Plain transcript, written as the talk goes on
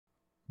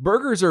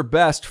Burgers are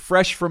best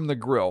fresh from the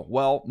grill.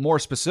 Well, more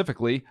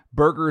specifically,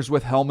 burgers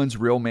with Hellmann's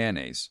Real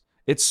Mayonnaise.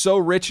 It's so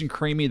rich and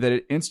creamy that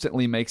it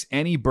instantly makes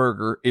any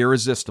burger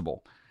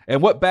irresistible.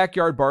 And what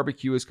backyard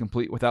barbecue is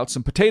complete without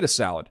some potato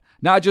salad?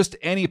 Not just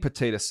any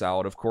potato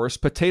salad, of course.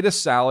 Potato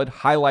salad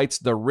highlights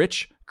the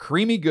rich,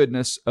 creamy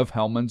goodness of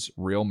Hellmann's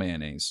Real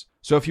Mayonnaise.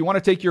 So if you want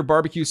to take your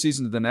barbecue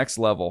season to the next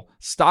level,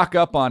 stock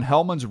up on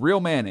Hellmann's Real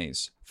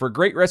Mayonnaise. For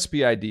great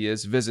recipe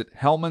ideas, visit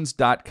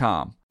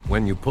hellmanns.com.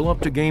 When you pull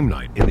up to game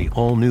night in the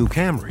all-new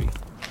Camry,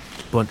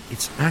 but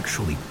it's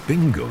actually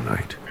bingo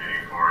night.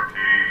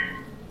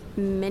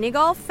 Mini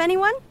golf,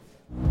 anyone?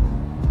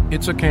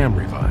 It's a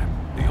Camry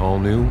vibe. The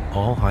all-new,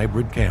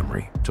 all-hybrid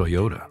Camry.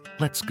 Toyota.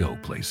 Let's go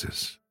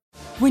places.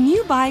 When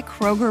you buy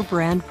Kroger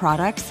brand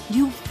products,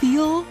 you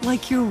feel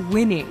like you're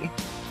winning.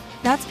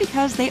 That's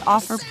because they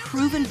offer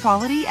proven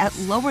quality at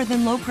lower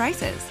than low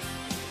prices.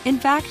 In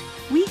fact,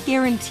 we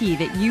guarantee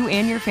that you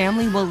and your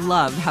family will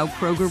love how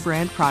Kroger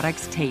brand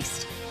products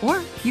taste,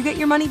 or you get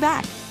your money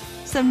back.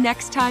 So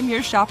next time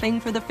you're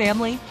shopping for the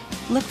family,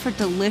 look for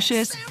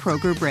delicious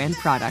Kroger brand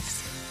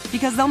products,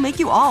 because they'll make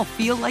you all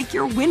feel like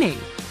you're winning.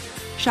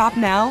 Shop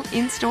now,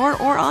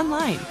 in-store, or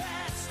online.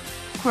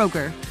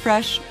 Kroger,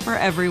 fresh for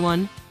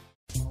everyone.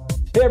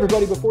 Hey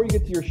everybody, before you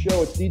get to your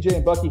show, it's DJ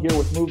and Bucky here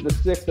with Move the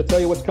Sticks to tell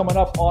you what's coming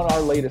up on our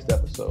latest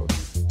episode.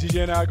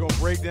 DJ and I are going to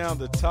break down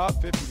the top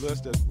 50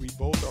 list that we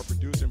both are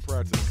producing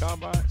prior to the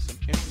Combine. Some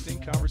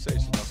interesting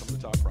conversations about some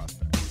of the top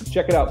prospects.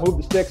 Check it out, Move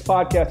the Sticks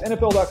podcast,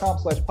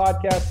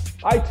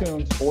 NFL.com/podcast,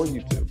 iTunes, or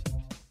YouTube.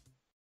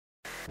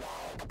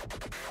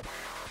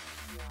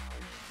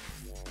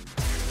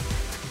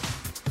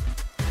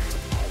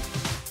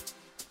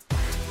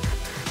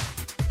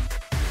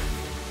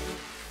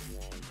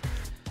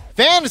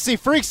 Fantasy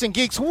freaks and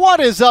geeks, what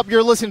is up?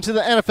 You're listening to the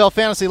NFL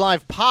Fantasy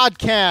Live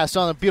podcast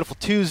on a beautiful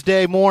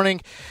Tuesday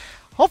morning.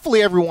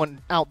 Hopefully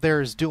everyone out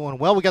there is doing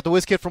well. We got the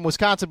Whiz Kid from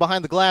Wisconsin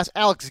behind the glass,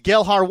 Alex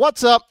Gelhar.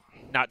 What's up?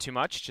 Not too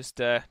much. Just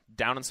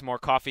downing some more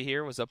coffee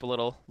here. Was up a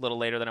little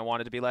later than I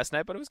wanted to be last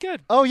night, but it was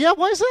good. Oh, yeah?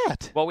 Why is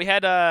that? Well, we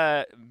had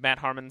Matt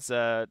Harmon's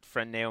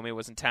friend Naomi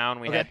was in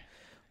town. We had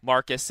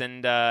Marcus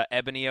and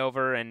Ebony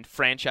over, and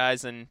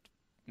Franchise and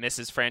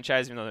Mrs.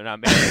 Franchise, even though they're not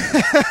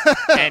married.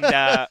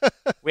 And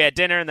we had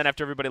dinner, and then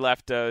after everybody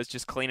left, I was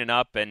just cleaning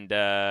up, and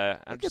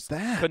I just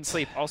couldn't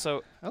sleep.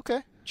 Also,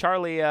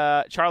 Charlie,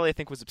 I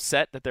think, was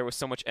upset that there was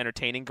so much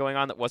entertaining going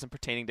on that wasn't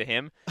pertaining to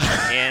him,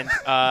 and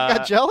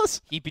got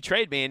jealous. He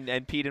betrayed me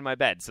and peed in my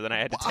bed, so then I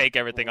had to take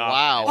everything off.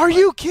 Wow! Are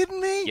you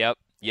kidding me? Yep.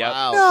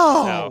 Wow.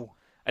 No. So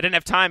I didn't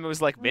have time. It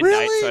was like midnight,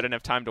 Really? so I didn't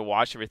have time to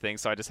wash everything.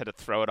 So I just had to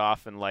throw it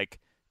off and like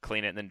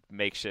clean it, and then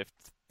makeshift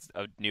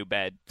a new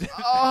bed.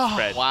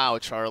 Oh, wow,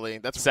 Charlie,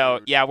 that's so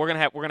weird. Yeah. We're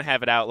gonna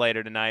have it out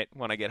later tonight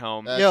when I get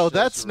home. Yo,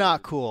 that's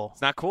not cool.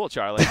 It's not cool,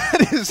 Charlie.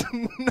 That is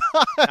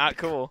not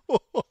cool.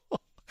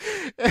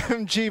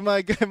 MG,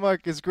 my guy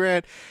Marcus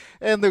Grant,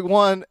 and the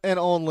one and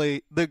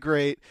only, the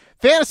great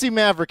Fantasy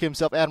Maverick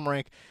himself, Adam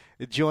Rank,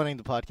 joining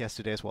the podcast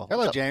today as well.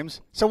 Hello,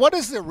 James. So what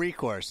is the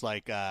recourse?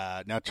 Like,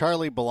 now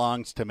Charlie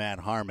belongs to Matt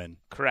Harmon.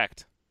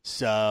 Correct.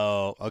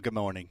 So, good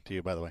morning to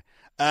you, by the way.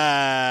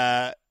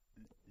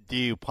 Do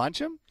you punch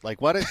him?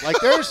 Like, what is, like,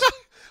 there's,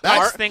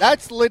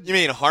 that's legit. You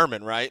mean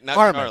Harmon, right? Not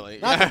Harmon. Charlie.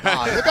 Not the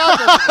dog. The dog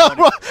doesn't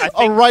know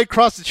anything. Right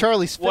across the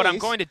Charlie's face. What I'm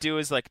going to do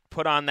is like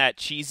put on that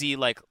cheesy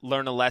like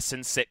learn a lesson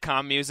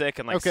sitcom music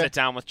and like sit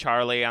down with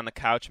Charlie on the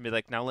couch and be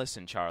like, now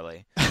listen,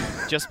 Charlie.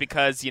 Just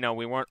because,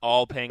 we weren't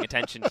all paying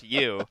attention to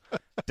you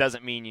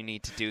doesn't mean you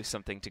need to do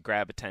something to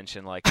grab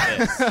attention like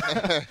this.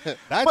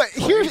 But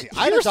here's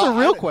the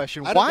real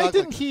question. Why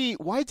didn't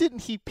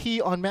he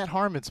pee on Matt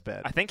Harmon's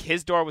bed? I think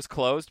his door was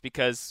closed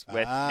because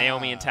with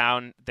Naomi in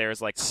town,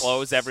 there's like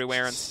clothes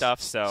everywhere and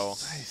stuff, so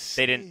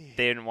they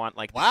didn't want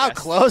like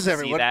clothes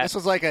everywhere. This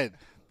was like a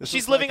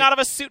She's living out of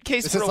a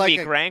suitcase for a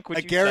week, Rank.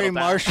 A Gary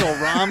Marshall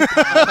rom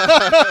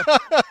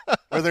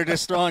where they're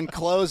just throwing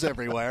clothes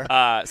everywhere.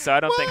 So I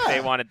don't think they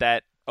wanted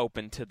that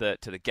open to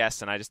the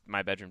guests, and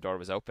my bedroom door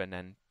was open,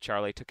 and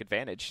Charlie took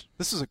advantage.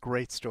 This is a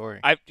great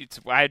story. I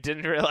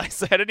didn't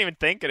realize. I didn't even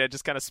think it. It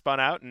just kind of spun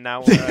out, and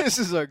now this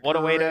is what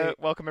a way to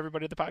welcome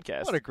everybody to the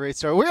podcast. What a great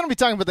story. We're going to be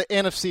talking about the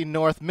NFC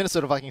North,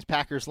 Minnesota Vikings,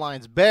 Packers,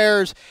 Lions,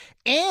 Bears,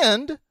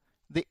 and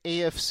the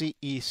AFC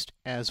East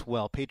as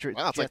well. Patriots.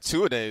 Wow, it's like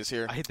two-a-days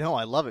here. I know,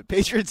 I love it.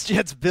 Patriots,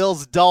 Jets,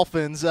 Bills,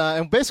 Dolphins,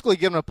 and basically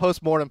giving a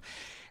postmortem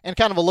and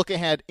kind of a look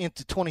ahead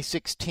into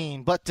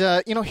 2016. But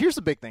here's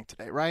the big thing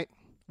today, right?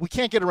 We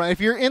can't get around. If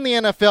you're in the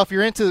NFL,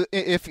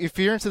 if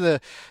you're into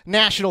the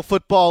National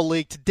Football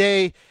League,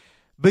 today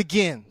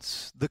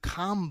begins the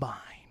Combine.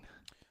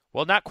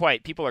 Well, not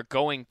quite. People are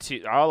going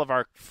to. All of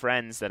our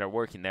friends that are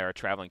working there are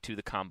traveling to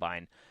the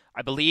Combine.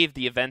 I believe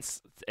the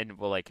events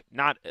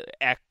not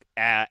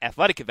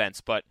athletic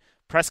events, but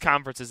press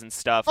conferences and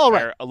stuff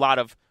where a lot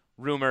of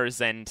rumors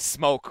and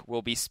smoke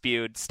will be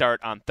spewed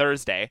start on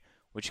Thursday,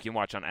 which you can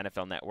watch on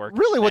NFL Network.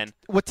 Really,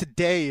 what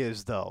today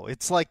is, though,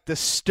 it's like the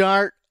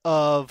start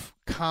of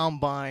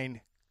Combine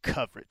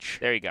coverage.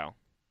 There you go.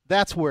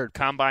 That's where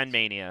Combine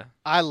Mania.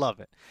 I love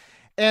it.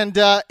 And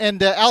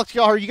Alex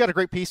Gallagher, you got a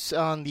great piece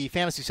on the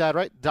fantasy side,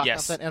 right?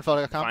 Yes.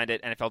 NFL.com. Find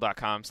it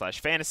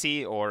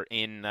NFL.com/fantasy or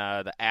in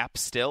the app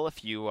still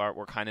if you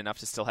were kind enough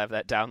to still have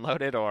that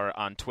downloaded, or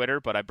on Twitter.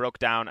 But I broke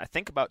down, I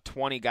think, about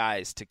 20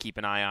 guys to keep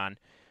an eye on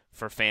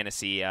for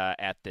fantasy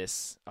at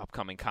this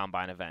upcoming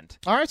Combine event.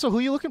 All right, so who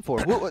are you looking for?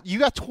 You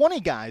got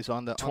 20 guys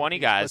on the 20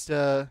 guys.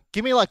 But,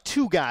 give me like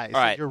 2 guys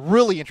that you're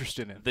really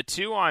interested in. The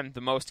 2 I'm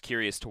the most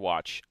curious to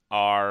watch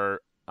are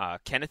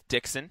Kenneth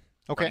Dixon,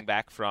 running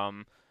back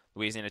from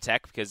Louisiana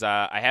Tech, because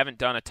I haven't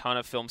done a ton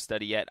of film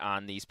study yet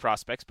on these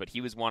prospects, but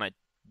he was one I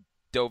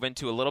dove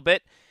into a little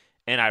bit,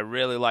 and I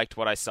really liked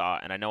what I saw.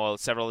 And I know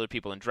several other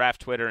people in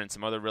Draft Twitter and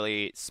some other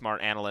really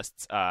smart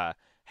analysts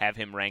have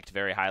him ranked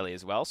very highly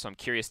as well. So I'm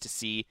curious to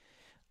see,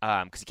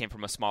 because he came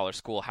from a smaller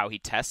school, how he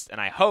tests,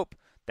 and I hope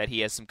that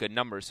he has some good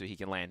numbers so he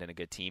can land in a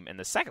good team. And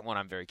the second one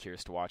I'm very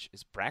curious to watch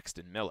is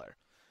Braxton Miller,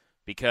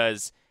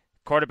 because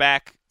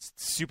quarterback,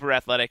 super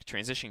athletic,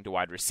 transitioning to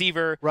wide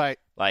receiver. Right.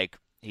 Like,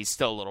 he's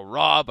still a little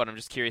raw, but I'm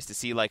just curious to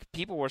see, like,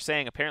 people were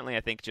saying, apparently,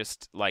 I think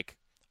just, like,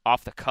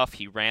 off the cuff,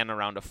 he ran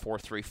around a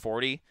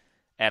 4.340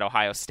 at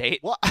Ohio State.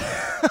 What?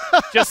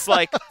 Just,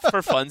 like,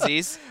 for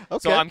funsies.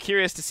 Okay. So I'm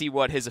curious to see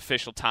what his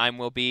official time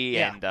will be,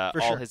 and all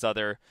sure. his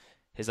other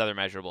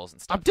measurables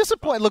and stuff. I'm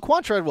disappointed.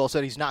 Laquan Treadwell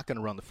said he's not going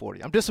to run the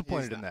 40. I'm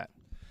disappointed in that.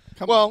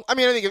 Well, I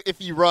mean, I think if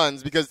he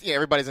runs, because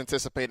everybody's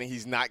anticipating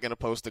he's not going to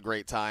post a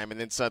great time, and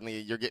then suddenly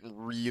you're getting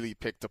really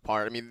picked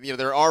apart. I mean,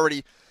 there are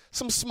already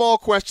some small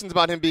questions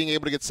about him being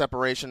able to get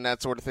separation,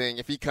 that sort of thing.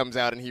 If he comes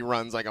out and he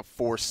runs like a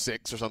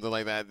 4.6 or something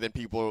like that, then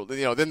people,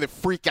 then the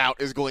freak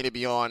out is going to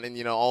be on,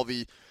 and all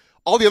the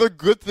other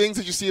good things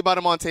that you see about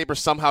him on tape are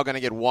somehow going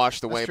to get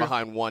washed away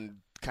behind one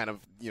kind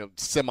of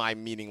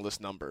semi-meaningless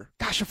number.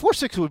 Gosh, a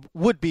 4.6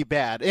 would be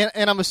bad,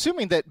 and I'm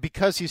assuming that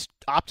because he's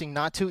opting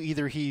not to,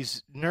 either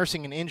he's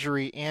nursing an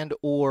injury and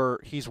or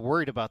he's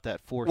worried about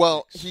that 4.6.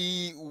 Well,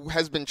 he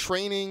has been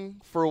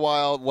training for a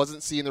while,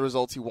 wasn't seeing the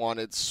results he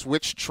wanted,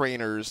 switched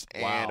trainers,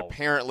 and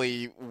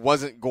apparently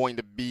wasn't going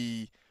to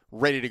be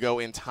ready to go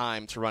in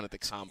time to run at the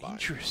Combine.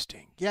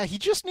 Interesting. Yeah, he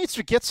just needs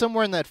to get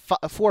somewhere in that 4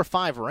 or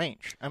 5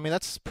 range. I mean,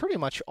 that's pretty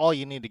much all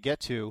you need to get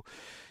to,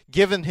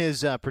 given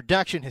his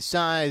production, his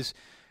size,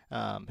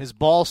 his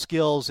ball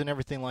skills, and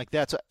everything like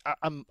that. So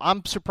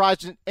I'm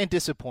surprised and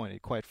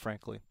disappointed, quite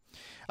frankly.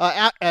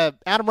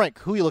 Adam Rank,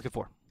 who are you looking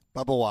for?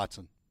 Bubba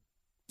Watson.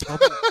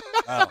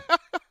 Oh.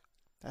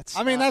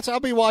 I'll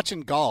be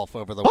watching golf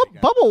over the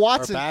weekend. Bubba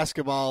Watson. Or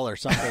basketball or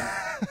something.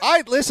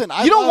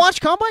 You don't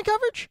watch Combine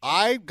coverage?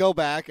 I go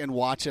back and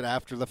watch it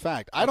after the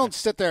fact. I don't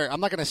sit there.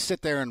 I'm not going to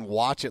sit there and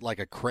watch it like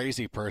a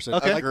crazy person.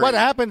 Okay. Like, what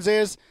happens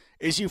is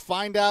you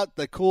find out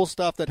the cool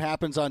stuff that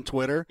happens on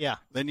Twitter. Yeah.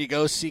 Then you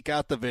go seek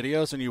out the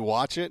videos and you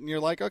watch it and you're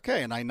like,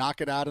 okay, and I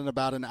knock it out in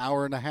about an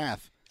hour and a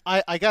half.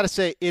 I got to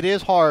say, it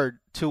is hard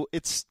to –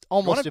 it's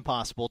almost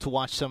impossible to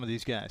watch some of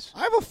these guys.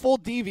 I have a full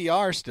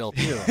DVR still,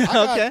 too.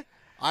 Okay.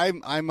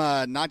 I'm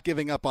not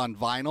giving up on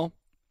vinyl,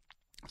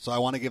 so I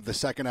want to give the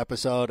second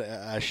episode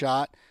a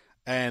shot.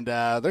 And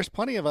there's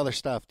plenty of other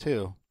stuff,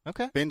 too.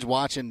 Okay. Binge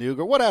watching Nuge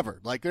or whatever.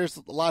 Like, there's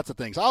lots of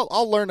things.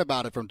 I'll learn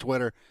about it from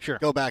Twitter. Sure.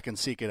 Go back and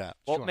seek it out.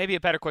 Well, maybe a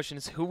better question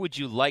is, who would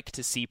you like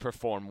to see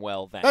perform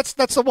well then? That's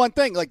the one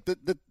thing. Like,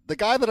 the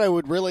guy that I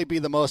would really be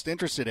the most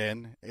interested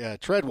in,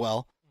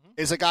 Treadwell,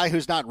 is a guy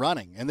who's not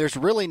running. And there's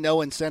really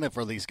no incentive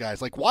for these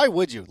guys. Like, why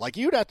would you? Like,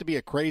 you'd have to be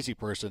a crazy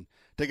person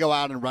to go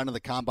out and run in the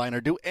Combine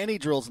or do any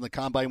drills in the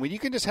Combine when you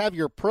can just have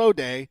your pro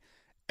day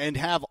and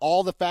have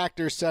all the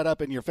factors set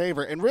up in your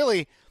favor. And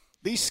really,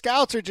 these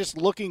scouts are just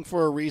looking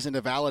for a reason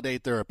to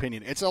validate their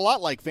opinion. It's a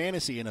lot like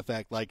fantasy, in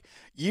effect. Like,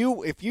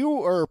 if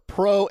you are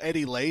pro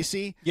Eddie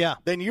Lacy,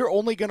 then you're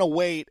only going to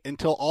wait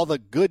until all the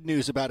good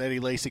news about Eddie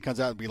Lacy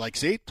comes out and be like,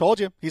 see, told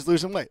you, he's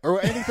losing weight,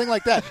 or anything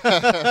like that.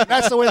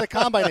 That's the way the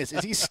Combine is.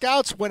 These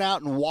scouts went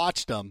out and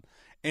watched them,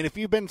 and if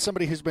you've been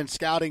somebody who's been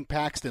scouting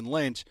Paxton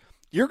Lynch,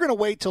 you're going to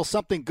wait till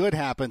something good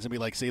happens and be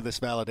like, see,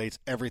 this validates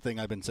everything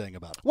I've been saying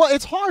about it. Well,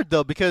 it's hard,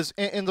 though, because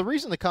and the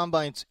reason the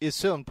Combine is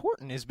so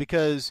important is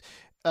because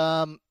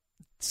a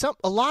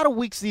lot of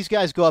weeks these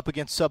guys go up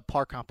against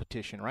subpar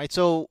competition, right?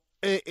 So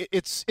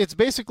it's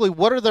basically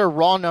what are their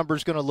raw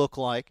numbers going to look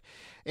like,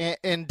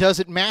 and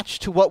does it match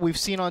to what we've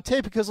seen on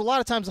tape? Because a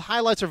lot of times the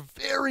highlights are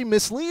very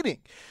misleading.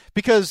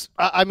 Because,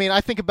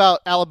 I think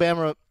about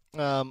Alabama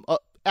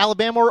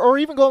or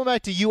even going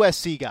back to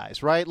USC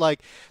guys, right?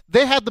 Like,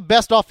 they had the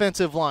best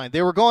offensive line.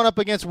 They were going up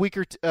against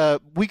weaker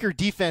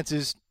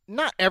defenses,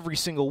 not every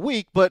single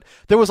week, but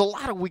there was a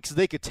lot of weeks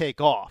they could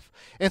take off.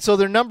 And so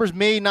their numbers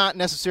may not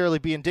necessarily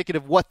be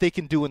indicative of what they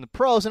can do in the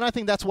pros, and I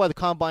think that's why the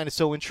Combine is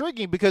so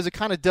intriguing, because it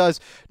kind of does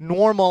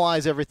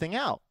normalize everything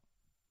out.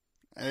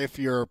 If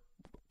you're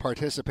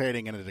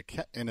participating in a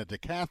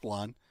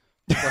decathlon,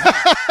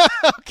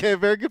 okay,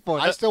 very good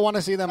point. I still want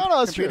to see them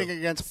competing true.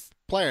 against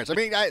players. I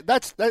mean,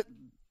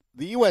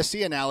 the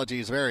USC analogy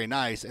is very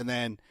nice, and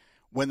then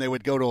when they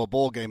would go to a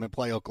bowl game and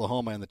play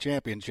Oklahoma in the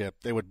championship,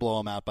 they would blow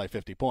them out by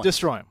 50 points.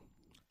 Destroy them.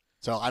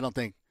 So I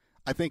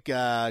think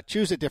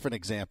choose a different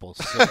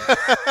examples.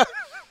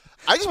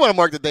 I just want to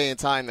mark the day and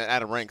time that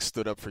Adam Ranks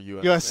stood up for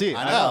USC.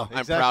 I know.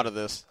 I'm proud of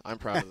this.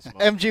 Moment.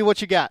 MG,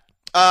 what you got?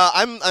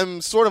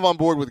 I'm sort of on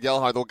board with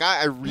Gelhard. The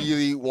guy I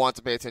really want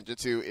to pay attention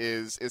to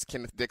is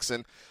Kenneth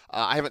Dixon.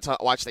 I haven't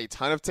watched a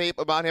ton of tape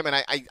about him, and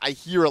I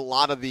hear a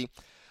lot of the,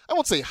 I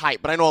won't say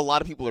hype, but I know a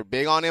lot of people are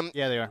big on him.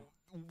 Yeah, they are.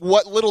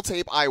 What little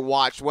tape I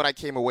watched, what I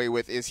came away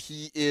with is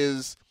he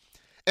is,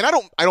 and I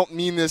don't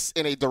mean this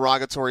in a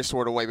derogatory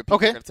sort of way, but people are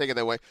going to take it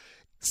that way.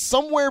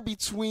 Somewhere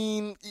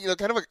between,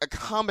 kind of a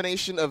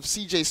combination of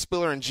C.J.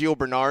 Spiller and Gio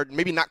Bernard,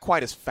 maybe not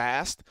quite as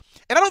fast.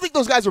 And I don't think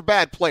those guys are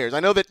bad players.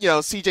 I know that,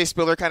 C.J.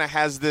 Spiller kind of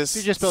has this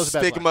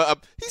stigma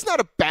of he's not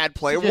a bad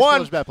player.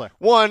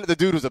 One, the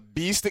dude was a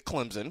beast at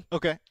Clemson.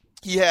 Okay.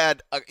 He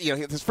had,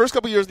 his first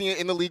couple years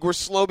in the league were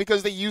slow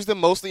because they used him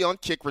mostly on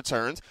kick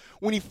returns.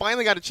 When he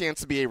finally got a chance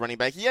to be a running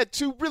back, he had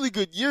 2 really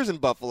good years in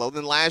Buffalo.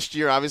 Then last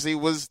year, obviously,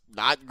 was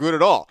not good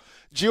at all.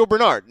 Gio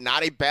Bernard,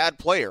 not a bad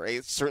player.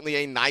 It's certainly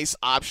a nice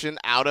option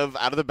out of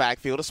the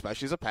backfield,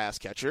 especially as a pass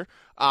catcher.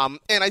 And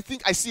I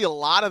think I see a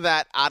lot of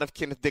that out of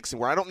Kenneth Dixon,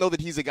 where I don't know that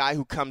he's a guy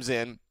who comes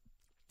in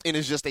and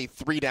is just a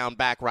 3-down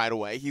back right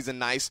away. He's a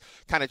nice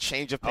kind of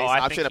change of pace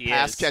option, a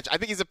pass catch. I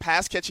think he's a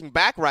pass-catching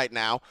back right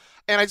now,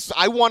 and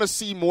I want to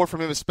see more from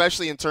him,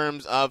 especially in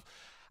terms of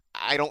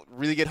I don't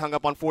really get hung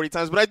up on 40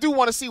 times, but I do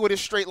want to see what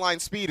his straight-line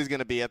speed is going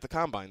to be at the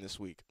Combine this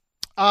week.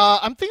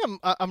 I'm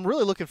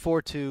really looking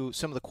forward to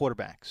some of the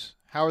quarterbacks.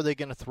 How are they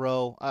going to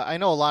throw? I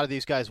know a lot of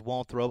these guys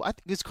won't throw.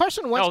 Is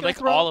Carson Wentz going to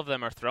throw? All of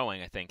them are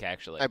throwing, I think,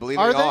 actually. I believe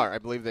they are. I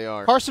believe they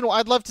are.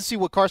 I'd love to see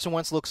what Carson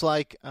Wentz looks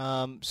like,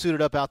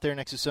 suited up out there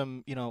next to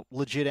some,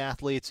 legit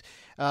athletes.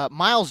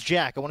 Miles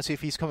Jack, I want to see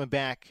if he's coming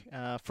back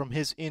from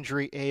his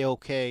injury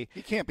A-OK.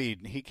 He can't be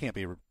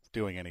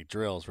doing any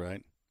drills,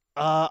 right?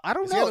 I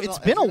don't know. It's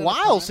been a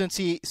while since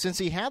he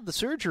had the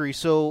surgery,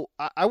 so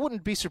I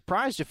wouldn't be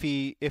surprised if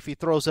he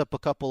throws up a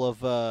couple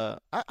of.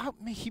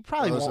 He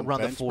probably won't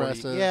run the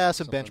 40. Yeah,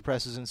 some bench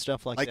presses and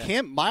stuff like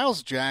that.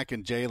 Miles Jack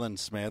and Jalen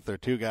Smith are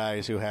 2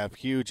 guys who have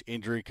huge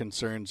injury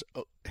concerns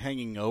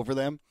hanging over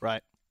them.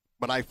 Right.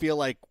 But I feel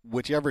like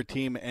whichever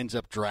team ends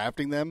up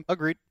drafting them,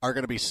 agreed, are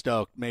going to be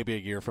stoked maybe a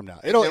year from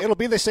now. It'll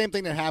be the same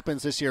thing that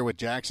happens this year with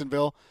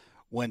Jacksonville.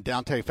 When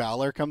Dante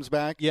Fowler comes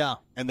back,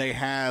 and they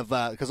have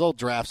because old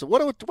drafts.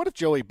 What if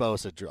Joey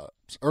Bosa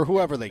drops or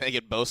whoever they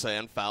get Bosa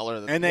and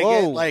Fowler, and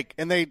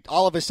they get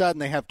all of a sudden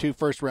they have 2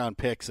 first-round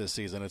picks this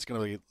season. It's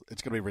gonna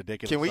be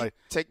ridiculous. Can we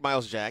take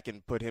Miles Jack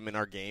and put him in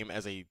our game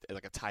as a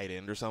tight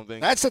end or something?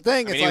 That's the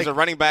thing. He was a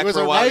running back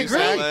for a while. I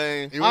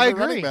agree. I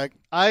agree.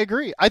 I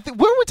agree.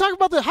 Where were we talking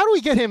about that? How do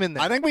we get him in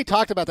there? I think we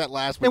talked about that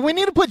last week. And we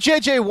need to put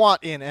J.J.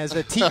 Watt in as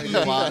a TED.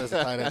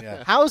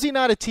 Yeah. How is he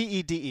not a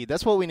TEDE?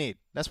 That's what we need.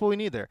 That's what we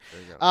need there.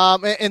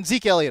 And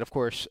Zeke Elliott, of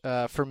course,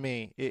 for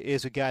me,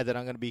 is a guy that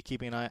I'm going to be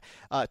keeping an eye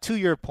on. To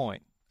your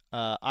point,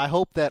 I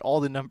hope that all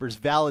the numbers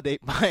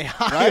validate my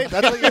high. Right?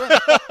 That's what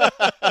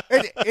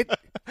you're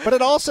but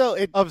it also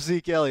of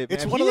Zeke Elliott.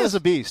 Man. He is a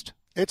beast.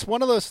 It's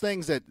one of those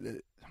things that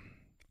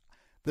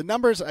the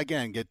numbers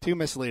again get too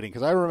misleading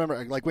because I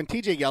remember like when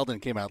T.J.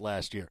 Yeldon came out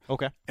last year.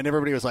 Okay. And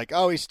everybody was like,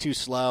 "Oh, he's too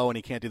slow and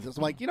he can't do this."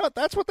 I'm like,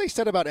 that's what they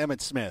said about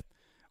Emmitt Smith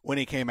when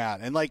he came out,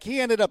 and like he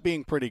ended up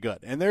being pretty good.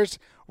 And there's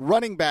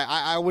running back.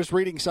 I was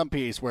reading some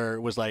piece where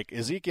it was like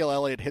Ezekiel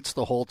Elliott hits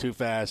the hole too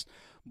fast.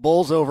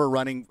 Bulls over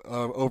running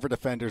over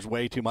defenders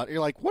way too much.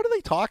 You're like, what are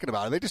they talking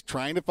about? Are they just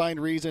trying to find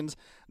reasons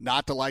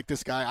not to like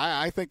this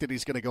guy? I think that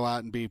he's going to go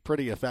out and be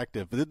pretty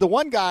effective. The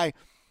one guy,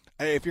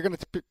 if you're going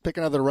to pick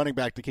another running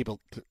back to keep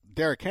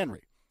Derrick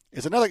Henry,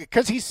 is another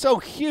because he's so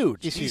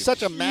huge. He's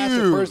such a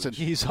massive person.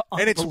 He's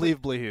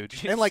unbelievably huge.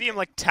 You see him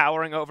like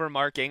towering over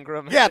Mark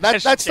Ingram. Yeah,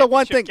 that's the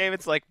one thing. Game.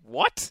 It's like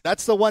what?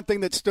 That's the one thing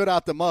that stood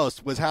out the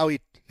most was how he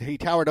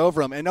towered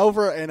over him. And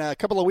a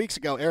couple of weeks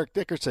ago, Eric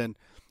Dickerson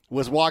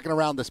was walking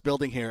around this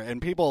building here,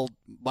 and people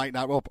might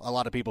not. Well, a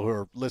lot of people who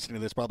are listening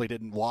to this probably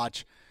didn't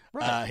watch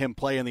him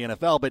play in the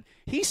NFL, but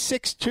he's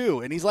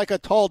 6'2", and he's like a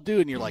tall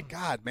dude, and you're like,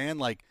 God, man,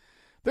 like.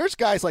 There's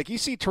guys like you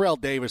see Terrell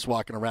Davis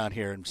walking around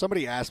here, and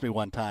somebody asked me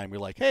one time, you're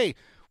like, hey,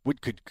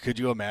 could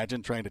you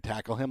imagine trying to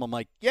tackle him? I'm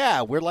like,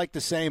 yeah, we're like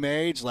the same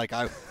age. Like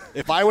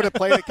if I would have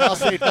played at Cal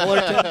State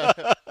Fullerton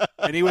and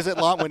when he was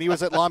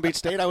at Long Beach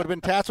State, I would have been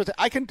tasked with it.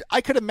 I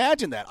could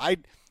imagine that.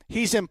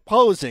 He's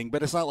imposing,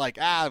 but it's not like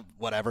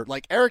whatever.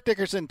 Like Eric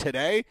Dickerson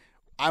today,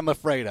 I'm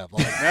afraid of.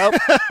 Like, nope.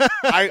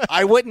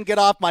 I wouldn't get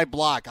off my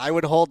block. I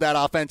would hold that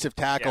offensive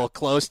tackle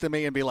close to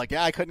me and be like,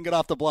 I couldn't get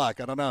off the block.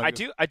 I don't know.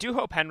 I do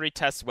hope Henry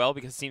tests well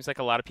because it seems like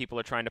a lot of people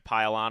are trying to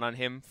pile on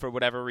him for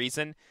whatever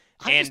reason.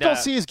 I just don't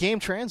see his game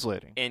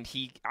translating. And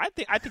I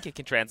think it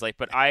can translate.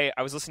 But I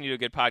was listening to a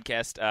good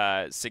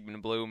podcast.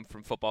 Sigmund Bloom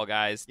from Football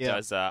Guys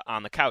does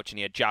On the Couch, and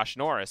he had Josh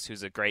Norris,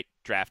 who's a great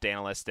draft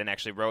analyst, and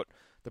actually wrote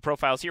the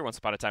profiles here once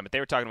upon a time. But they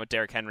were talking about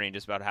Derrick Henry and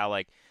just about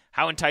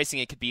how enticing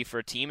it could be for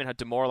a team and how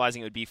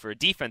demoralizing it would be for a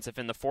defense if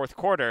in the fourth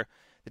quarter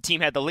the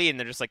team had the lead and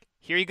they're just like,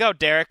 here you go,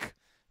 Derek.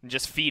 and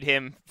just feed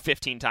him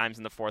 15 times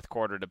in the fourth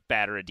quarter to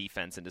batter a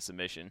defense into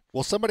submission.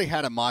 Well, somebody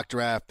had a mock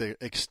draft that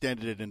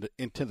extended it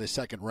into the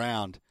second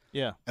round.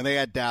 Yeah. And they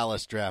had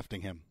Dallas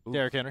drafting him.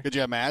 Derrick Henry. Could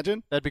you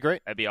imagine? That'd be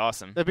great. That'd be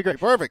awesome. That'd be great.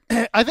 Perfect.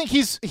 I think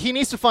he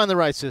needs to find the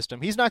right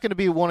system. He's not going to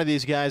be one of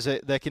these guys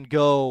that can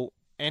go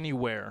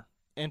anywhere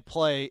and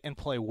play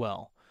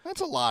well.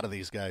 That's a lot of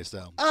these guys,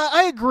 though.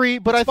 I agree,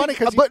 but I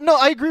think,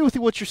 I agree with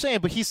what you're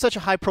saying. But he's such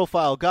a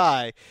high-profile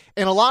guy,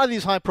 and a lot of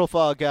these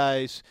high-profile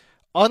guys,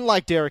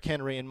 unlike Derrick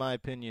Henry, in my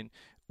opinion,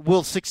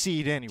 will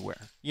succeed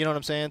anywhere. You know what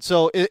I'm saying?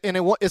 So,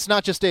 it's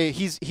not just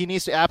he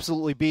needs to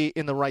absolutely be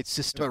in the right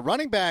system. But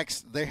running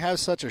backs, they have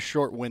such a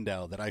short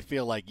window that I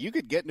feel like you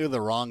could get into the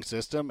wrong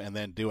system and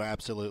then do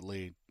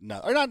absolutely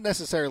nothing, or not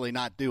necessarily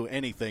not do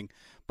anything,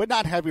 but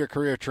not have your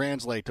career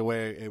translate to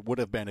where it would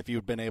have been if you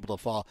had been able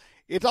to fall.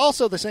 It's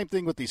also the same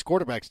thing with these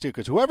quarterbacks, too,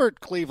 because whoever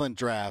Cleveland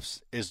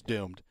drafts is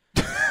doomed.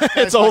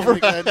 It's over.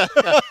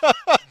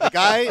 The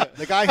guy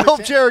I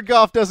hope Jared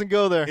Goff doesn't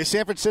go there. If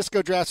San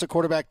Francisco drafts a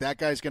quarterback, that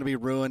guy's going to be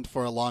ruined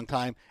for a long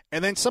time.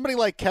 And then somebody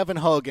like Kevin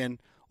Hogan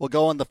will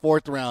go in the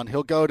fourth round.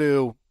 He'll go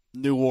to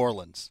New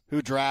Orleans,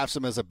 who drafts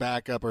him as a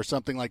backup or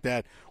something like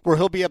that, where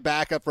he'll be a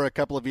backup for a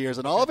couple of years.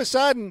 And all of a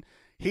sudden,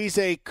 he's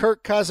a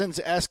Kirk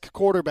Cousins-esque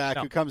quarterback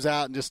who comes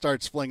out and just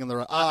starts flinging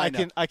the. I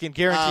can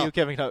guarantee you,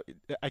 Kevin.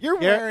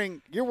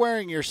 You're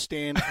wearing your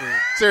Stanford.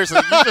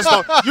 Seriously,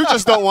 you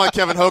just don't want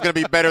Kevin Hogan to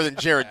be better than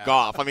Jared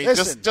Goff. I mean,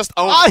 listen, just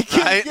own it. I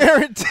can right?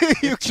 guarantee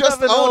you, just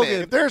Kevin own Hogan.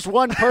 it. If there's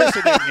one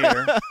person in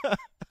here,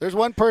 there's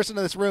one person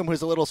in this room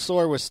who's a little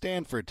sore with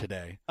Stanford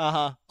today.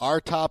 Our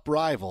top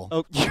rival.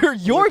 Oh,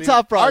 your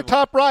top rival. Our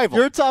top rival.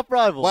 Your top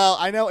rival. Well,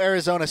 I know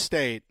Arizona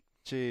State.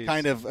 Jeez.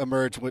 Kind of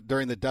emerged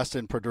during the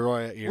Dustin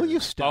Pedroia era. Will you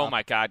stop? Oh,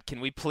 my God.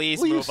 Can we please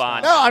Will you move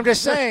on? No, I'm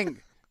just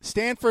saying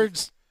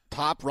Stanford's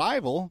top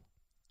rival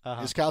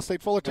is Cal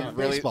State Fullerton in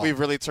baseball. We've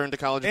really turned to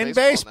college in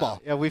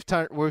baseball. Yeah, we've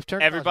turned.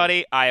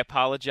 Everybody, I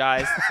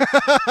apologize.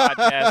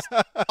 Podcast.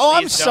 Oh,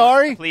 I'm Please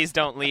sorry. Please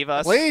don't leave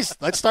us. Please,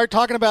 let's start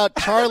talking about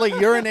Charlie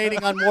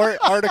urinating on more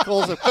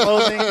articles of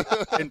clothing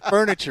and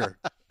furniture.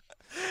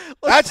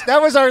 That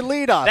was our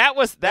lead off. That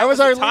was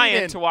our a tie-in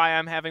lead-in. to why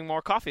I'm having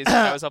more coffees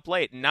because I was up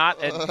late. Not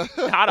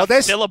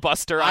a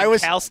filibuster I on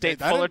was- Cal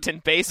State I don't-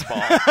 Fullerton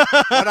baseball.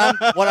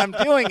 What I'm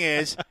doing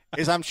is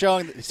I'm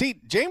showing. See,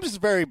 James is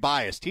very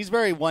biased. He's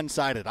very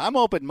one-sided. I'm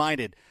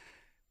open-minded.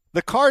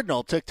 The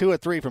Cardinal took 2 or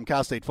 3 from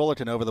Cal State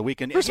Fullerton over the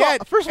weekend. First of all,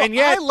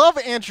 I love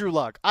Andrew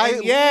Luck. I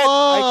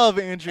love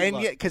Andrew Luck.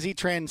 And yet, because he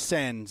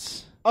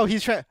transcends. Oh,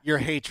 he's your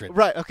hatred.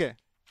 Right. Okay.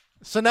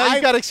 So now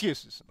you've got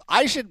excuses.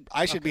 I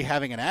should be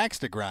having an axe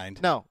to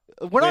grind. No,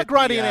 we're not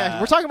grinding an axe.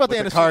 We're talking about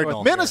the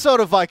Cardinals.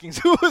 Minnesota Vikings.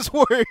 Who was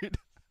worried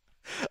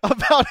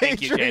about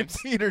Thank you, Adrian James.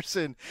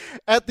 Peterson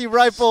at the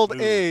ripe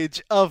old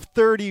age of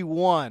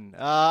 31?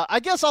 I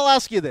guess I'll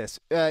ask you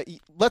this.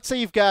 Let's say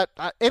you've got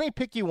any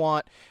pick you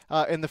want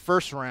in the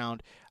first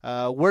round.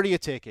 Where do you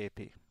take AP?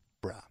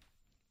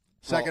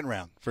 Second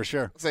round for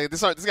sure. Say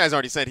this guy's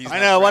already said he's. I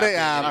know what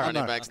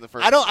running backs in the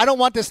first. I don't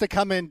want this to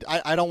come in.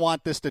 I don't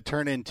want this to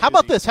turn into. How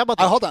about this?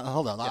 Hold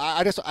on.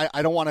 Yeah.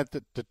 I don't want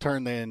it to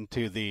turn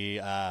into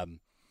the.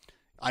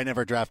 I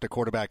never draft a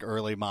quarterback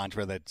early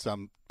mantra that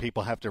some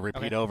people have to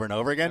repeat over and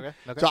over again.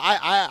 Okay. So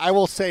I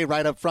will say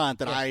right up front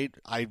that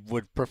I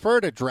would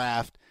prefer to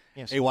draft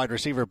a wide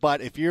receiver,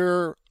 but if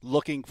you're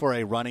looking for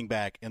a running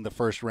back in the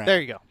first round, there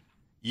you go.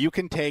 You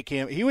can take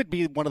him. He would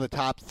be one of the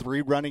top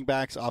 3 running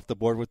backs off the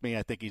board with me.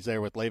 I think he's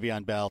there with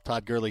Le'Veon Bell,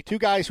 Todd Gurley, 2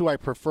 guys who I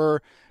prefer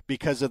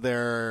because of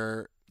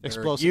their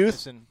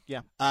explosiveness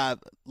youth.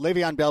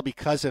 Le'Veon Bell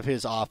because of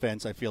his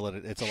offense. I feel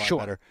it's a lot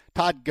better.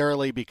 Todd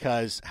Gurley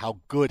because how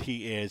good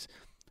he is.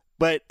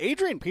 But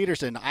Adrian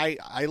Peterson,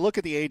 I look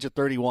at the age of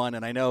 31,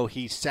 and I know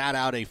he sat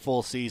out a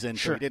full season,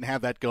 so he didn't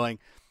have that going.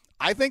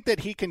 I think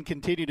that he can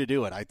continue to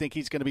do it. I think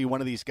he's going to be one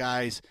of these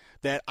guys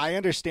that I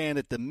understand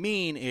that the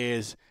mean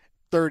is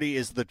 30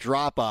 is the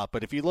drop off,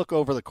 but if you look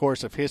over the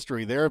course of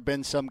history, there have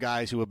been some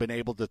guys who have been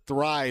able to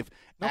thrive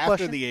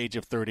after the age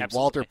of 30.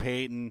 Absolutely. Walter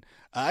Payton,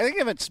 I think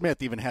Evan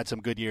Smith even had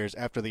some good years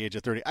after the age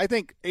of 30. I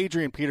think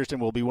Adrian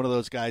Peterson will be one of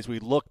those guys we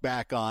look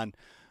back on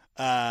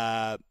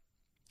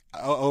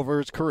over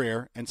his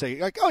career and say,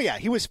 like, oh yeah,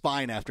 he was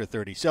fine after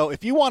 30. So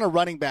if you want a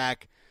running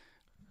back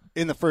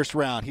in the first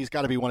round, he's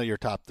got to be one of your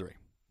top 3.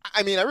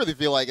 I mean, I really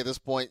feel like at this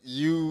point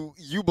you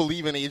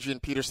believe in Adrian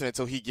Peterson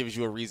until he gives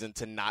you a reason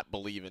to not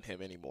believe in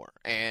him anymore.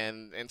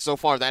 And so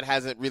far that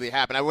hasn't really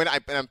happened.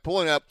 I'm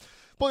pulling up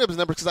his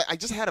numbers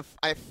because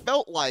I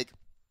felt like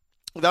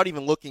without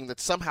even looking that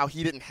somehow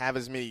he didn't have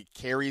as many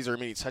carries or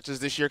many touches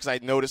this year because I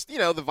noticed,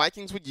 the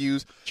Vikings would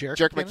use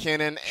Jerick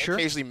McKinnon,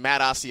 occasionally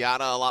Matt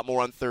Asiata a lot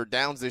more on third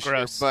downs this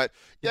year. But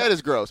yeah, it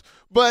is gross.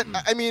 But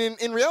I mean,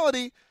 in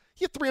reality,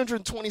 he had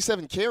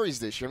 327 carries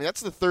this year. I mean,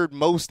 that's the 3rd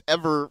most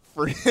ever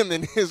for him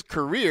in his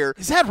career.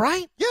 Is that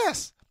right?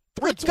 Yes.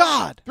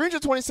 God.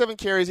 327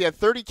 carries. He had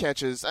 30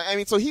 catches. I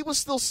mean, so he was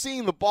still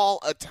seeing the ball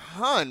a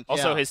ton.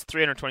 Also, his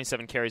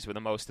 327 carries were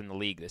the most in the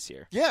league this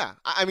year. Yeah.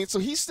 I mean, so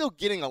he's still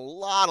getting a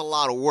lot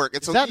of work.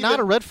 And Is that not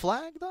a red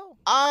flag, though?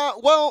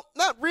 Well,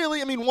 not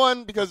really. I mean,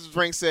 one, because as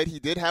Frank said, he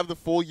did have the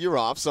full year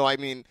off. So, I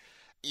mean,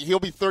 he'll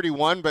be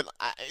 31. But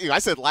I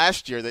said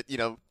last year that,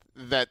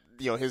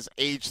 his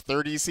age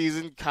 30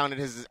 season counted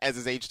as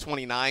his age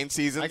 29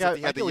 season.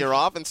 He had the year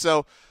off. And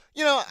so,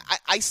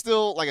 I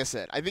still, like I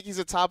said, I think he's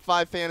a top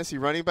 5 fantasy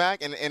running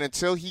back. And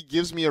until he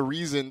gives me a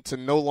reason to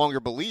no longer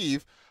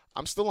believe,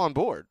 I'm still on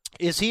board.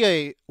 Is he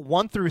a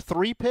 1 through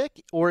 3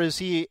 pick, or is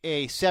he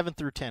a 7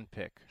 through 10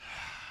 pick?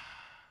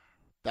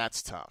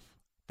 That's tough.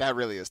 That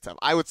really is tough.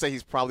 I would say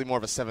he's probably more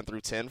of a 7 through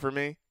 10 for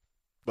me.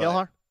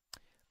 Gelhar?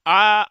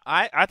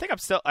 I think I'm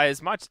still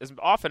as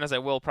often as I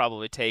will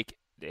probably take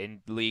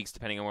in leagues,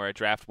 depending on where I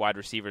draft wide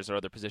receivers or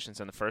other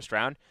positions in the first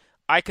round.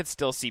 I could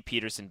still see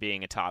Peterson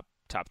being a top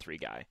 3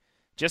 guy.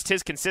 Just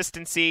his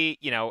consistency,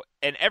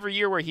 and every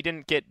year where he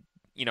didn't get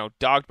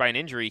dogged by an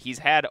injury, he's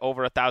had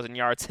over 1,000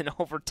 yards and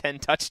over 10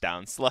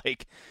 touchdowns.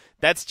 Like,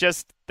 that's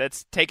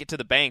take it to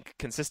the bank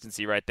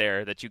consistency right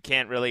there that you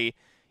can't really,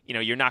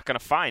 you're not going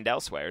to find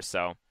elsewhere.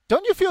 So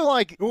don't you feel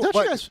like? Go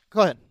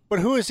ahead. But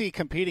who is he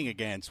competing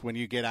against when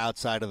you get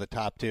outside of the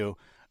top 2?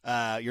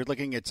 You're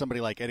looking at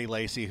somebody like Eddie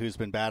Lacy, who's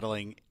been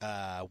battling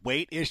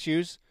weight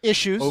issues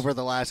over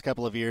the last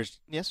couple of years.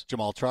 Yes.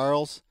 Jamal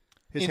Charles,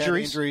 his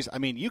injuries. I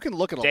mean, you can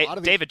look at a lot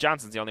of these. David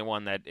Johnson's the only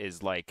one that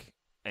is like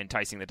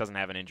enticing that doesn't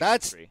have an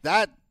injury.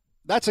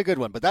 That's a good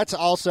one, but that's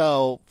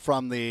also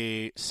from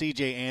the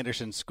C.J.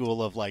 Anderson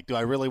school of like, do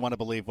I really want to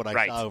believe what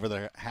I saw over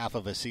the half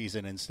of a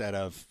season instead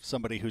of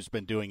somebody who's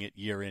been doing it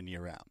year in,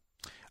 year out?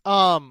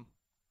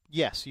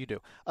 Yes, you do.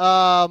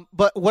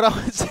 But what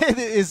I would say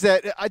is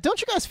that don't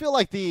you guys feel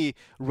like the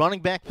running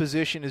back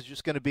position is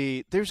just going to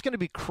be – there's going to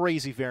be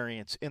crazy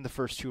variance in the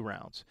first 2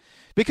 rounds?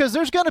 Because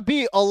there's going to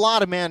be a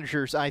lot of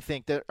managers, I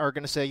think, that are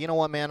going to say, you know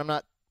what, man, I'm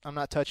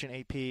not touching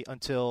AP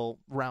until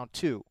round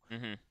 2.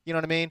 Mm-hmm. You know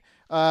what I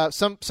mean?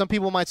 Some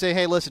people might say,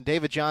 hey, listen,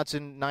 David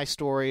Johnson, nice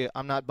story.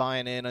 I'm not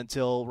buying in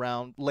until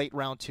late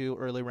round 2,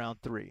 early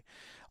round 3.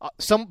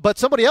 But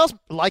somebody else,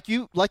 like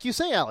you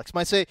say, Alex,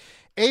 might say,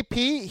 AP,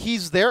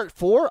 he's there at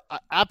 4.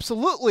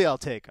 Absolutely, I'll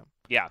take him.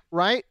 Yeah.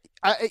 Right?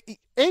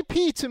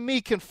 AP to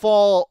me can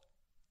fall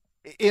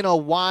in a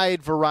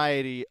wide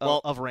variety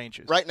of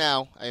ranges. Right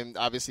now, and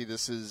obviously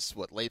this is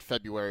late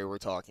February we're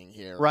talking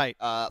here. Right.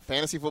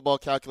 Fantasy Football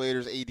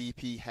Calculator's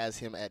ADP has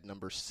him at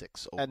number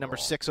 6 overall. At number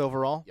 6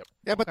 overall? Yep.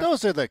 Yeah, but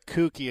those are the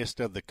kookiest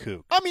of the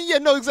kook. I mean, yeah,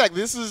 no,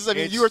 exactly. This is,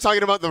 you were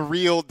talking about the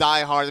real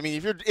diehard. I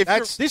mean,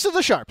 these are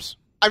the sharps.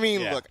 I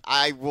mean, look,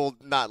 I will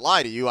not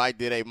lie to you. I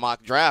did a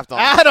mock draft on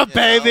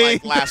baby. I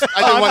did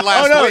one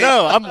last week.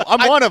 No,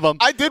 I'm one of them.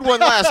 I did one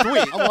last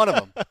week. I'm one of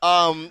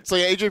them. So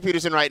yeah, Adrian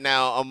Peterson right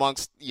now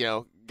amongst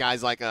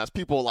guys like us,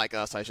 people like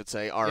us, I should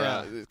say,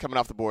 are coming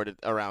off the board at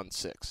around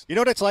 6. You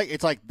know what it's like?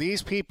 It's like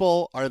these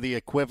people are the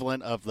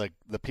equivalent of the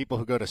people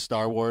who go to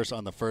Star Wars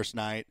on the first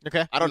night.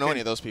 Okay, I don't know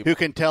any of those people who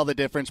can tell the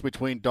difference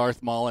between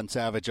Darth Maul and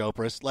Savage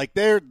Oprah. Like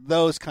they're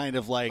those kind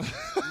of like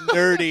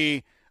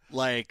nerdy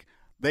like.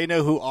 They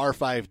know who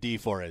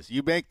R5D4 is.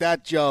 You make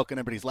that joke and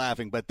everybody's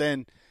laughing, but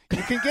then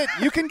you can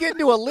get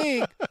into a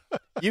league.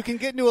 You can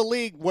get into a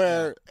league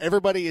where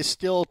everybody is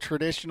still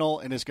traditional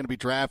and is going to be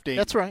drafting.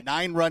 That's right.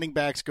 9 running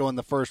backs go in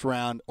the first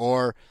round,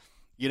 or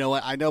you know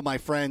what? I know my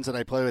friends that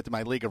I play with in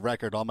my league of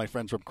record, all my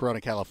friends from Corona,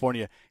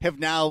 California, have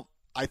now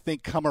I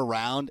think come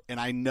around, and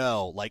I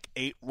know like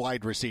 8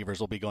 wide receivers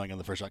will be going in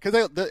the first round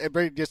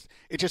because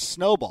it just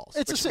snowballs.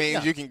 Which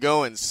means you can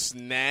go and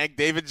snag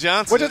David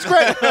Johnson, which is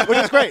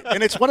great.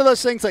 And it's one of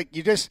those things like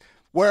you just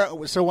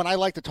so when I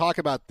like to talk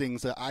about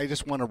things, I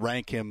just want to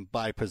rank him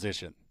by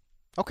position.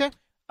 Okay.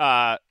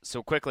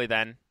 So quickly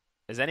then,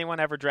 is anyone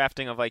ever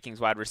drafting a Vikings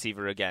wide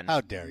receiver again?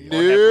 How dare you?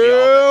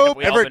 Nope.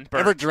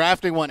 Ever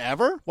drafting one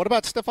ever? What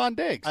about Stephon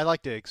Diggs? I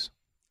like Diggs.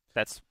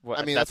 That's why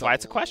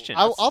it's a question.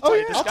 I'll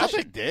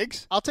take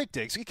Diggs. I'll take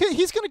Diggs.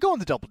 He's going to go in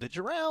the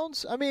double-digit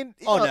rounds. I mean,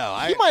 he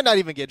might not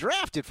even get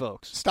drafted,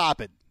 folks.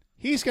 Stop it.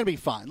 He's going to be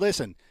fine.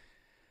 Listen.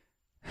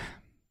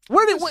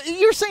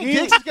 You're saying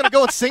Diggs is going to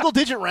go in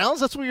single-digit rounds?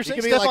 That's what you're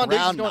saying? He could be like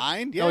round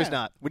 9? Yeah. No, he's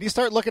not. When you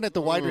start looking at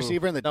the wide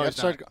receiver and the depth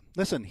chart,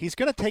 listen, he's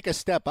going to take a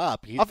step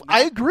up.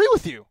 I agree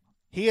with you.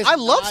 I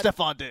love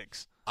Stephon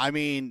Diggs. I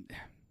mean,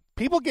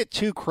 people get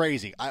too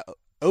crazy.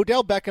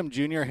 Odell Beckham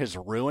Jr. has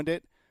ruined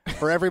it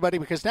for everybody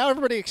because now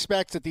everybody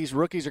expects that these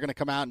rookies are going to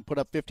come out and put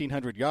up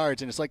 1,500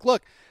 yards. And it's like,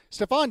 look,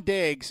 Stephon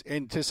Diggs,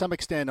 and to some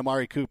extent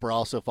Amari Cooper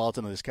also falls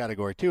into this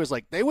category too, is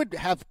like they would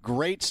have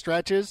great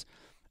stretches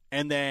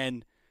and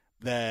then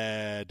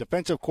the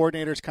defensive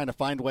coordinators kind of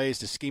find ways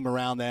to scheme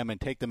around them and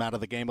take them out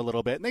of the game a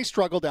little bit. And they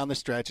struggle down the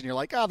stretch and you're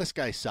like, oh, this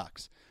guy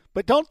sucks.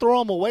 But don't throw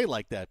them away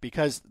like that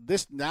because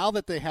now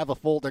that they have they're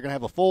going to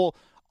have a full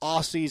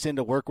offseason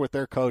to work with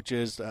their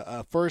coaches,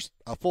 a full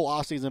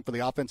offseason for the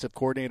offensive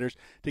coordinators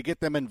to get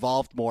them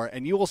involved more,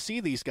 and you will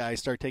see these guys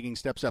start taking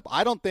steps up.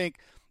 I don't think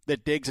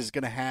that Diggs is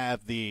going to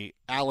have the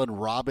Allen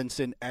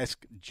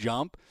Robinson-esque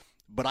jump,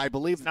 but I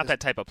believe he's not that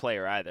type of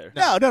player either.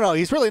 No,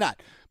 he's really not.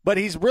 But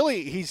he's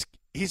going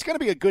to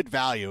be a good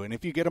value, and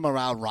if you get him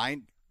around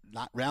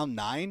not round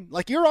 9?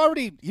 Like you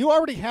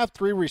already have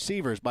 3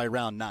 receivers by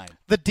round 9.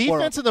 The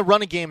defense in the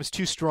running game is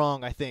too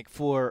strong, I think,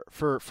 for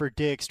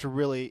Diggs to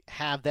really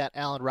have that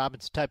Allen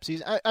Robinson type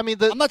season. I mean,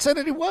 I'm not saying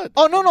that he would.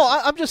 Oh no,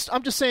 I'm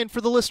just saying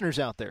for the listeners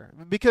out there,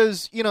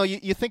 because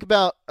you think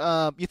about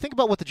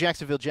what the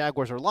Jacksonville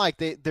Jaguars are like.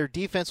 Their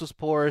defense was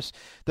porous.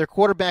 Their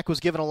quarterback was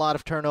given a lot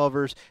of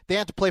turnovers. They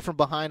had to play from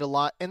behind a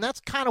lot, and that's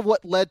kind of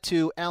what led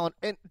to Allen.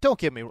 And don't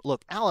get me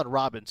look, Allen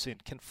Robinson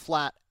can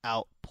flat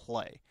out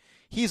play.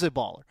 He's a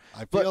baller.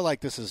 I feel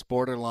like this is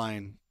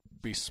borderline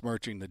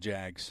besmirching the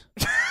Jags.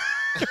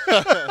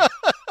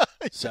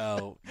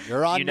 So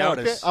you're on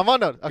notice. Okay, I'm on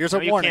notice. Here's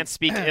a you warning. Can't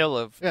speak ill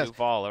of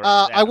Duval. Or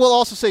I will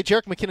also say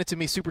Jerick McKinnon to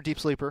me super deep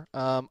sleeper.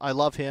 I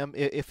love him.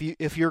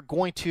 If you're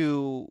going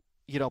to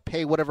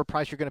pay whatever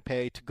price you're going to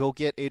pay to go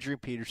get Adrian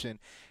Peterson,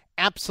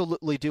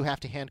 absolutely do have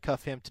to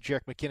handcuff him to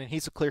Jerick McKinnon.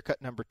 He's a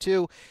clear-cut number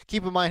 2.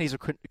 Keep in mind he's a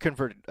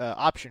converted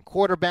option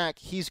quarterback.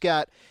 His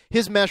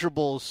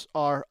measurables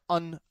are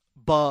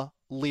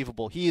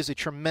unbelievable. He is a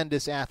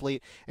tremendous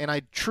athlete, and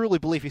I truly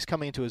believe he's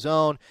coming into his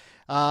own.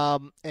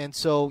 And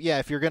so, yeah,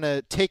 if you're going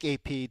to take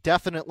AP,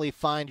 definitely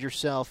find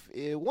yourself,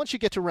 once you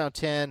get to round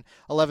 10,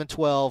 11,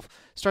 12,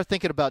 start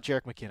thinking about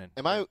Jerick McKinnon.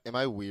 Am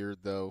I weird,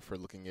 though, for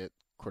looking at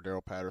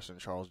Cordero Patterson,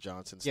 Charles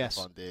Johnson, yes.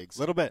 Stephon Diggs?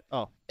 A little bit.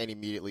 Oh. And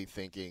immediately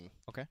thinking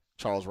okay.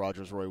 Charles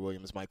Rogers, Roy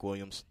Williams, Mike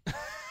Williams.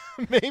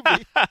 Maybe.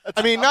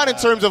 I mean, not in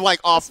terms of, like,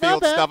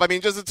 off-field bad. stuff. I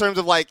mean, just in terms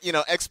of, like,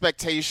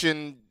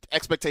 expectations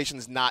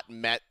not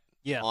met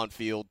on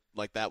field.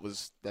 Like,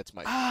 that's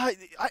my...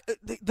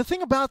 The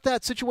thing about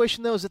that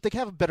situation, though, is that they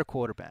have a better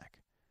quarterback.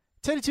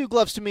 Teddy Two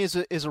Gloves, to me, is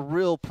a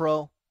real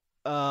pro,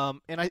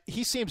 and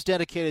he seems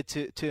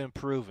dedicated to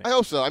improving. I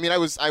hope so. I mean, I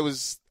was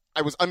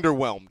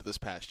underwhelmed this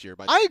past year.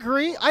 I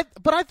agree.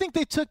 But I think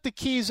they took the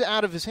keys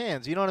out of his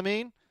hands. You know what I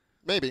mean?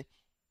 Maybe.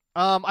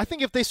 I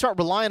think if they start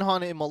relying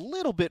on him a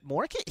little bit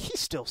more, he's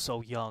still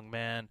so young,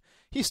 man.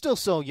 He's still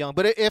so young.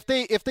 But if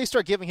they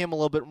start giving him a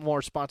little bit more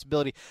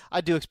responsibility,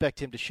 I do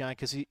expect him to shine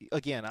because,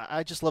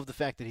 I just love the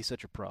fact that he's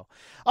such a pro.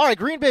 All right,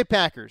 Green Bay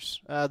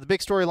Packers. The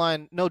big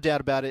storyline, no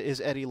doubt about it,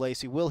 is Eddie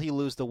Lacy. Will he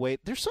lose the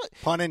weight?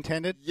 Pun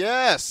intended?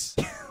 Yes.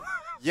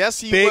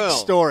 Yes, he Big will.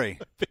 story.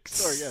 Big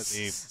story,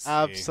 yes.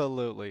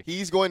 Absolutely.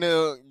 He's going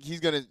to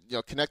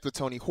connect with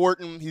Tony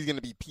Horton. He's going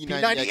to be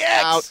P90X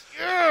out.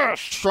 Yes.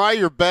 Try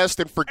your best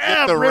and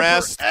forget the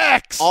rest.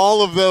 X.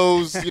 All of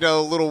those,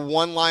 little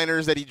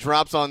one-liners that he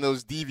drops on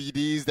those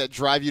DVDs that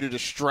drive you to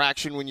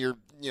distraction when you're,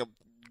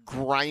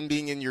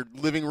 grinding in your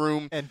living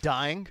room and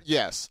dying.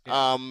 Yes.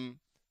 Yeah.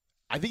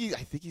 I think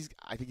he's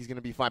going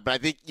to be fine, but I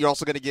think you're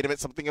also going to get him at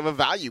something of a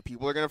value.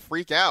 People are going to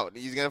freak out.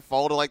 He's going to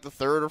fall to like the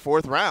 3rd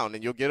or 4th round,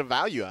 and you'll get a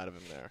value out of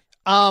him there.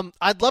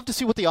 I'd love to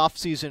see what the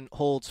offseason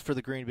holds for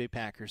the Green Bay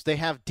Packers. They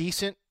have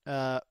decent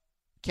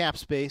cap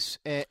space,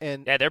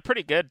 and yeah, they're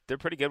pretty good. They're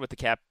pretty good with the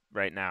cap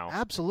right now.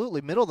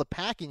 Absolutely, middle of the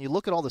pack, and you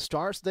look at all the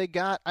stars they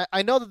got.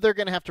 I know that they're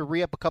going to have to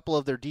re-up a couple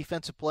of their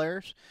defensive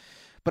players,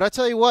 but I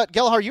tell you what,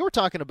 Gallagher, you were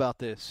talking about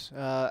this,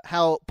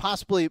 how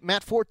possibly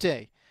Matt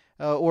Forte.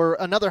 Or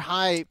another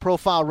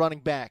high-profile running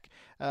back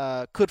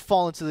could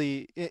fall into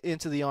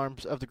the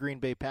arms of the Green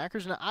Bay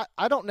Packers, and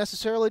I don't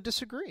necessarily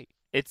disagree.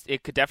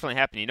 It could definitely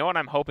happen. You know what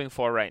I'm hoping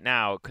for right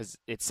now? Because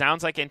it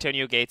sounds like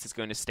Antonio Gates is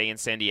going to stay in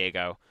San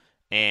Diego,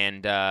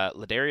 and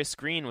Ladarius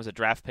Green was a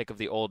draft pick of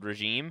the old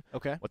regime.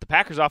 Okay. What the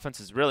Packers' offense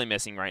is really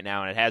missing right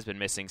now, and it has been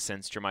missing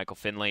since Jermichael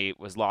Finley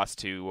was lost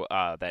to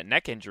that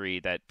neck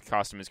injury that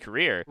cost him his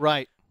career.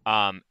 Right.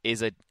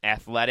 Is an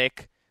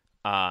athletic.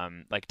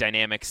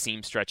 Dynamic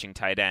seam stretching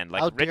tight end.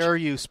 How dare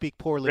you speak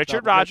poorly Richard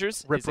about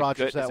Rodgers Rip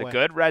Rodgers is a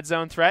good red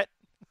zone threat.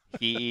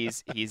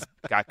 He's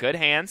got good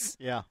hands.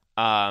 Yeah.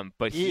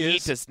 But he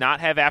does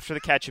not have after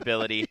the catch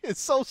ability. It's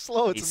so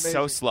slow. He's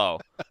so slow.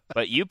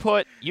 But you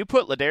put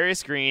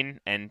Ladarius Green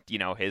and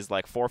his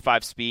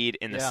 4.5 speed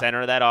in the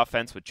center of that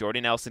offense with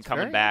Jordy Nelson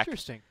coming back.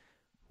 Interesting.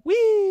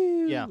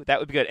 Woo! Yeah. That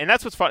would be good. And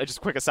that's what's funny. Just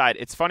a quick aside.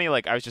 It's funny.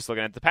 I was just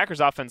looking at the Packers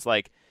offense.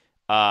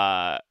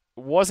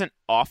 Wasn't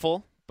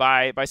awful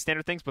by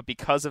standard things, but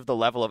because of the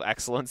level of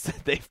excellence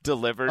that they've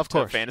delivered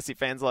to fantasy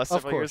fans the last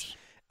several years,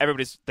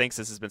 everybody thinks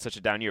this has been such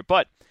a down year.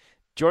 But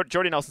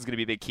Jordy Nelson's going to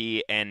be a big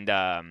key, and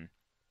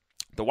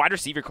the wide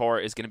receiver core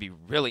is going to be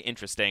really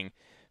interesting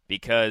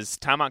because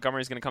Ty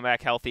Montgomery is going to come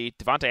back healthy.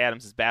 Devontae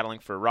Adams is battling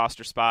for a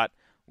roster spot.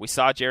 We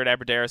saw Jared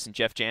Abbrederis and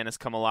Jeff Janis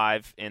come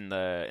alive in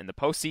the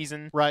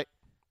postseason. Right.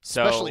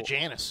 So, especially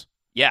Janis.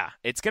 Yeah,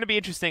 it's going to be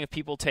interesting if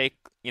people take,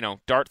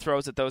 dart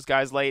throws at those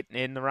guys late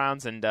in the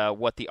rounds and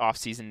what the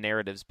offseason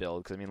narratives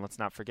build. Because, let's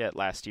not forget,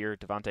 last year,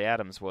 Devontae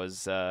Adams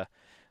was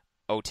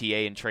OTA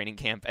and training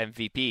camp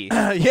MVP.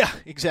 Yeah,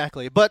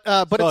 exactly. But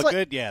it's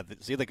good. Yeah,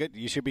 see the good.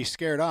 You should be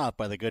scared off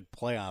by the good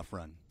playoff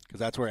run because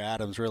that's where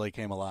Adams really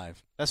came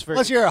alive. That's very.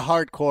 Unless you're a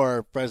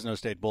hardcore Fresno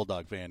State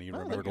Bulldog fan, you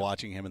remembered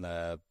watching him in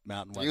the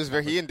Mountain West.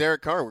 He and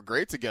Derek Carr were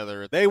great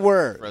together. They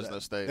were Fresno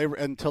State. They were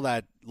until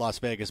that Las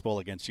Vegas Bowl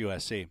against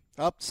USC.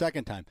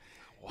 Second time.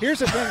 Here's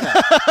the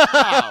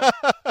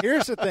thing.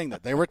 Here's the thing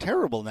that they were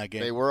terrible in that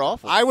game. They were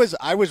awful. I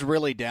was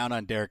really down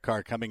on Derek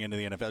Carr coming into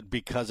the NFL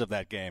because of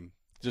that game.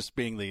 just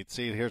being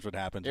here's what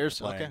happens.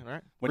 Okay, all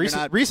right. When you're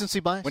not, recency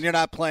bias. When you're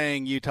not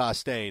playing Utah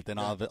State, then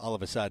all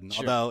of a sudden,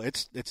 although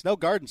it's no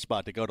garden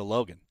spot to go to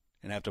Logan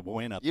and have to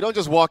win up. You don't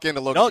just walk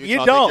into Logan. No, you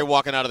don't. Think you're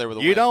walking out of there with a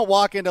win. You don't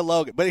walk into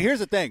Logan. But here's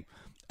the thing.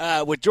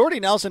 With Jordy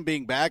Nelson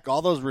being back,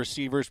 all those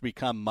receivers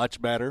become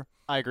much better.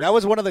 I agree. That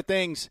was one of the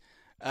things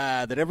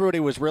that everybody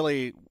was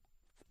really –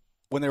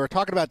 when they were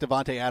talking about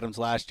Devontae Adams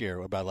last year,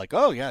 about like,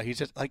 oh, yeah, he's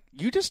just like,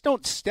 you just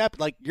don't step,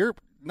 like, you're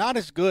not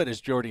as good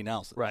as Jordy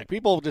Nelson. Right. Like,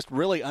 people just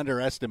really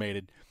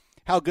underestimated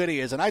how good he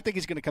is, and I think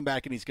he's going to come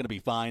back and he's going to be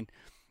fine.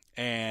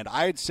 And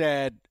I had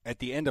said at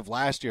the end of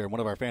last year in one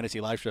of our fantasy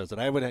live shows that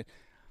I'm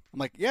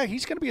like, yeah,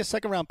 he's going to be a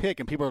second-round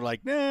pick, and people are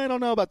like, nah, I don't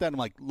know about that. And I'm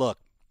like, look,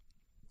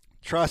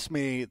 trust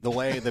me, the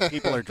way that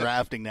people are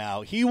drafting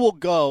now, he will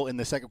go in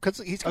the second, because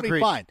he's going to be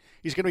fine.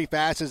 He's going to be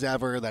fast as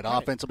ever. That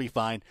offense will be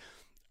fine.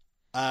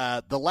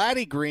 The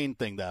Laddie Green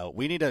thing, though,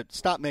 we need to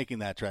stop making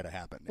that try to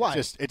happen. Why?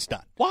 It's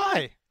done.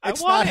 Why?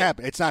 It's Why? not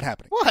happening. It's not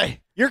happening. Why?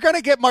 You're going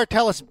to get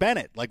Martellus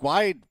Bennett. Like,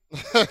 why?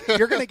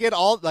 You're going to get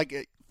all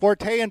like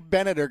Forte and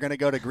Bennett are going to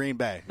go to Green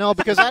Bay. No,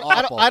 because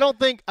I don't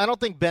think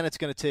Bennett's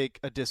going to take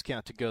a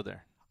discount to go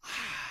there.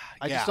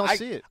 I just don't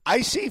see it. I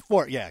see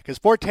because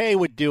Forte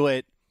would do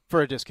it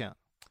for a discount.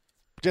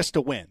 Just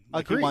to win.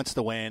 Like, he Agreed. wants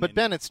to win. But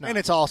Bennett's not. And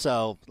it's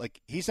also, like,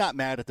 he's not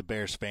mad at the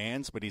Bears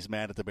fans, but he's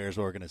mad at the Bears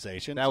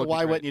organization. That so would be why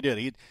great. wouldn't you do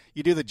it?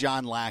 You do the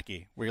John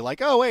Lackey, where you're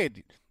like, oh,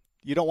 wait,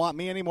 you don't want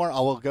me anymore? I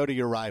will go to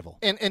your rival.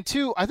 And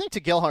two, I think to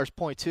Gelhar's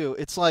point, too,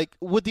 it's like,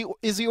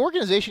 is the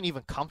organization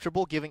even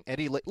comfortable giving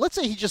Eddie – let's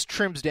say he just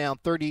trims down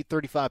 30,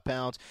 35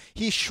 pounds.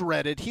 He's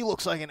shredded. He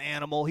looks like an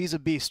animal. He's a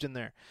beast in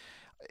there.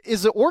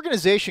 Is the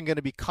organization going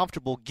to be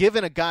comfortable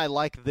giving a guy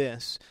like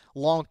this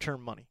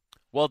long-term money?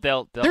 Well,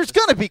 there's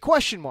going to be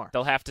question marks.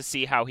 They'll have to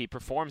see how he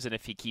performs and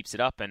if he keeps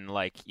it up, and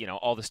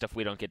all the stuff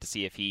we don't get to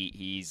see if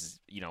he's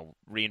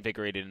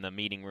reinvigorated in the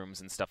meeting rooms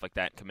and stuff like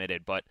that,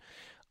 committed. But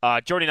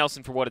Jordy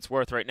Nelson, for what it's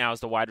worth, right now is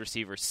the wide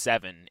receiver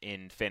 7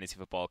 in Fantasy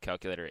Football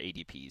Calculator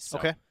ADPs. So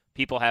okay.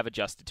 People have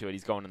adjusted to it.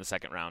 He's going in the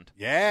second round.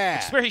 Yeah.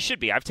 Which is where he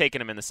should be. I've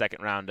taken him in the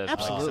second round of some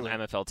Absolutely.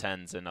 MFL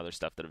 10s and other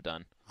stuff that have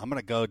done. I'm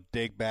going to go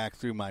dig back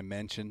through my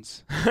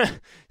mentions.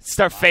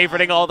 Start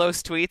favoriting all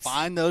those tweets.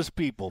 Find those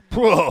people.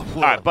 All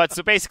right, but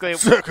so basically,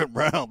 second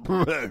round.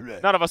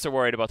 none of us are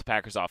worried about the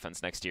Packers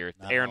offense next year.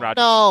 No. Aaron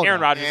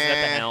Rodgers is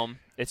at the helm.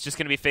 It's just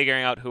going to be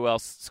figuring out who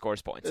else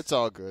scores points. It's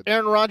all good.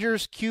 Aaron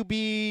Rodgers,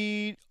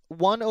 QB1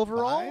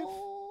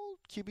 overall?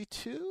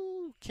 QB2?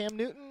 Cam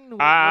Newton?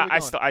 I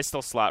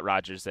still slot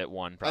Rodgers at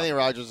 1. I think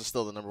Rodgers is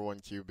still the number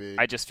 1 QB.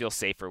 I just feel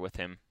safer with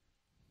him.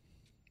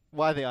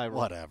 Why the eye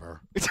roll?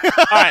 Whatever. All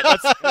right,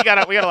 we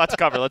got a lot to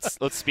cover.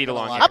 Let's speed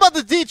along here. How about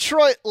the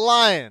Detroit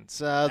Lions?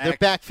 Their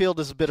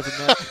backfield is a bit of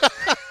a mess.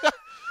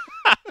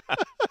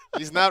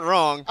 He's not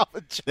wrong.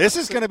 This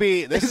is going to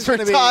be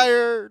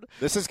retired.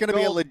 This is going to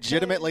be a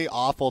legitimately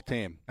awful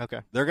team. Okay.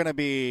 They're going to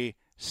be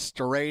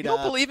straight You up.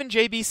 don't believe in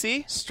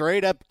JBC?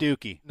 Straight up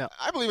Dookie. No.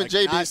 I believe in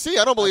JBC.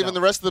 I don't believe in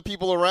the rest of the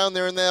people around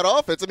there in that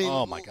offense. I mean,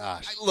 oh my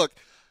gosh. Look,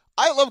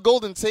 I love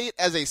Golden Tate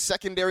as a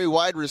secondary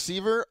wide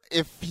receiver.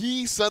 If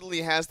he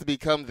suddenly has to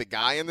become the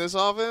guy in this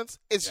offense,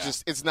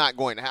 it's not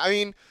going to happen. I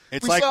mean,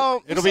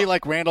 it'll be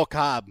like Randall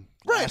Cobb.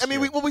 Right. I mean,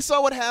 we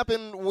saw what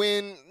happened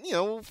when,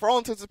 for all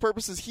intents and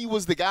purposes, he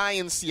was the guy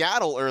in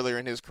Seattle earlier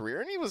in his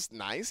career, and he was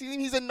nice.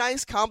 He's a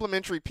nice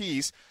complementary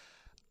piece.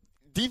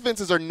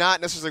 Defenses are not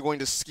necessarily going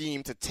to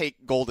scheme to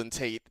take Golden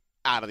Tate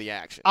out of the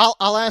action.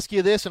 I'll ask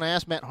you this, and I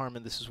asked Matt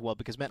Harmon this as well,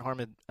 because Matt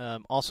Harmon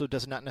also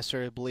does not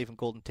necessarily believe in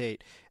Golden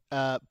Tate.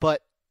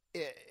 But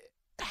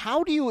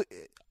how do you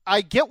 – I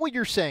get what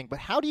you're saying, but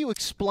how do you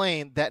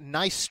explain that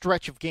nice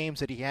stretch of games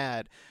that he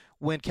had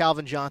when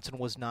Calvin Johnson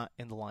was not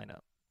in the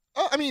lineup?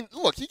 I mean,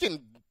 look, he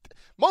can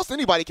 – most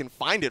anybody can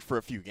find it for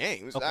a few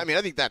games. Okay. I mean,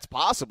 I think that's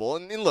possible.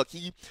 And look,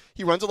 he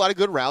runs a lot of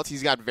good routes.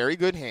 He's got very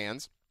good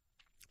hands.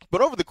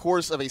 But over the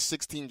course of a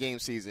 16-game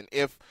season,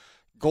 if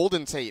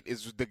Golden Tate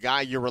is the guy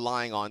you're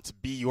relying on to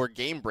be your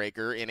game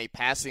breaker in a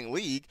passing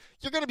league,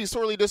 you're going to be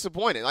sorely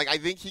disappointed. Like, I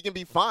think he can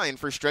be fine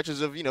for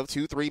stretches of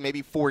 2, 3,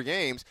 maybe 4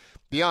 games.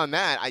 Beyond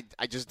that,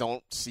 I just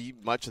don't see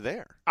much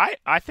there.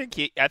 I think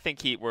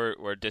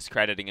we're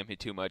discrediting him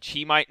too much.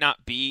 He's not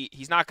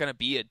going to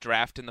be a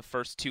draft in the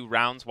first 2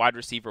 rounds wide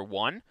receiver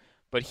 1,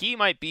 but he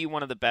might be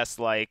one of the best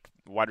wide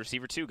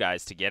receiver 2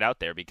 guys to get out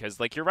there, because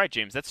you're right,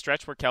 James, that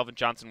stretch where Calvin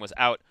Johnson was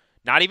out,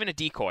 not even a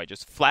decoy,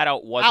 just flat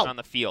out wasn't on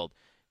the field.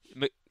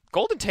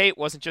 Golden Tate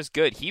wasn't just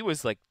good; he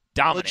was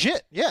dominant.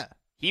 Legit, yeah.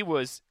 He's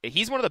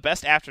one of the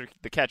best after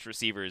the catch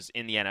receivers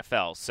in the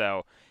NFL.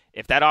 So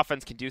if that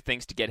offense can do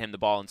things to get him the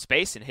ball in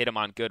space and hit him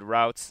on good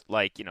routes,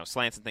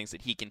 slants and things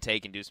that he can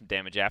take and do some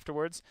damage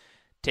afterwards,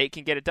 Tate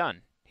can get it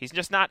done. He's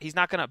not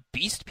going to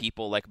beast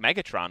people like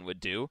Megatron would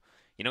do.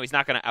 He's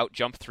not going to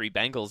out-jump 3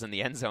 Bengals in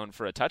the end zone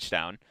for a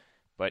touchdown.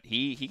 But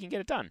he can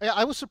get it done.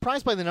 I was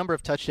surprised by the number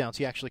of touchdowns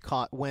he actually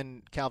caught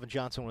when Calvin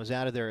Johnson was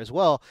out of there as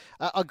well.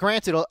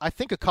 Granted, I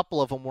think a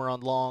couple of them were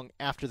on long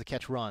after the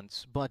catch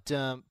runs. But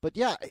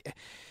yeah,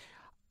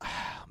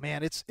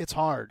 man, it's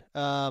hard.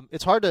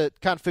 It's hard to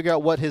kind of figure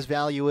out what his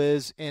value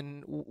is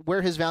and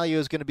where his value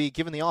is going to be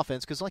given the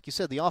offense. Because, like you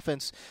said, the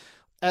offense,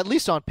 at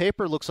least on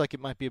paper, looks like it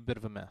might be a bit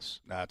of a mess.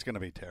 No, it's going to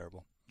be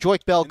terrible.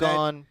 Joik Bell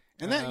gone.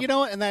 And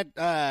that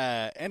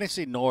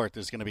NFC North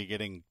is going to be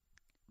getting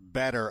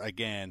better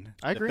again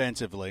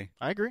defensively.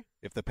 I agree.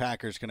 If the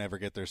Packers can ever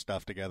get their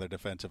stuff together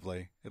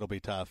defensively, it'll be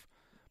tough.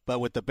 But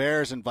with the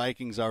Bears and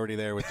Vikings already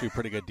there with two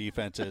pretty good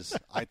defenses,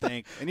 I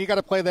think, and you got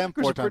to play them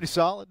 4 times. Pretty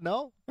solid.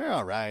 No, they're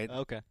all right.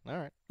 Okay, all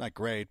right. Not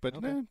great, but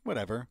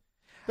whatever.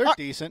 They're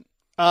decent.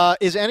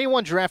 Is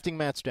anyone drafting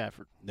Matt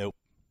Stafford? Nope.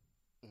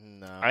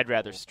 No. I'd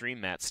rather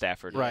stream Matt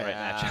Stafford. Right.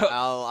 matchup.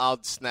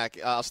 I'll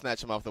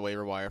snatch him off the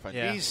waiver wire if I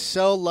can. He's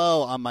so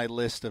low on my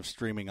list of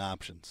streaming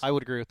options. I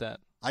would agree with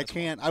that. I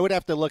can't. I would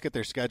have to look at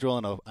their schedule,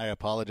 and I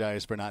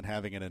apologize for not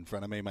having it in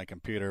front of me. My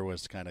computer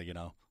was kind of,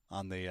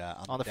 on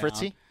the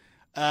fritzy.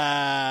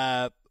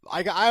 I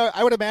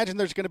would imagine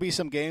there's going to be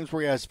some games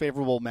where he has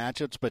favorable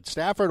matchups, but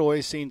Stafford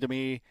always seemed to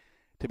me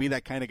to be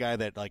that kind of guy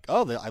that, like,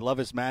 I love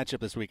his matchup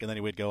this week, and then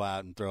he would go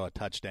out and throw a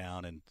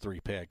touchdown and 3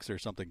 picks or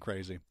something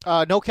crazy.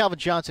 No Calvin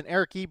Johnson.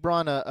 Eric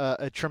Ebron,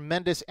 a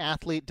tremendous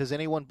athlete. Does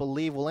anyone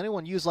believe? Will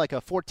anyone use like a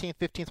 14th,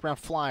 15th round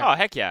flyer? Oh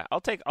heck yeah! I'll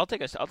take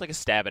a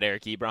stab at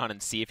Eric Ebron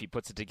and see if he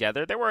puts it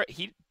together.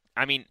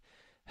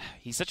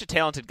 He's such a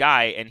talented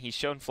guy, and he's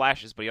shown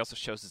flashes, but he also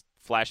shows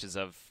flashes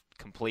of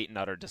complete and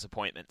utter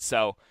disappointment.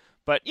 So,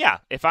 but yeah,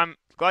 if I'm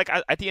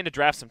at the end of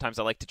drafts, sometimes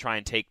I like to try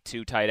and take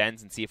 2 tight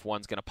ends and see if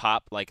one's going to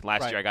pop. Like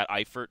last year, I got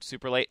Eifert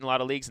super late in a lot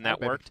of leagues, and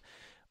that worked.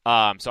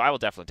 So I will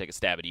definitely take a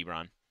stab at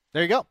Ebron.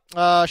 There you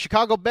go.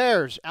 Chicago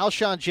Bears,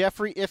 Alshon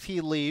Jeffrey, if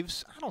he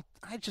leaves.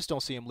 I just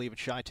don't see him leaving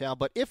Chi-Town,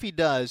 but if he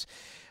does,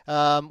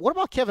 what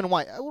about Kevin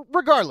White?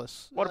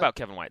 Regardless. What about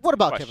Kevin White? What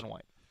about Kevin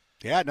White?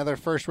 Yeah, another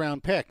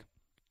first-round pick.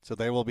 So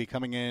they will be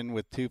coming in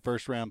with 2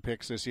 first-round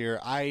picks this year.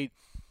 I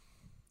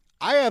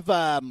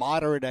have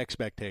moderate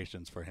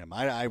expectations for him.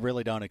 I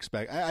really don't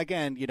expect –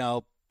 again,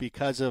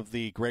 because of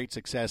the great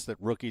success that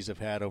rookies have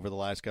had over the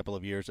last couple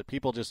of years, that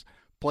people just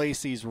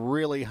place these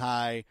really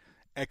high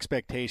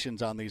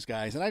expectations on these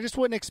guys. And I just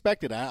wouldn't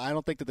expect it. I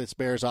don't think that this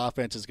Bears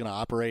offense is going to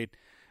operate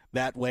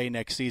that way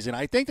next season.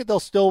 I think that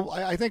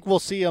I think we'll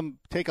see them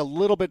take a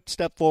little bit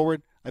step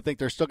forward. I think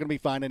they're still going to be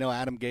fine. I know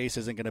Adam Gase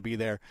isn't going to be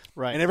there.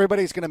 Right. And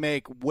everybody's going to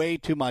make way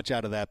too much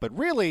out of that. But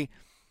really –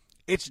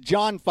 it's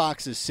John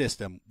Fox's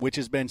system, which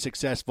has been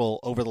successful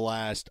over the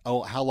last,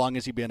 how long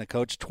has he been a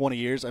coach? 20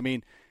 years? I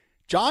mean,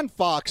 John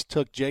Fox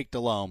took Jake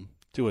Delhomme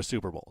to a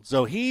Super Bowl.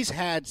 So he's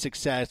had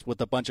success with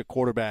a bunch of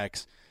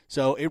quarterbacks.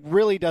 So it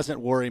really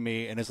doesn't worry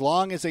me. And as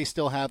long as they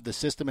still have the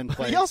system in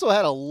place. He also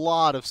had a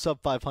lot of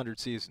sub-500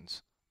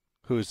 seasons.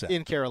 Who's that?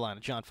 In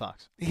Carolina, John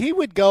Fox. He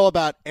would go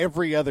about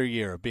every other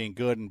year of being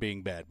good and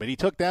being bad. But he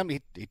took them.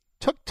 He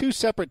took 2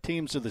 separate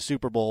teams to the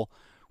Super Bowl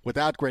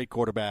without great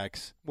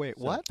quarterbacks. Wait,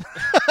 what?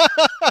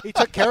 He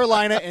took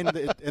Carolina and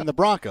the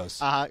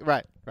Broncos.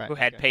 Right. Who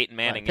had Peyton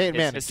Manning in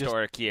his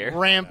historic year.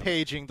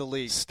 Rampaging the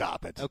league.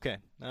 Stop it. Okay.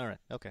 All right.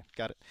 Okay.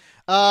 Got it.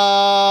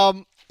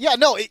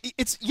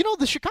 It's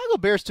the Chicago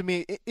Bears, to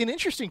me, an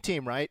interesting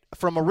team, right?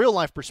 From a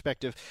real-life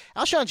perspective.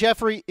 Alshon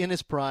Jeffrey in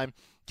his prime.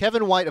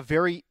 Kevin White, a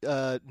very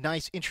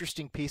nice,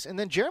 interesting piece. And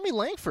then Jeremy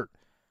Langford,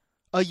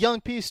 a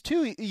young piece,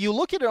 too. You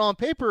look at it on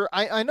paper,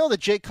 I know that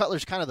Jay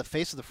Cutler's kind of the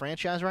face of the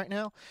franchise right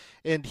now,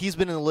 and he's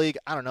been in the league,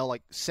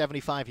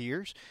 75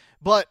 years.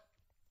 But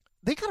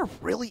they got a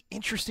really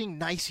interesting,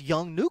 nice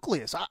young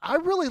nucleus. I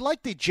really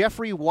like the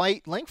Jeffrey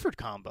White-Langford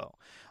combo.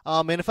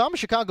 And if I'm a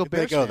Chicago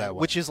Bears fan,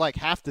 which is like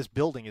half this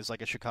building is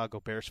like a Chicago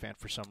Bears fan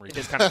for some reason.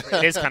 It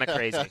is kind of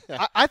crazy.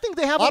 I think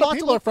they have a lot of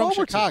people to look from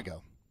forward Chicago.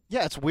 To.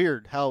 Yeah, it's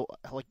weird how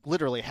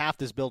literally half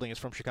this building is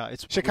from Chicago.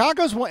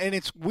 Chicago's one, and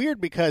it's weird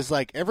because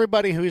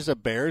everybody who's a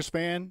Bears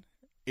fan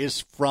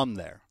is from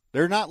there.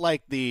 They're not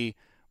like the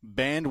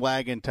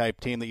bandwagon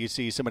type team that you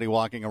see somebody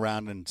walking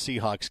around in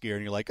Seahawks gear,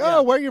 and you're like, where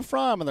are you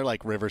from? And they're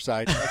like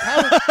Riverside.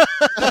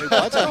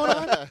 What's going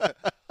on?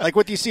 Like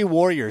what you see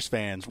Warriors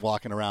fans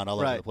walking around all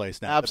over the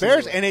place now. Absolutely.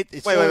 The Bears, and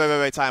it's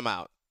wait, time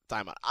out.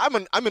 I'm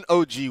an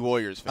OG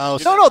Warriors fan.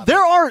 No, there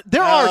are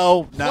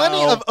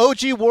plenty of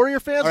OG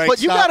Warrior fans, right,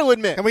 but you got to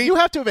admit, you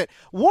have to admit,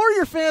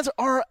 Warrior fans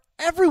are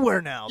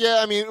everywhere now. Yeah,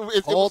 I mean,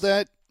 hold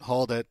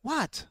it.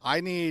 What? I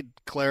need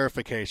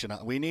clarification.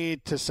 We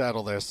need to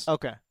settle this.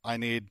 Okay.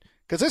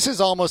 Because this is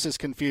almost as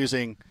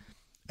confusing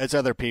as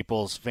other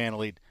people's fan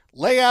league.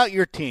 Lay out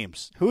your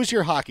teams. Who's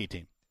your hockey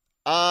team?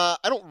 I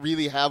don't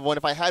really have one.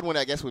 If I had one,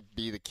 I guess it would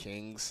be the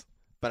Kings.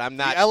 But I'm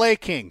not. The LA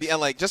Kings. The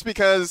LA, just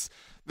because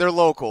they're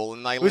local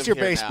and I live Who's your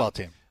here baseball now.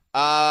 team?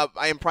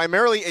 I am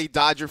primarily a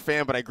Dodger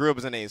fan, but I grew up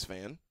as an A's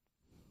fan.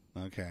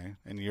 Okay,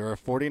 and you're a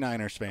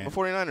 49ers fan. I'm a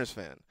 49ers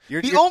fan.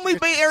 The only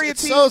Bay Area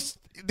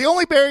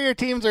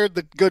teams are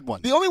the good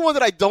ones. The only one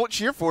that I don't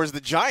cheer for is the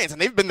Giants, and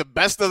they've been the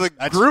best of the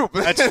group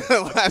in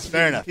the last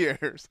few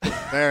years.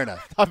 Fair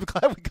enough. I'm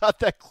glad we got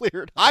that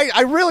cleared.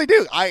 I really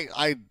do.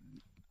 I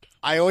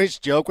always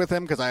joke with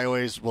him because I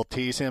always will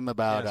tease him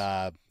about.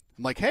 I'm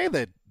like, hey,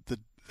 the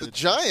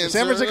Giants, the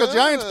San Francisco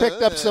Giants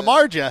picked up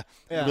Samardzija.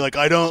 Yeah. Be like,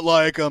 I don't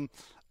like them.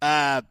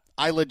 I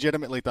I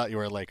legitimately thought you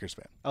were a Lakers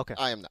fan. Okay.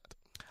 I am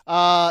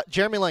not.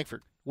 Jeremy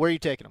Langford, where are you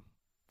taking him?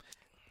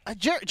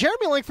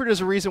 Jeremy Langford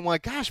is a reason why.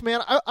 Gosh,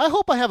 man, I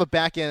hope I have a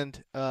back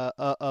end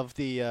of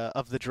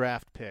the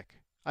draft pick.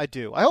 I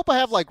do. I hope I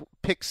have like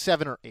pick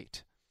 7 or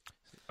 8.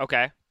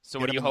 Okay. So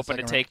Get what are him you in the hoping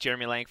to second take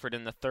Jeremy Langford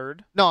in the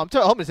 3rd? No, I'm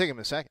hoping to take him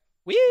in the 2nd.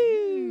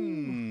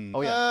 Woo!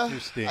 Oh yeah.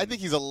 Interesting. I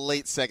think he's a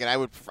late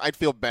 2nd. I'd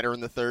feel better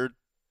in the 3rd.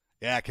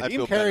 Yeah, I'd because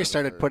feel Kareem better in Carey the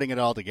started third. putting it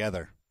all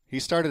together. He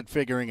started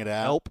figuring it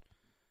out.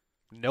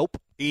 Nope.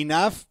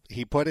 Enough.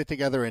 He put it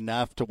together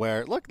enough to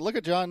where look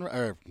at John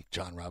Robinson,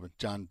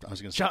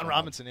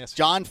 yes.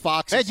 John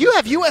Fox. Man, you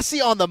have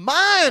USC on the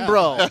mind,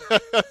 bro.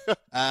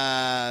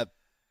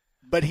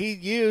 But he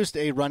used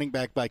a running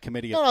back by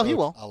committee No, he approach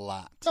will. a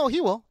lot. No, he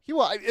will.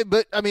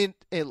 But I mean,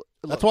 hey, look,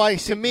 That's why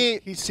to me,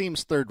 he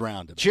seems third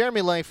round. To me.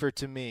 Jeremy Langford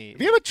to me. If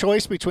you have a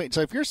choice between,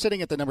 so if you're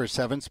sitting at the number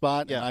 7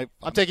 spot, Yeah, and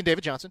I'm taking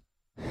David Johnson.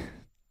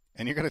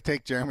 and you're going to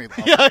take Jeremy.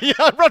 Yeah,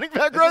 running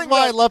back, This is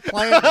why I love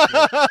playing with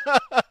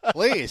you.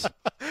 Please.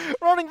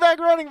 running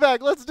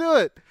back. Let's do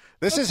it.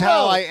 This is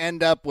how I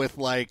end up with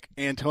like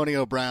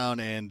Antonio Brown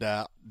and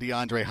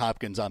DeAndre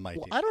Hopkins on my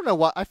team. I don't know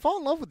why I fall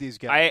in love with these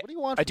guys. What do you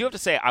want? I do have to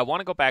say, I want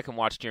to go back and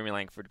watch Jeremy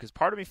Langford because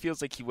part of me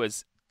feels like he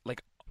was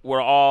like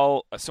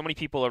so many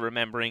people are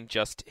remembering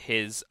just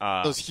his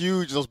Those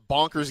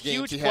bonkers games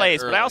huge he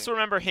plays, had but I early. also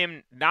remember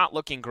him not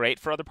looking great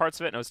for other parts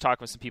of it. And I was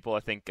talking with some people, I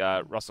think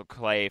Russell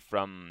Clay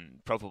from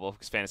Pro Football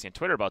Fantasy on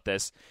Twitter about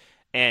this,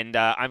 and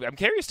I'm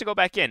curious to go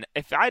back in.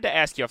 If I had to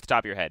ask you off the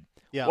top of your head,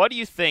 what do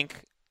you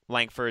think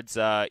Langford's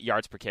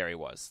yards per carry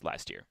was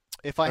last year?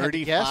 If I had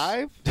to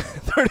guess,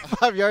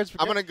 35 yards per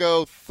I'm carry. going to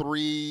go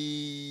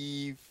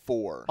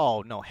 3-4.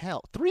 Oh, no,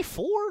 hell.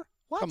 3-4?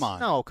 What? Come on.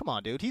 No, come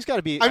on, dude. He's got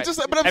to be. I'm saying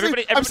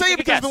everybody it take a because of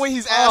the guess. way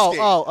he's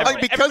asking.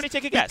 Everybody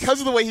take a guess. Because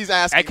of the way he's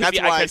asking. It could That's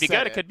be, why it could be said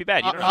good. It could be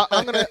bad. You don't know.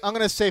 I'm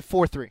gonna say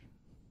 4-3.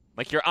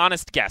 Like your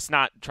honest guess,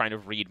 not trying to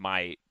read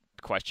my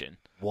question.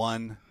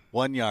 1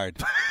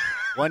 yard.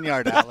 1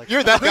 yard, Alex.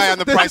 You're that guy on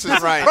The Price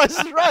is Right. Price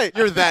is Right.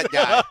 You're that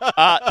guy.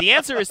 The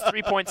answer is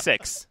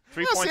 3.6.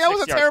 3.6 see, I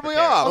wasn't yards terribly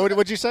per carry. off.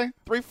 What'd you say?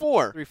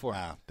 3-4. 3-4.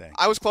 Wow, dang.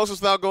 I was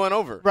closest without going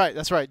over. Right,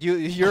 that's right.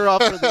 You're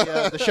up for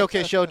the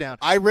Showcase Showdown.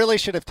 I really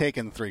should have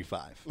taken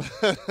 3-5.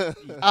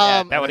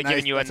 Yeah, that would have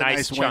given you a That's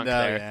nice chunk window,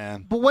 there. yeah.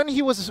 But when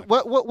he was,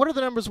 what are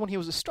the numbers when he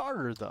was a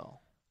starter, though?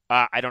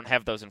 I don't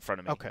have those in front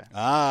of me. Okay.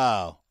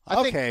 Oh, I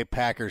think- okay,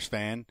 Packers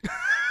fan.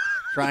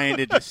 Trying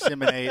to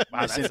disseminate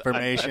Wow,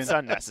 misinformation. That's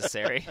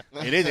unnecessary.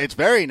 It is. It's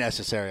very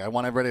necessary. I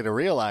want everybody to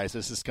realize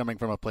this is coming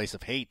from a place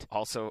of hate,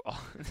 Also,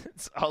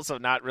 it's also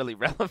not really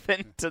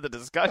relevant to the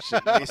discussion.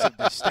 a place of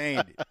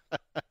disdain.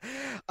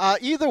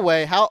 Either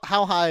way, how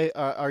high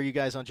are you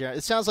guys on Jeremy?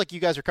 It sounds like you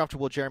guys are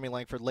comfortable with Jeremy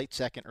Langford, late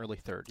 2nd, early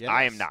 3rd. Yeah?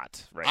 I am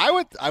not. Right.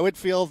 I would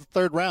feel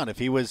third round if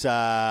he was.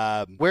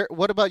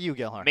 What about you,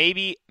 Gelhar?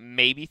 maybe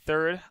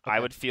 3rd. I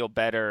would feel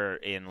better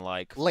in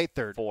like Late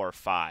 3rd. 4 or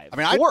 5. I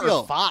mean, I'd 4 feel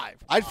or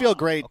 5. I'd feel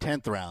great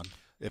 10th round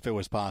if it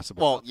was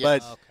possible. Well, yeah.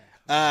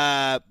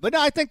 But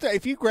no, I think that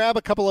if you grab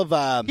a couple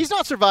of He's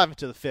not surviving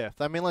to the 5th.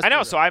 I mean, let's I know.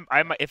 be So real.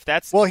 I'm if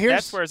that's Well, here's-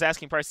 that's where his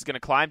asking price is going to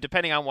climb,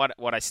 depending on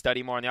what I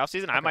study more in the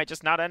offseason, I might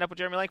just not end up with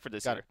Jeremy Langford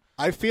this year.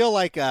 I feel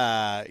like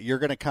you're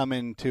going to come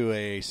into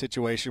a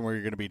situation where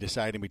you're going to be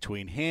deciding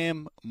between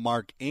him,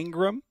 Mark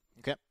Ingram.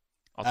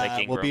 I'll take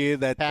Ingram. Will be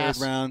that Pass.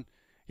 third round.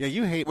 Yeah,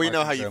 you hate. We Mark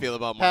know how you Ingram. feel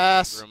about Mark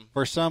Pass. Ingram.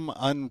 For some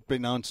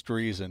unbeknownst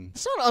reason,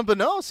 It's not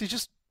unbeknownst. He's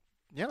just,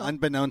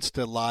 unbeknownst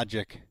to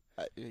logic.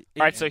 All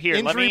right, so here,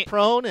 let injury me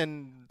prone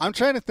and I'm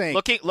trying to think.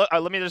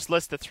 let me just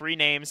list the 3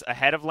 names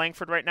ahead of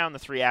Langford right now and the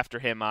 3 after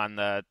him on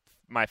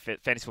my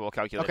fantasy football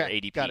calculator Okay,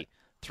 ADP. got it.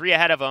 3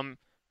 ahead of him: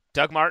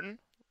 Doug Martin,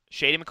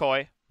 Shady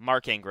McCoy,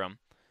 Mark Ingram.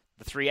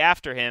 The 3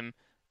 after him: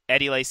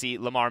 Eddie Lacy,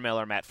 Lamar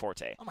Miller, Matt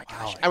Forte. oh my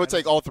gosh, I would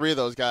take all 3 of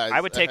those guys.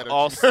 I would take ahead of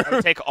all. Jeremy. I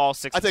would take all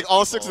 6. I take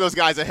all 6 of those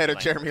guys ahead of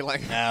Jeremy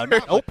Langford. No,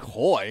 not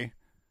McCoy.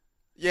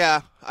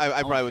 Yeah,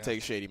 I probably would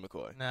take Shady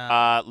McCoy.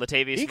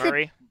 Latavius He could-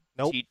 Murray,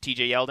 Nope.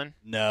 T.J. Yeldon.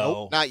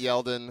 No. Not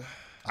Yeldon.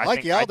 I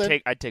like think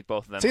Yeldon. I'd take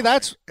both of them. See,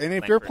 that's and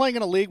if you're Langford. playing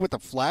in a league with the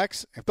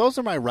flex, if those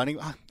are my running,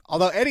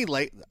 although Eddie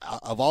Late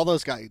of all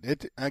those guys,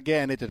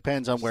 it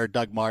depends on where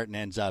Doug Martin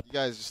ends up. You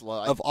guys just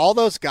love. Of all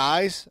those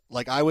guys,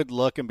 like I would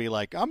look and be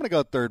like, I'm going to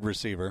go third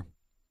receiver.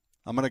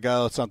 I'm going to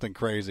go something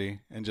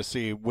crazy and just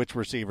see which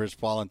receivers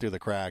falling through the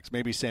cracks.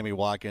 Maybe Sammy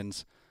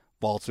Watkins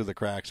falls through the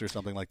cracks or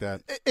something like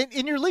that.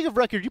 in your league of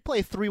record, you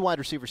play a 3 wide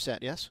receiver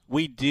set, yes?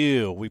 We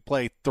do. We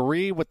play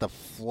 3 with the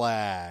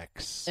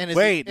flex. And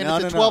Wait, it's no, a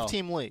no,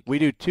 12-team league. We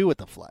do 2 with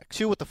the flex.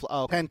 2 with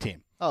the 10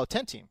 team.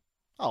 10 team.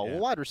 Oh, Yeah.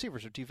 well, wide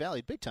receivers are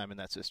devalued big time in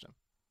that system.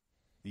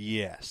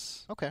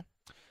 Yes. Okay.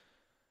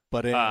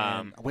 But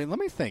wait, let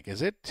me think.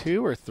 Is it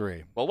 2 or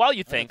 3? Well, while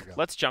you think, forgot.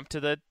 let's jump to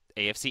the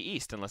AFC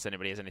East, unless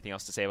anybody has anything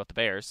else to say about the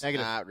Bears.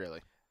 Negative. Not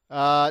really.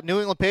 New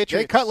England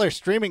Patriots. Jay Cutler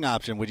streaming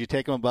option. Would you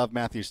take him above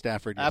Matthew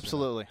Stafford? Yes or no?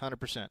 Absolutely,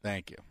 100%.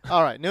 Thank you.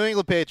 All right, New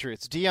England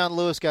Patriots. Deion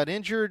Lewis got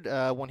injured.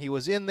 When he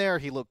was in there,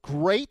 he looked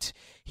great.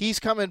 He's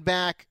coming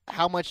back.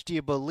 How much do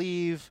you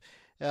believe?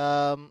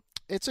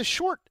 It's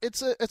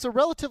a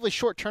relatively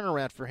short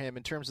turnaround for him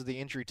in terms of the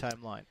injury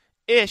timeline.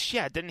 Ish,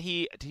 yeah. Did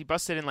he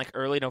busted in like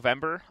early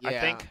November? Yeah. I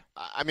think.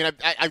 I mean,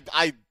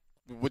 I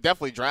would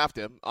definitely draft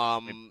him.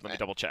 Let me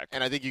double check.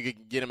 And I think you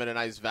could get him at a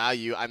nice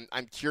value.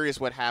 I'm curious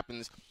what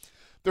happens.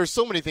 There's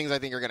so many things I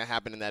think are going to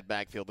happen in that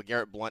backfield. The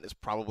Garrett Blunt is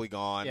probably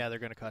gone. Yeah, they're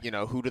going to cut him.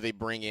 Who do they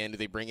bring in? Do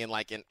they bring in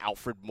like an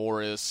Alfred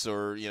Morris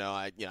or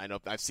I know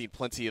I've seen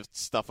plenty of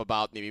stuff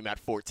about maybe Matt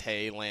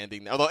Forte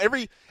landing there. Although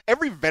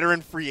every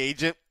veteran free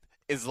agent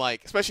is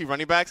like, especially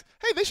running backs,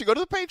 hey, they should go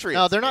to the Patriots.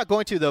 No, they're not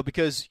going to, though,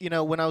 because,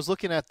 when I was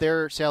looking at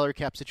their salary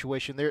cap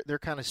situation, they're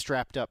kind of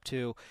strapped up,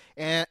 too.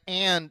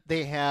 And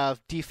they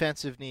have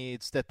defensive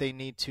needs that they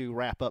need to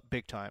wrap up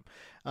big time.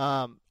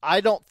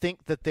 I don't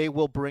think that they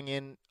will bring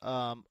in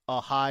a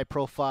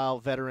high-profile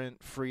veteran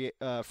free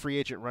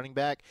agent running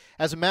back.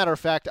 As a matter of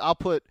fact,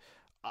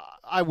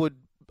 I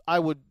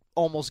would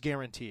almost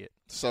guarantee it.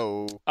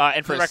 So,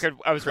 and for the record,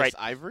 I was Chris right.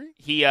 Ivory?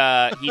 He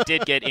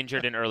did get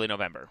injured in early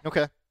November.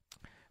 Okay.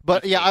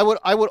 But yeah,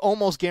 I would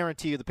almost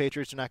guarantee you the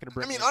Patriots are not going to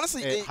bring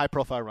honestly, a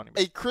high-profile running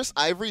back. A Chris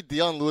Ivory,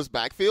 Dion Lewis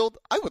backfield,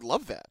 I would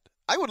love that.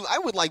 I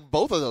would like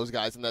both of those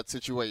guys in that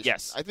situation.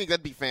 Yes. I think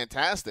that'd be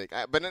fantastic.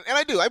 I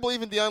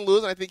believe in Dion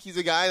Lewis, and I think he's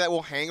a guy that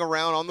will hang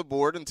around on the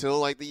board until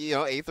like the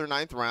 8th or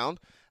 9th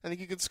round. I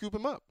think you could scoop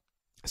him up.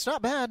 It's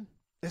not bad.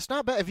 It's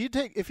not bad. If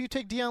you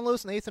take Dion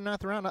Lewis in the 8th or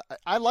 9th round,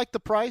 I like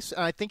the price,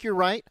 and I think you're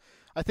right.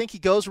 I think he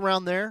goes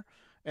around there,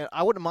 and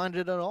I wouldn't mind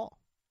it at all.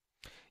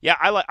 Yeah,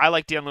 I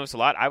like Dion Lewis a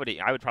lot. I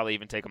would probably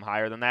even take him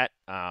higher than that,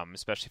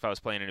 especially if I was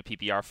playing in a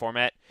PPR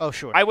format. Oh,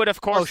 sure. I would,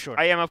 of course. Oh, sure.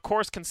 I am, of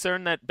course,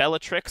 concerned that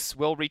Bellatrix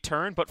will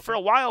return, but for a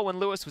while when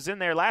Lewis was in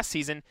there last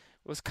season,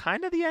 it was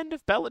kind of the end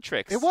of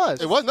Bellatrix. It was.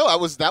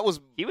 That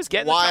was he was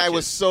getting why the I touches.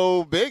 was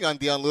so big on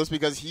Dion Lewis,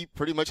 because he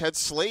pretty much had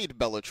slayed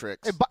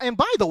Bellatrix. And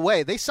by the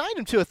way, they signed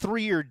him to a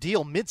 3-year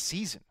deal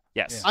mid-season.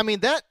 Yes. I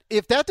mean,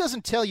 if that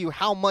doesn't tell you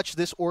how much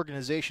this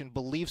organization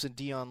believes in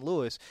Dion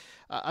Lewis,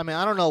 I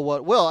don't know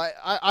what will.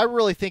 I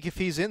really think if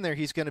he's in there,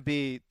 he's going to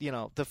be,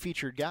 the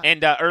featured guy.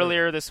 And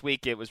earlier this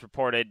week, it was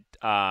reported,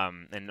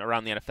 and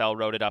around the NFL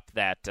wrote it up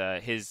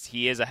that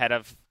he is ahead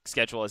of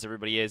schedule as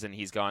everybody is, and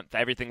he's gone.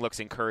 Everything looks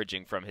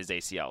encouraging from his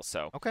ACL.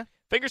 So okay,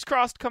 fingers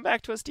crossed. Come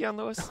back to us, Dion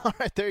Lewis. All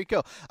right, there you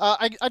go.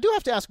 I do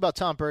have to ask about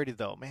Tom Brady,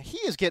 though. Man, he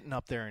is getting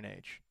up there in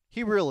age.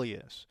 He really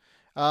is.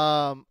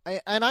 And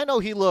I know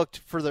he looked,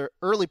 for the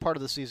early part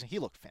of the season, he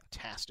looked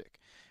fantastic.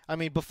 I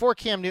mean, before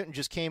Cam Newton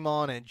just came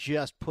on and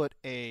just put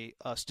a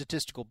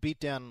statistical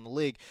beatdown in the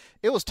league,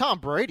 it was Tom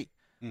Brady.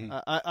 Mm-hmm.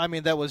 I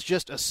mean, that was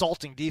just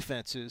assaulting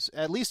defenses,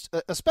 at least,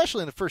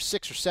 especially in the first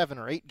 6 or 7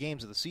 or 8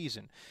 games of the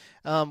season.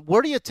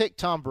 Where do you take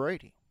Tom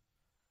Brady?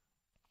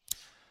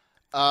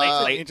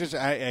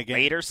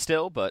 Later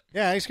still, but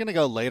yeah, he's going to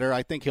go later.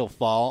 I think he'll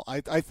fall.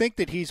 I think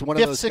that he's one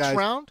of those guys. 5th, 6th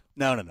round?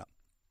 No.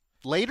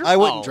 Later? I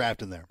wouldn't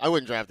draft him there. I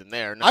wouldn't draft him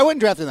there. No. I wouldn't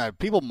draft him there.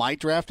 People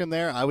might draft him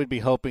there. I would be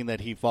hoping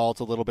that he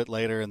falls a little bit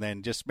later, and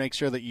then just make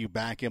sure that you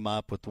back him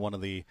up with one of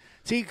the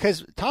 – see,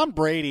 because Tom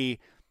Brady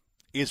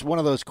is one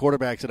of those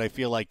quarterbacks that I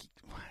feel like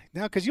 –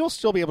 now, because you'll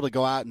still be able to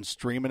go out and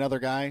stream another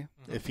guy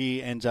if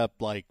he ends up,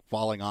 like,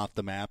 falling off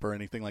the map or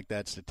anything like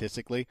that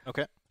statistically.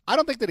 Okay. I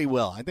don't think that he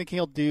will. I think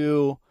he'll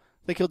do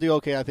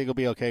okay. I think he'll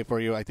be okay for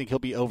you. I think he'll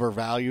be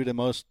overvalued in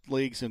most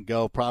leagues and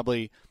go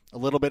probably – a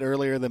little bit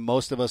earlier than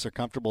most of us are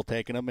comfortable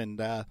taking them, and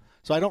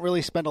so I don't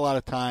really spend a lot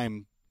of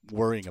time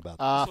worrying about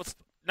that. What's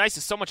nice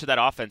is so much of that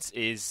offense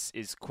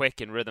is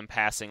quick and rhythm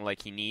passing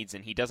like he needs,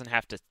 and he doesn't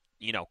have to,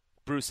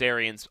 Bruce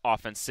Arians'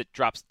 offense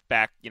drops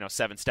back,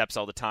 7 steps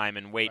all the time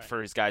and wait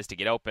for his guys to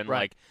get open.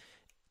 Right. Like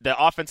the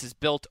offense is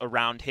built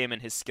around him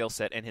and his skill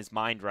set and his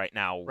mind right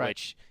now,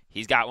 which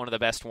he's got one of the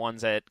best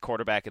ones at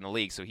quarterback in the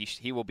league, so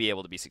he will be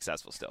able to be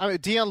successful still. I mean,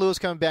 Dion Lewis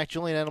coming back,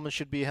 Julian Edelman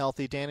should be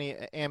healthy, Danny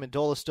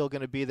Amendola is still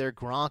going to be there,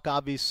 Gronk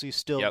obviously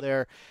still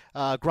there.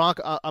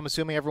 Gronk, I'm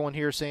assuming everyone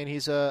here is saying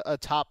he's a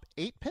top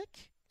 8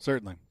 pick?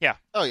 Certainly. Yeah.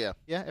 Oh yeah.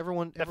 Yeah.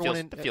 Everyone. That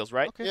feels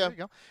right. Okay. Yeah.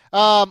 There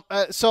you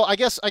go. So I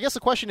guess the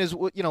question is,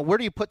 where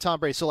do you put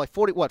Tom Brady? So like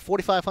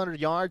 4,500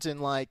 yards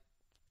and like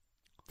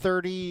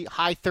 30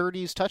 high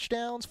 30s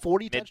touchdowns,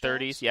 40 mid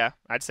 30s. Yeah,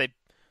 I'd say.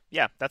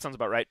 Yeah, that sounds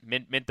about right.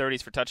 Mid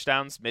 30s for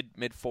touchdowns, mid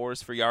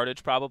 4s for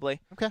yardage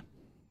probably. Okay.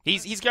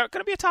 He's going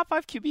to be a top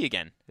 5 QB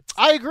again.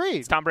 I agree.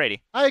 It's Tom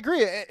Brady. I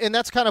agree, and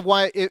that's kind of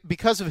why,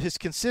 because of his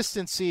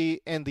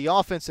consistency and the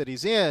offense that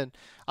he's in,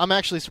 I'm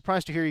actually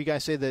surprised to hear you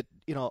guys say that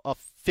a 5th,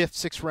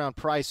 6th round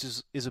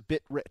price is a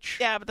bit rich.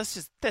 Yeah, but this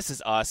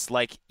is us.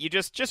 Like you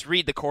just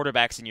read the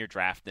quarterbacks in your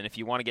draft, and if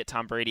you want to get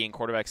Tom Brady and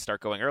quarterbacks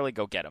start going early,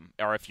 go get them.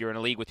 Or if you're in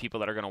a league with people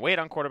that are going to wait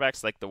on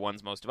quarterbacks, like the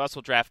ones most of us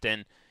will draft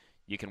in,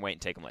 you can wait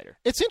and take them later.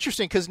 It's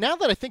interesting because now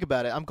that I think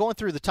about it, I'm going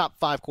through the top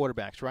 5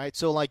 quarterbacks, right?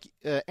 So like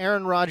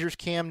Aaron Rodgers,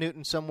 Cam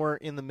Newton, somewhere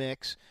in the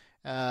mix.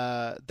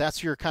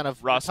 That's your kind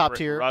of top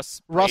tier.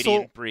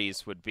 Russell, and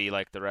Breeze would be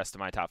like the rest of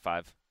my top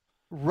 5.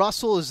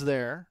 Russell is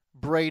there.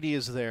 Brady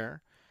is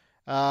there.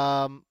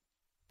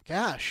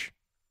 Gosh,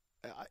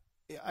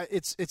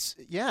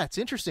 it's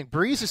interesting.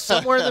 Breeze is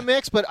somewhere in the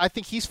mix, but I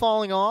think he's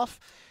falling off.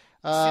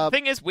 The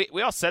thing is,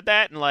 we all said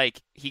that, and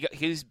like he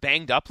was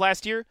banged up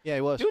last year. Yeah,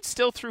 he was. Dude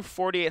still threw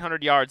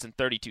 4,800 yards and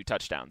 32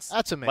 touchdowns.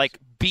 That's amazing. Like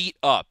beat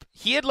up.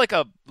 He had like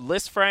a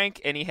Lisfranc,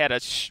 and he had a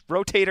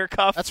rotator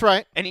cuff. That's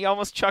right. And he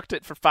almost chucked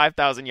it for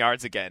 5,000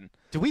 yards again.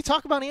 Did we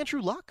talk about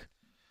Andrew Luck?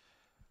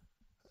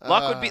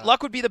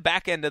 Luck would be the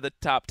back end of the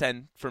top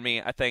 10 for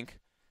me, I think,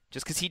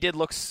 just because he did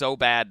look so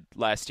bad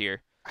last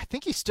year. I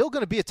think he's still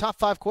going to be a top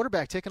 5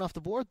 quarterback taken off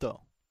the board,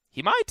 though.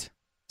 He might.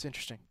 It's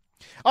interesting.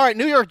 All right,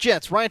 New York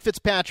Jets, Ryan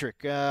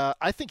Fitzpatrick.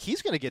 I think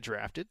he's going to get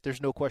drafted.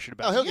 There's no question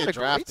about it. He'll He had get a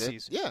great drafted.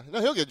 season. Yeah,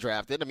 no, he'll get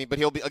drafted. I mean, but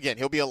he'll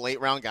be a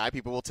late round guy.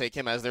 People will take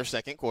him as their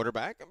second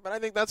quarterback, but I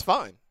think that's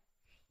fine.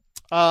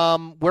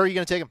 Where are you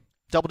going to take him?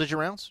 Double-digit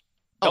rounds?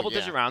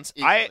 Double-digit rounds.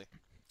 Easily.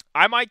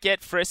 I might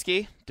get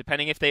frisky,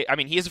 depending if they. I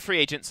mean, he is a free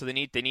agent, so they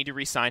need to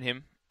re-sign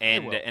him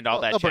and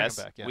all that They'll bring him jazz.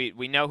 back, yeah.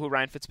 We know who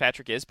Ryan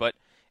Fitzpatrick is, but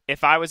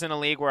if I was in a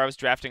league where I was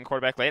drafting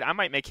quarterback late, I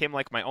might make him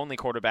like my only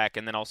quarterback,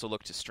 and then also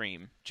look to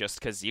stream,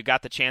 just because you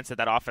got the chance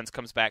that offense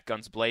comes back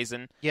guns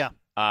blazing. Yeah.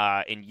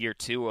 In year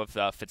 2 of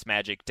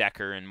Fitzmagic,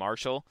 Decker, and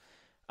Marshall,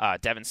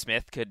 Devin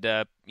Smith could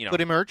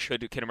Could emerge.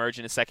 Could emerge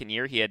in his second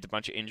year. He had a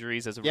bunch of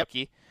injuries as a Yep.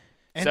 rookie,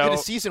 And did a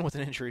season with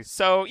an injury.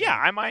 So yeah,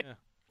 I might. Yeah.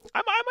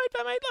 I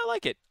might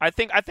like it. I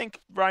think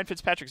Ryan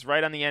Fitzpatrick's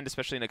right on the end,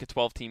 especially in like a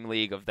 12-team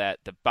league of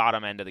the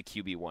bottom end of the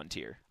QB1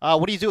 tier.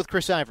 What do you do with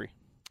Chris Ivory?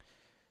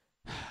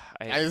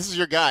 This is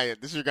your guy.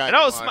 This is your guy.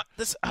 No,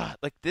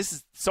 this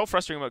is so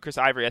frustrating about Chris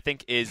Ivory. I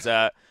think is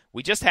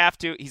we just have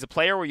to. He's a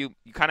player where you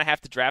kind of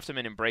have to draft him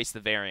and embrace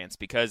the variance,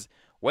 because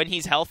when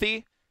he's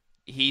healthy,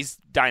 he's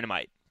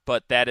dynamite.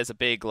 But that is a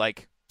big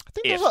question.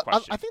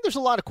 I think there's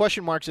a lot of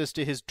question marks as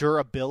to his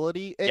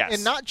durability,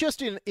 and not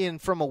just in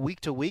from a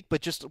week to week,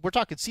 but just we're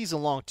talking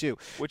season long too.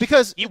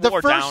 Because he wore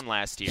down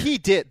last year. He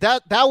did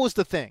that was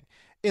the thing.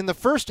 In the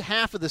first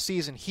half of the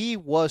season, he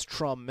was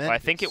tremendous. Well, I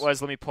think it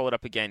was. Let me pull it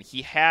up again.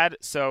 He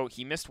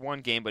missed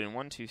one game, but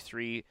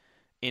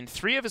in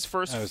 3 of his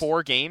first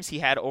 4 games, he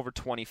had over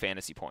 20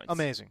 fantasy points.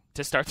 Amazing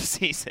to start the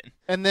season.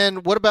 And then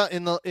what about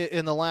in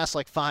the last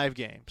 5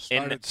 games?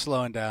 Started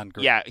slowing down.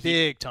 Great. Yeah,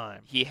 big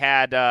time. He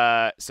had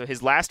so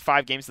his last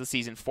 5 games of the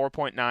season: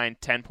 4.9,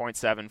 10.7,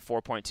 4.2,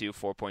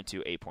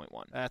 4.2,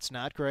 8.1. That's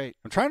not great.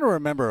 I'm trying to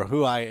remember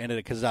who I ended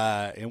it, because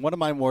in one of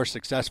my more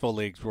successful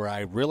leagues where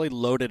I really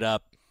loaded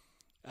up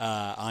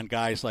on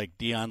guys like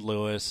Dion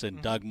Lewis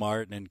and Doug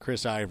Martin and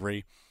Chris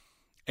Ivory,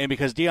 and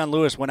because Dion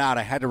Lewis went out,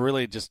 I had to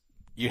really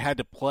you had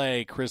to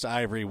play Chris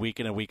Ivory week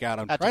in and week out.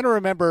 I'm trying to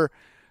remember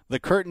the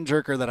curtain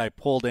jerker that I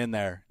pulled in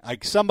there.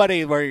 Like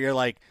somebody where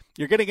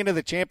you're getting into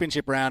the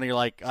championship round and you're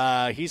like,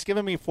 he's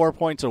giving me 4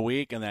 points a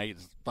week, and then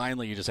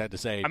finally you just had to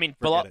say, I mean,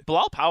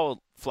 Bilal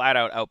Powell flat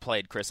out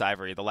outplayed Chris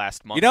Ivory the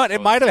last month. You know what?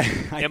 It might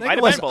have. I think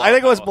it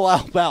was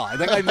Bilal Powell. I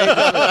think I made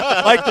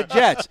it like the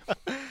Jets.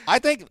 I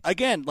think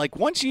again,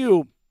 once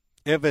you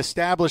have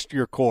established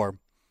your core,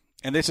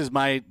 and this is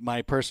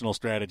my personal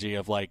strategy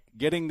of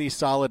getting these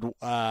solid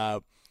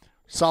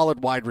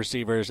wide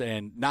receivers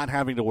and not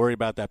having to worry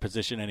about that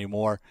position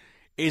anymore,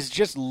 is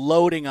just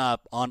loading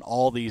up on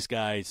all these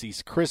guys,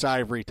 these Chris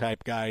Ivory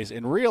type guys,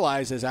 and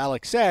realize, as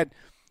Alex said,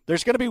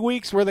 there's going to be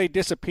weeks where they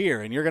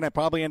disappear, and you're going to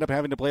probably end up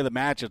having to play the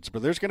matchups,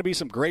 but there's going to be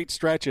some great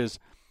stretches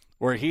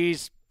where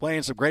he's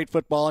playing some great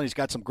football and he's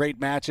got some great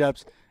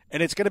matchups,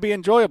 and it's going to be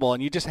enjoyable,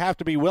 and you just have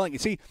to be willing. You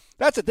see,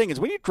 that's the thing, is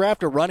when you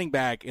draft a running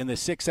back in the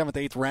 6th, 7th,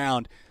 8th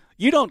round,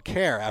 you don't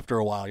care after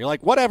a while. You're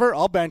like, whatever,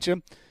 I'll bench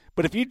him.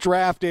 But if you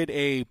drafted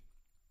a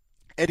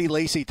Eddie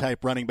Lacy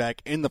type running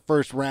back in the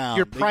first round,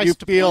 you're priced, you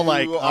feel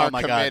like, you oh are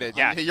my committed.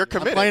 God, You're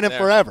committed. I'm playing him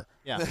forever.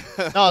 Yeah,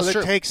 no,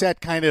 it takes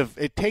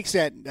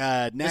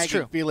that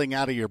nagging feeling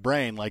out of your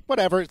brain. Like,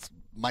 whatever, it's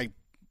my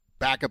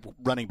backup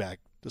running back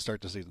to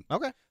start the season.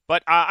 Okay.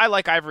 But I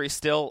like Ivory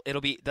still.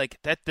 It'll be like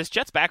that. This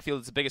Jets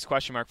backfield is the biggest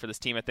question mark for this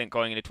team, I think,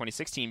 going into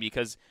 2016,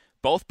 because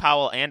both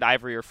Powell and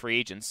Ivory are free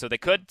agents. So they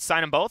could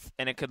sign them both,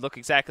 and it could look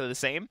exactly the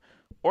same,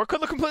 or it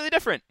could look completely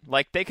different.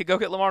 Like they could go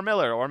get Lamar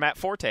Miller or Matt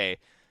Forte.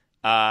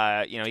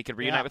 He could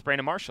reunite with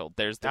Brandon Marshall.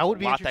 There's a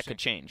lot that could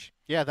change.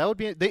 Yeah, that would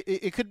be.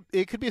 It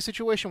could be a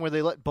situation where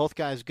they let both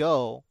guys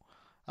go,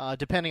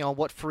 depending on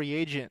what free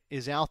agent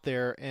is out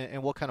there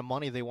and what kind of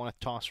money they want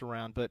to toss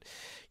around. But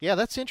yeah,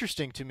 that's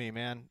interesting to me,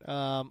 man.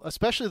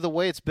 Especially the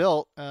way it's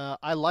built.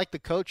 I like the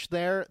coach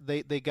there.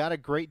 They got a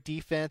great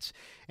defense,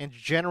 and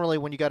generally,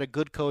 when you got a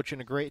good coach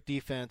and a great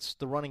defense,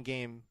 the running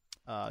game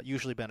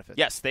usually benefits.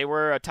 Yes, they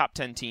were a top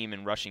 10 team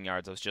in rushing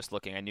yards. I was just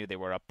looking. I knew they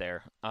were up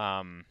there.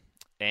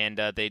 And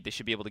they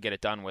should be able to get it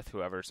done with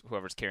whoever's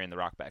carrying the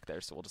rock back there.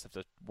 So we'll just have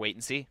to wait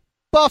and see.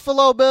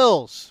 Buffalo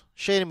Bills.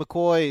 Shady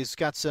McCoy's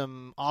got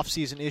some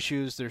off-season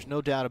issues. There's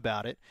no doubt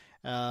about it.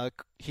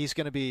 He's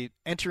going to be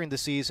entering the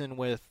season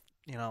with,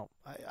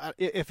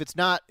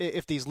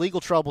 if these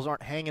legal troubles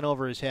aren't hanging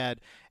over his head,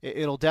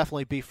 it'll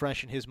definitely be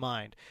fresh in his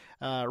mind.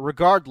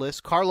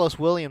 Regardless, Carlos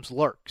Williams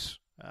lurks.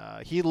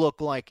 He looked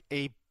like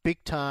a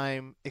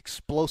big-time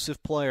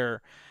explosive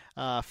player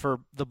for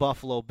the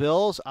Buffalo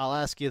Bills. I'll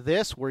ask you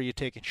this. Where are you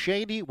taking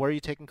Shady? Where are you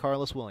taking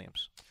Carlos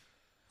Williams?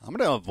 I'm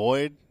going to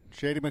avoid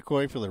Shady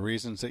McCoy for the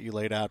reasons that you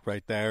laid out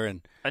right there.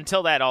 And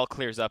until that all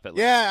clears up at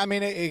least. Yeah, I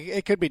mean,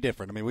 it could be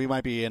different. I mean, we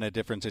might be in a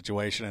different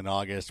situation in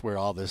August where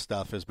all this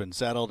stuff has been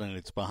settled and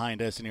it's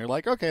behind us, and you're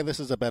like, okay, this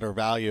is a better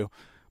value.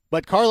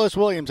 But Carlos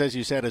Williams, as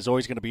you said, is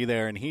always going to be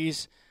there, and he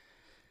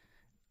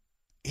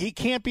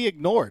can't be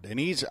ignored. And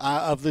he's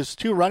of those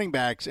two running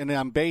backs, and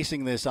I'm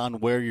basing this on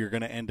where you're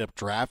going to end up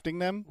drafting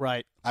them.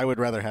 Right. I would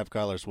rather have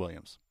Carlos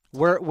Williams.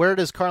 Where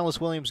does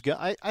Carlos Williams go?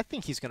 I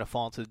think he's going to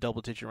fall into the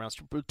double-digit rounds,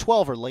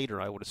 12 or later,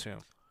 I would assume.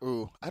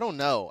 Ooh, I don't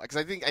know, because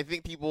I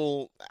think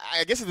people.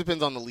 I guess it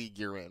depends on the league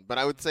you're in, but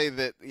I would say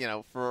that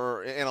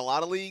for in a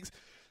lot of leagues,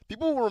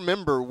 people will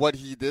remember what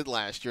he did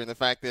last year and the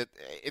fact that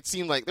it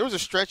seemed like there was a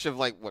stretch of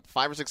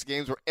 5 or 6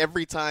 games where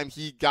every time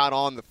he got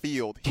on the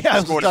field, he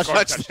scored a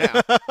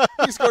touchdown.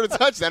 He scored a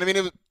touchdown. I mean,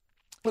 it was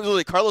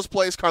literally Carlos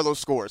plays, Carlos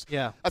scores.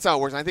 Yeah, that's how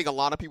it works. And I think a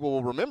lot of people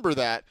will remember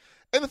that.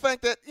 And the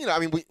fact that,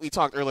 we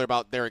talked earlier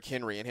about Derrick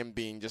Henry and him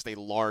being just a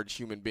large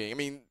human being. I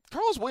mean,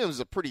 Carlos Williams is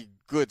a pretty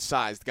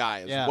good-sized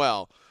guy as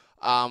well.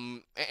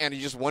 And you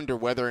just wonder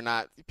whether or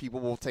not people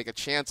will take a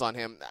chance on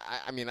him.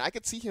 I mean, I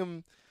could see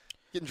him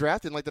getting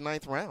drafted in the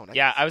 9th round.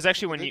 Yeah, I was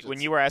actually,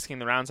 when you were asking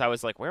the rounds, I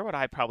was like, where would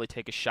I probably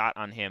take a shot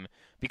on him?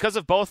 Because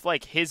of both,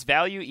 his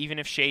value, even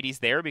if Shady's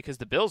there, because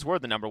the Bills were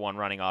the number 1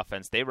 running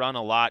offense. They run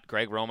a lot.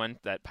 Greg Roman,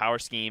 that power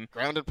scheme.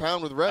 Ground and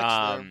pound with Rex.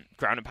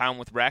 Ground and pound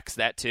with Rex,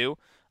 that too.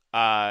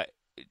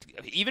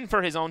 Even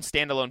for his own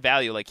standalone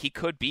value, he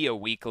could be a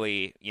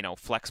weekly,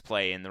 flex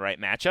play in the right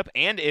matchup.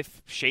 And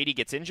if Shady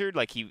gets injured,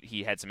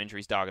 he had some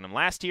injuries dogging him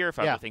last year, if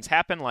other things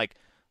happen,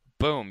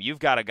 boom, you've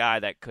got a guy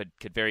that could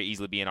very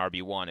easily be an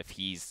RB1 if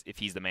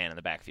he's the man in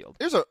the backfield.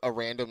 There's a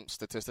random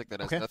statistic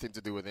that has nothing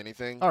to do with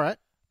anything. All right.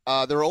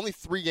 There were only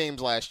 3 games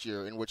last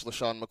year in which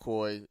LaShawn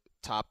McCoy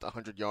topped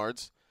 100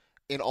 yards.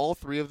 In all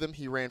 3 of them,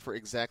 he ran for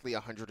exactly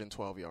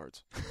 112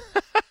 yards.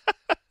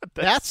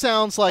 That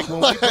sounds like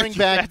when we bring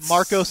back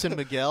Marcos and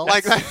Miguel.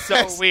 That's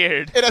so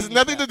weird. It has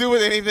nothing to do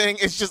with anything.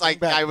 It's just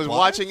I was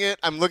watching it,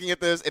 I'm looking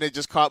at this, and it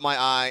just caught my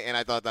eye, and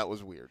I thought that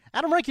was weird.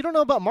 Adam Reich, you don't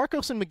know about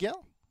Marcos and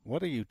Miguel?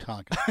 What are you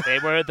talking about? They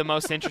were the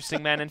most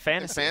interesting men in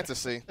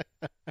fantasy.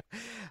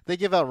 They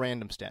give out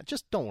random stats.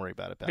 Just don't worry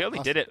about it. We only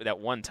did it that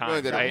one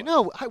time, right?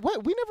 No,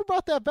 we never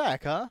brought that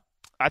back, huh?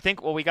 I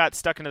think, we got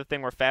stuck into the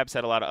thing where Fabs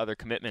had a lot of other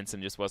commitments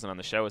and just wasn't on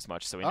the show as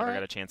much, so we never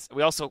got a chance.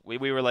 We also, we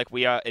were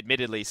we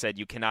admittedly said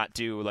you cannot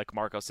do,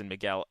 Marcos and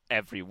Miguel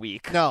every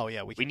week. No,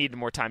 yeah. We needed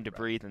more time to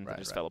breathe, and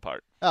just fell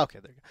apart. Okay,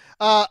 there you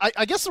go.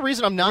 I guess the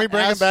reason I'm not Can we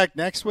bring him back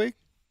next week?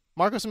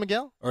 Marcos and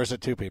Miguel? Or is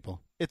it 2 people?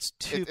 It's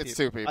 2 people. It's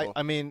 2 people.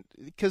 I mean,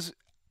 because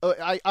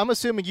I'm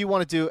assuming you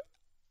want to do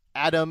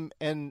Adam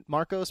and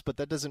Marcos, but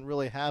that doesn't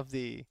really have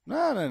the...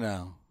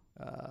 No.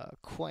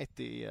 Quite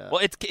the... Well,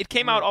 it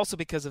came out also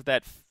because of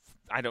that...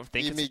 I don't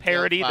think it's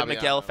parody, the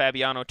Miguel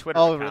Fabiano Twitter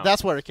account.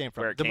 That's where it came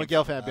from. The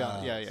Miguel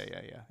Fabiano. Yeah,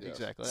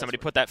 exactly. Somebody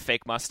put that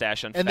fake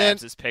mustache on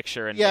Fabs'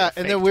 picture. And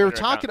and then we were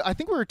talking, I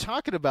think we were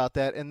talking about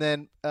that, and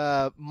then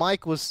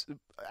Mike was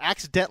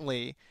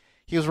accidentally,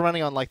 he was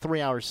running on 3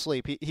 hours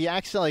sleep. He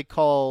accidentally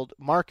called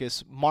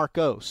Marcos.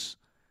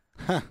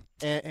 And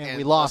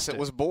we lost it. It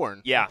was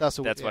born. Yeah, that's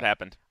what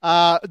happened.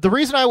 The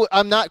reason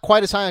I'm not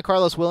quite as high on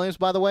Carlos Williams,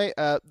 by the way,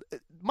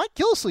 Mike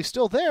Gillislee's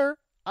still there.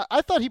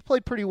 I thought he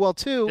played pretty well,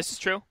 too. This is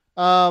true.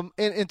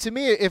 And to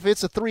me, if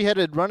it's a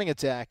 3-headed running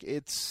attack,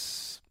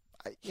 it's,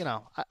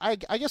 I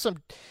guess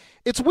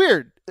it's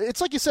weird.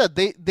 It's like you said,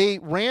 they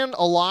ran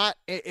a lot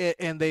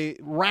and they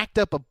racked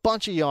up a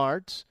bunch of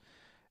yards.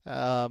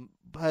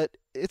 But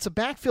it's a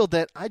backfield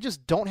that I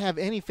just don't have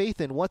any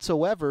faith in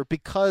whatsoever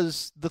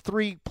because the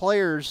 3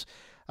 players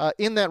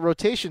in that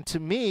rotation, to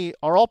me,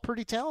 are all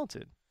pretty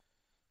talented.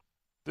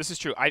 This is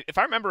true. If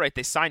I remember right,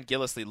 they signed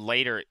Gillislee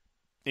later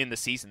in the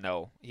season,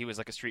 though. He was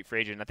a street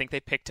free agent. I think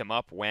they picked him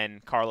up when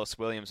Carlos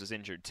Williams was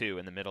injured, too,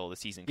 in the middle of the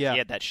season. Yeah. He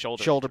had that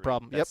shoulder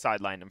problem. That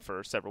sidelined him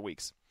for several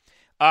weeks.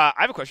 I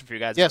have a question for you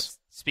guys. Yes.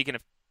 Speaking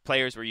of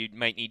players where you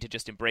might need to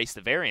just embrace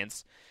the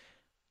variance,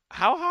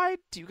 how highly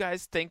do you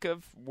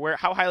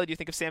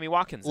think of Sammy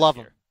Watkins? Love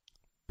him.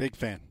 Big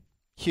fan.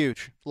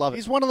 Huge. Love it.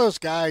 He's one of those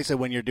guys that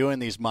when you're doing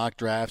these mock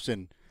drafts,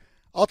 and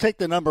I'll take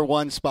the number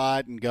 1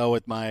 spot and go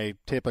with my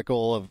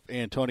typical of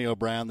Antonio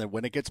Brown, that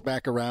when it gets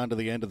back around to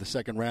the end of the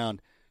 2nd round,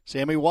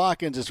 Sammy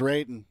Watkins is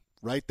rating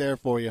right there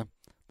for you.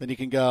 Then you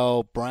can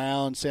go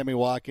Brown, Sammy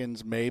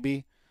Watkins,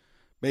 maybe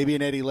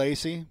an Eddie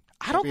Lacy.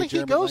 I don't think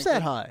he goes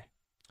that high.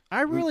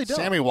 I really don't.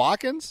 Sammy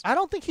Watkins? I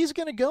don't think he's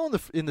going to go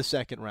in the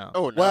 2nd round.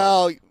 Oh, no.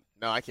 Well,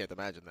 no, I can't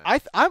imagine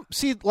that. I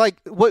see, what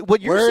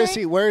you're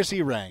saying. Where is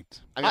he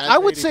ranked? I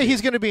would say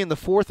he's going to be in the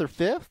 4th or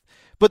 5th.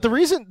 But the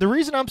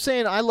reason I'm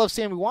saying I love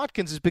Sammy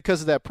Watkins is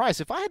because of that price.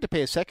 If I had to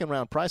pay a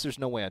 2nd-round price, there's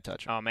no way I'd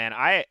touch him. Oh, man,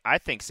 I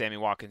think Sammy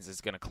Watkins is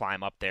going to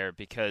climb up there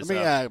because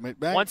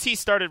once he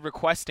started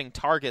requesting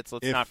targets,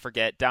 let's not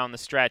forget, down the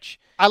stretch.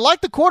 I like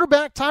the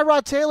quarterback,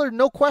 Tyrod Taylor,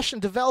 no question,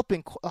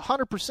 developing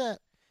 100%.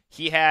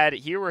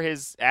 Here were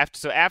his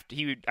after I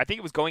think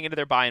it was going into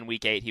their bye in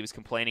week 8. He was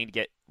complaining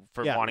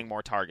for wanting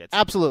more targets.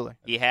 Absolutely.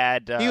 He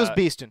was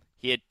beasting.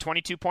 He had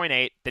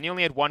 22.8. Then he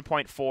only had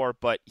 1.4,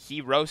 but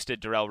he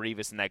roasted Darrelle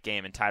Revis in that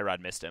game, and Tyrod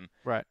missed him.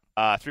 Right.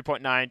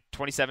 3.9,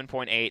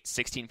 27.8,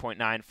 16.9,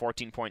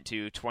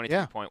 14.2,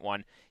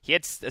 23.1. He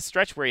had a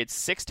stretch where he had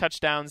 6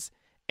 touchdowns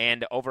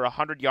and over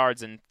 100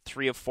 yards in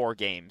 3 of 4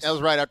 games. That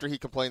was right after he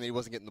complained that he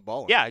wasn't getting the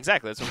ball. Yeah,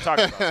 exactly. That's what we're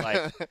talking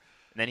about.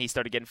 And then he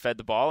started getting fed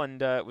the ball, and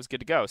it was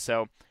good to go.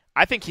 So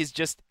I think his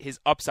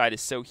upside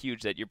is so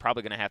huge that you're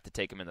probably going to have to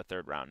take him in the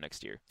 3rd round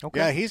next year. Okay.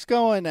 Yeah, he's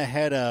going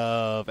ahead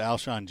of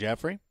Alshon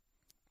Jeffrey,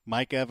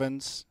 Mike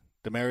Evans,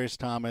 Demaryius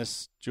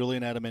Thomas,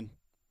 Julian Edelman.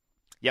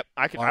 Yep,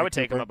 I would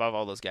take him above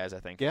all those guys, I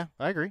think. Yeah,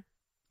 I agree.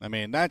 I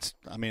mean, that's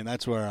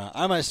where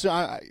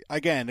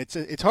again,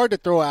 it's hard to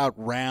throw out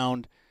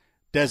round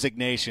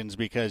designations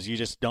because you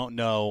just don't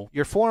know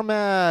your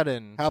format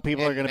and how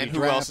people are going to be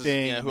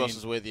drafting. Who else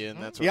is with you?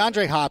 And that's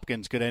DeAndre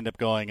Hopkins could end up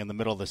going in the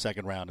middle of the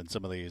 2nd round in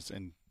some of these,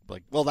 and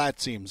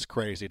that seems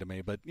crazy to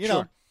me. But you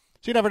know,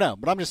 so you never know.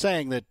 But I'm just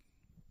saying that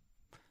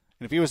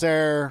if he was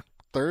there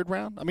 3rd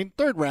round,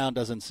 3rd round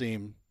doesn't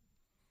seem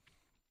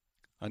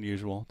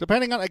unusual,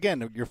 depending on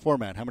again your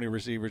format, how many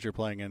receivers you're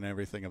playing, and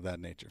everything of that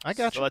nature. I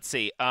got you. So let's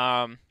see.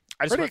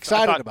 Pretty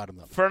excited about him,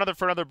 though. For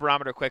another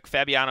barometer quick,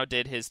 Fabiano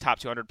did his top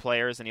 200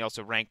 players, and he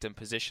also ranked them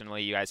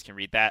positionally. You guys can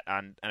read that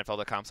on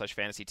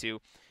NFL.com/fantasy too.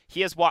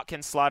 He has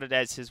Watkins slotted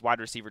as his wide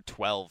receiver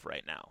 12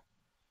 right now.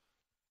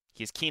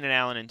 He has Keenan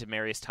Allen and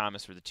Demaryius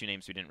Thomas were the 2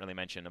 names we didn't really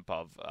mention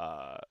above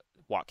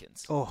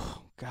Watkins.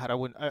 Oh God,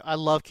 I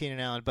love Keenan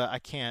Allen, but I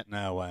can't.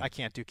 No way. I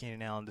can't do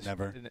Keenan Allen.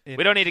 Never.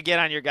 We don't need to get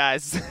on your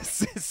guys'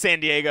 San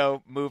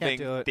Diego moving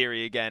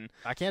theory again.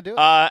 I can't do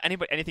it.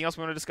 Anything else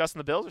we want to discuss in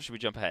the Bills, or should we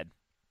jump ahead?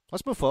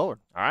 Let's move forward.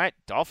 All right,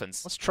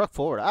 Dolphins. Let's truck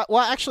forward.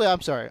 Actually,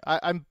 I'm sorry.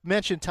 I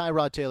mentioned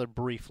Tyrod Taylor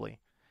briefly.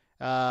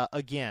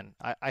 Again,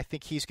 I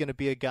think he's going to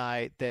be a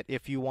guy that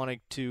if you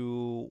wanted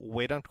to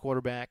wait on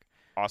quarterback,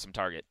 awesome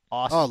target.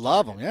 Awesome. Oh,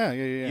 love target. him.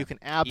 Yeah. You can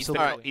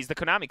absolutely. He's the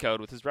Konami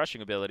code with his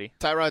rushing ability.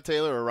 Tyrod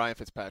Taylor or Ryan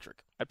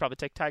Fitzpatrick? I'd probably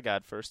take Ty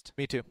God first.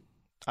 Me too.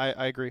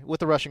 I agree with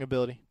the rushing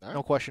ability. All right.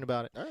 No question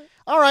about it. All right.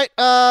 All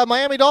right.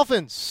 Miami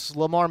Dolphins.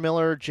 Lamar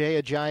Miller, Jay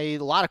Ajayi.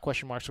 A lot of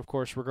question marks, of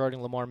course,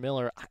 regarding Lamar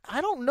Miller.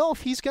 I don't know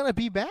if he's going to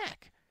be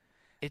back.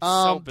 It's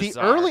so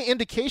bizarre. The early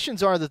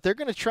indications are that they're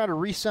going to try to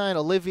re-sign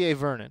Olivier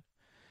Vernon.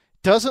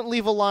 Doesn't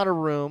leave a lot of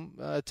room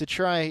to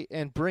try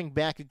and bring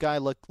back a guy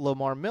like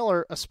Lamar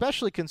Miller,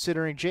 especially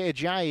considering Jay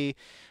Ajayi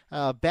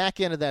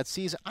back into that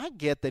season. I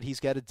get that he's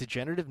got a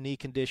degenerative knee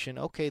condition.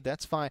 Okay,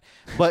 that's fine.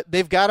 But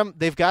they've got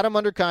him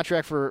under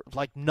contract for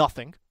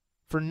nothing.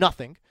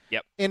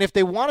 Yep. And if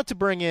they wanted to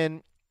bring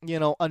in,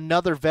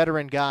 another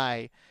veteran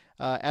guy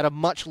at a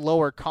much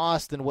lower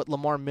cost than what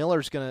Lamar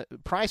Miller's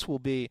price will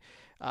be,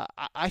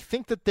 I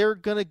think that they're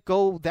going to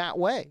go that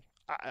way.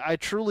 I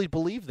truly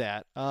believe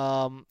that.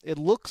 It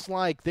looks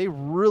like they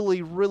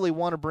really, really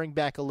want to bring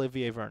back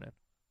Olivier Vernon.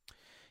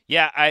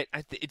 Yeah,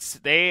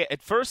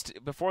 at first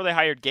before they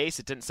hired Gase,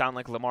 it didn't sound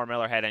like Lamar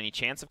Miller had any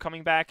chance of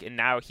coming back, and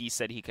now he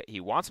said he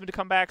wants him to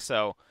come back.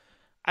 So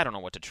I don't know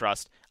what to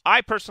trust.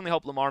 I personally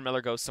hope Lamar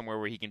Miller goes somewhere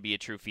where he can be a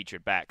true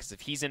featured back. Because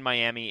if he's in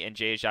Miami and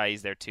Jay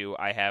Ajayi's there too,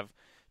 I have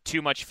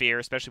too much fear.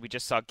 Especially we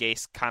just saw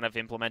Gase kind of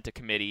implement a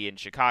committee in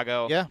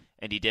Chicago,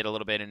 and he did a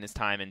little bit in his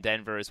time in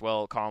Denver as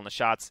well, calling the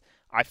shots.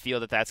 I feel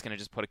that that's going to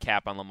just put a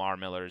cap on Lamar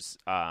Miller's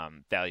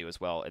value as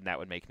well, and that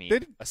would make me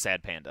a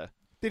sad panda.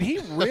 Did he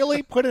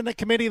really put in a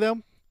committee,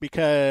 though?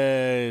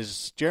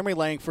 Because Jeremy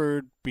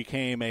Langford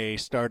became a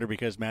starter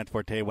because Matt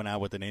Forte went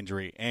out with an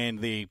injury,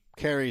 and the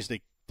carries to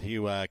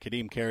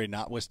Kadeem Carey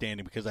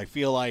notwithstanding, because I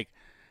feel like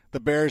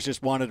the Bears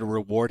just wanted to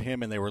reward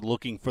him, and they were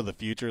looking for the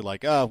future.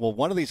 Like,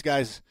 one of these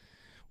guys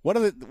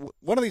is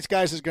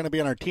going to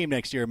be on our team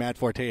next year. Matt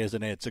Forte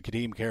isn't it, so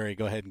Kadeem Carey,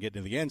 go ahead and get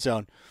into the end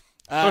zone.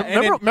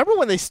 Remember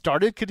when they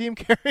started Kadeem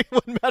Carey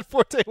when Matt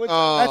Forte went?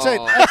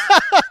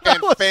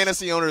 And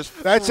fantasy owners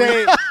that's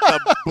the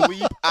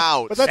bleep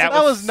out. But that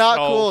was not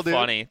so cool, dude.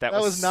 Funny. That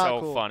was not so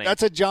cool. Funny.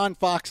 That's a John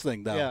Fox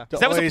thing, though. Yeah.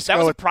 That was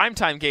a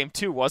primetime game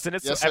too, wasn't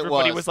it? Yes, so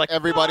everybody was like,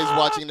 everybody's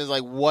watching and is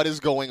like, what is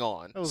going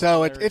on?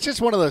 So it's just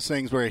one of those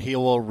things where he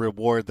will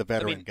reward the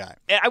veteran guy.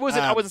 I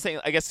wasn't saying.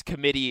 I guess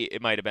committee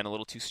it might have been a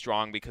little too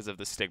strong because of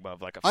the stigma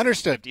of like a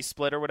 50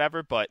 split or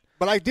whatever. But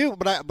I feel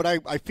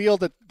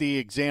that the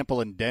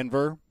example in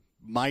Denver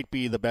might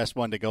be the best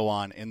one to go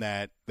on in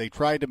that they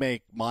tried to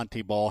make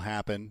Monty Ball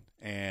happen,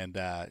 and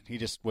he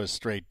just was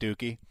straight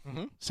dookie.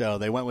 Mm-hmm. So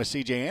they went with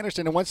C.J.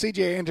 Anderson, and once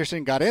C.J.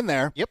 Anderson got in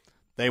there,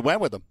 they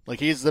went with him. Like,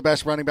 he's the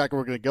best running back, and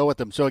we're going to go with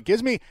him. So it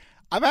gives me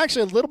 – I'm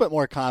actually a little bit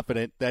more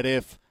confident that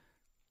if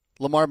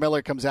Lamar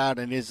Miller comes out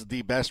and is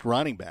the best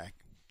running back,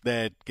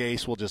 that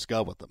Gase will just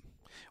go with him.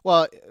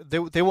 Well,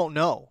 they won't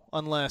know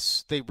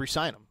unless they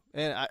re-sign him.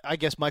 And I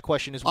guess my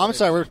question is... I'm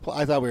sorry,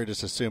 I thought we were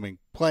just assuming,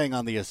 playing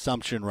on the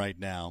assumption right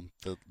now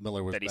that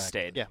Miller was that he back.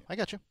 stayed. Yeah, I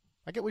got you.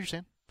 I get what you're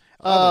saying.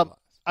 I'll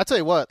tell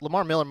you what,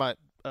 Lamar Miller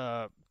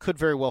could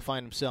very well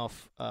find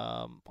himself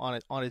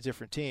on a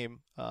different team.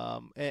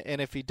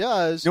 And if he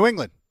does... New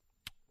England.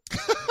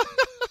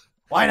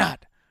 Why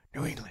not?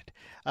 New England.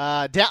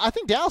 I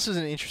think Dallas is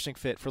an interesting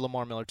fit for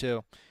Lamar Miller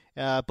too,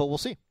 but we'll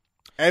see.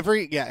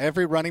 Every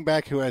running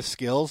back who has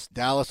skills,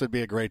 Dallas would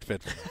be a great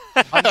fit for.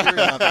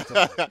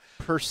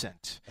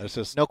 100%. That's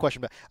just No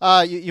question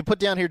about it. You put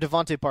down here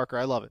Devontae Parker.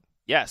 I love it.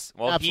 Yes.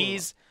 Well, Absolutely.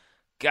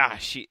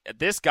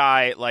 this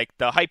guy, like,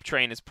 the hype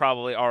train is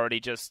probably already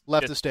just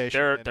Left the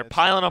station. They're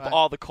piling up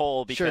all the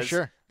coal because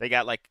Sure. they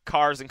got like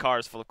cars and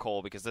cars full of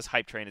coal because this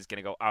hype train is going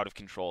to go out of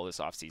control this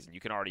offseason. You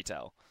can already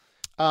tell.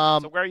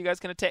 So where are you guys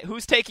going to take?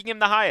 Who's taking him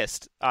the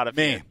highest out of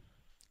me. here?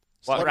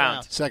 What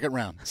round? Second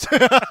round.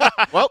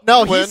 Well,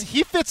 no,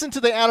 he fits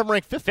into the Adam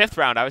Rank Fifth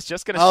round. I was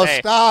just going to Oh, say.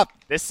 stop!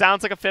 This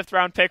sounds like a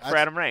fifth-round pick for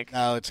Adam Rank.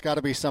 No, it's got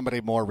to be somebody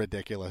more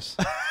ridiculous.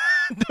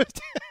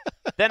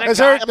 Then a Is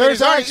guy, there- I mean, There's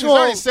he's actual-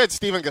 already said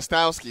Steven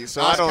Gostkowski,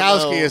 so I don't know.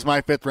 Gostkowski is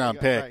my 5th round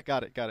pick. Right,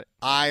 got it.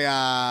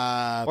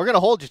 We're We're going to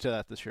hold you to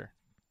that this year.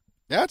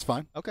 Yeah, it's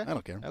fine. Okay. I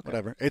don't care. Okay.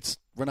 Whatever.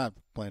 We're not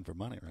playing for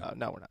money, right?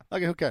 No, we're not.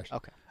 Okay, who cares?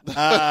 Okay.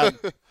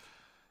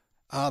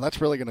 That's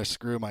really going to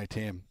screw my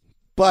team.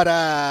 But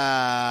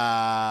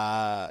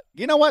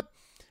you know what?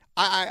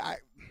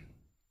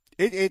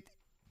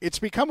 It's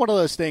become one of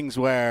those things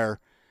where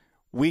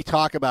we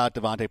talk about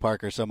Devontae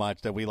Parker so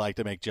much that we like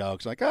to make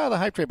jokes like, the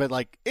hype train, but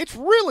like it's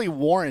really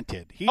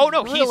warranted. He's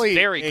really he's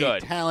very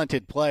good,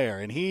 talented player,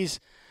 and he's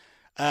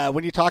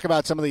when you talk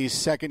about some of these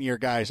second-year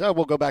guys.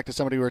 We'll go back to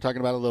somebody we were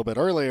talking about a little bit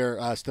earlier,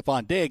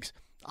 Stephon Diggs.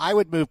 I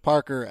would move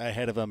Parker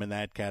ahead of him in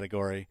that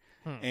category,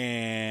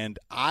 and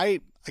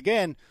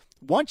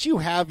once you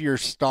have your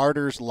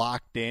starters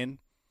locked in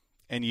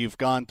and you've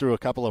gone through a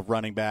couple of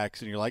running backs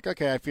and you're like,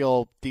 okay, I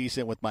feel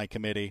decent with my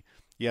committee.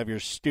 You have your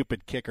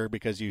stupid kicker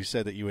because you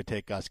said that you would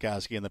take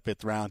Gostkowski in the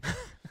 5th round.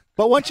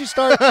 But once you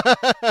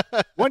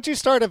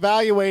start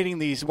evaluating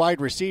these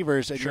wide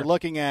receivers and you're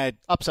looking at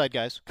upside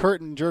guys,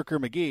 Curtin Jerker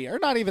McGee, or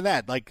not even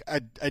that, like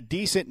a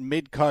decent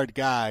mid-card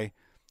guy,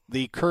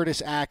 the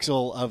Curtis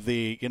Axel of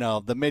the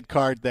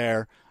mid-card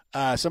there,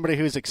 somebody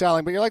who's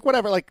excelling, but you're like,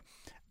 whatever, like,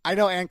 I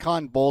know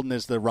Anquan Bolden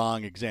is the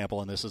wrong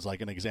example, and this is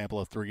like an example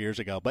of 3 years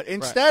ago. But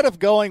instead of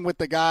going with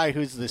the guy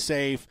who's the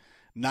safe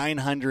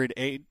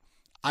 908,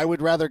 I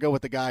would rather go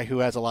with the guy who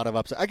has a lot of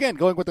upside. Again,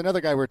 going with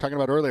another guy we were talking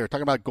about earlier,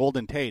 talking about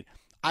Golden Tate.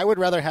 I would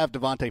rather have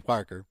Devontae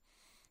Parker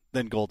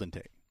than Golden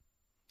Tate.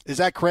 Is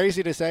that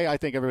crazy to say? I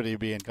think everybody would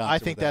be in concert. I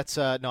think with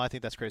that. I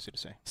think that's crazy to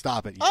say.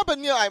 Stop it. But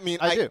I mean,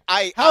 I do.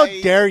 How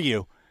dare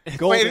you?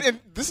 Wait, and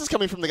this is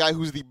coming from the guy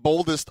who's the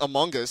boldest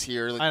among us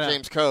here, like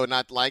James Coe,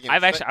 not liking. I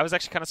was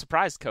actually kind of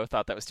surprised Coe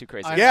thought that was too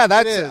crazy. Yeah,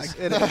 that is.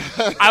 It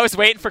is. I was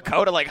waiting for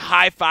Coe to like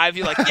high five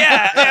you, like,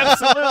 yeah,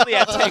 absolutely,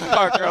 I'd take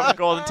Parker over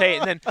Golden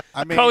Tate, and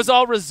then Coe's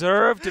all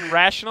reserved and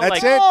rational.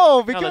 That's like, it.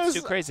 No, no, that's because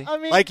too crazy. I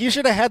mean, Like you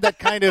should have had that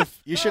kind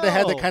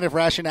of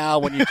rationale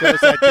when you chose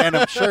that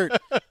denim shirt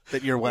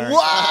that you're wearing.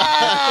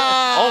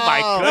 Oh my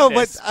No,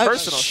 goodness! but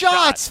Personal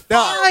shots shot.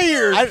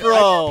 fired,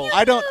 bro.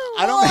 I don't.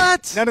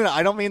 What? No.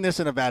 I don't mean this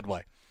in a bad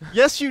way.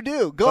 Yes, you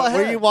do. Go But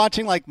ahead. were you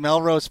watching like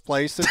Melrose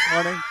Place this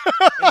morning?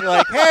 And you're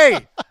like,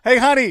 hey,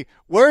 honey,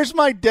 where's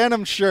my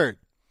denim shirt?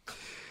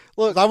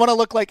 Look, I want to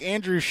look like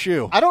Andrew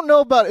Shue. I don't know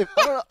about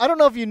I don't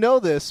know if you know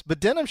this, but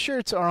denim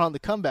shirts are on the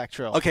comeback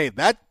trail. Okay,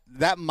 that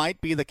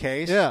might be the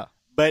case. Yeah.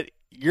 But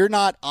you're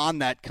not on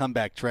that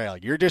comeback trail.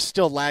 You're just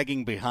still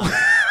lagging behind.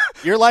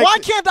 You're like, Why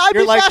can't I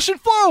be fashion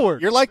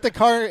forward? You're like the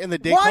car in the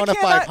Daytona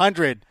can't I-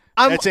 500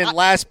 that's in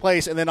last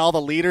place, and then all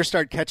the leaders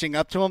start catching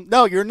up to him.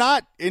 No, you're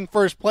not in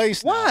first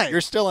place. Now. Why?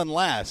 You're still in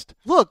last.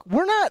 Look,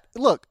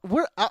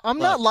 I'm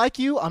not like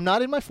you. I'm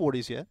not in my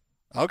 40s yet.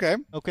 Okay.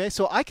 Okay,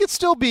 so I could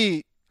still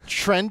be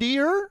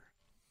trendier.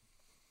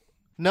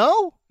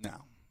 No? No.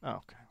 Oh,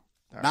 okay.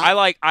 I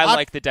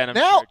like the denim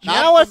Now, shirt.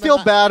 now I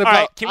feel bad about.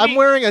 right, can I'm we-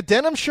 wearing a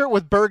denim shirt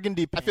with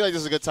burgundy I pants. feel like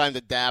this is a good time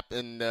to dap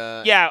and.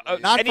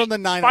 Not from the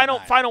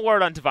 909. Final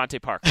word on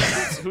Devontae Parker.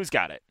 Who's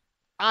got it?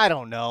 I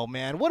don't know,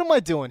 man. What am I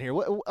doing here?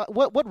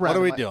 What round?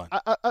 are we am I- doing?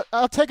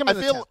 I'll take him in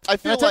the 10th. I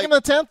feel Can I take him in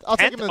the 10th? I'll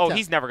take him in the 10th. Oh,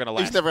 he's never gonna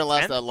last. He's never gonna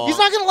last 10th? that long. He's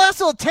not going to last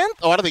till the 10th?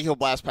 Oh, I don't think he'll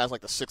blast past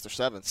like the 6th or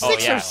 7th. Oh,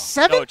 Six yeah. or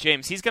seven? No,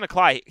 James, he's gonna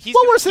climb.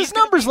 What was his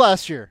numbers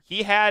last year?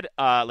 He had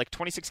like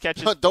 26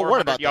 catches, Don't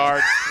worry 400 about that.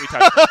 yards, 3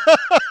 touchdowns.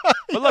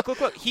 But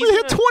look. He's He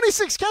hit gonna,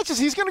 26 catches.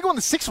 He's going to go in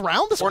the 6th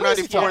round? This is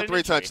crazy. 494 John. and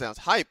 3 touchdowns.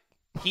 Hype.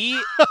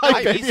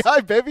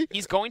 Hi, baby.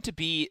 He's going to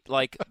be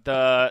like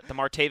the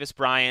Martavis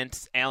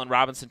Bryant, Allen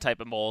Robinson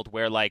type of mold,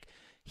 where like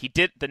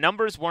the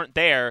numbers weren't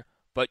there,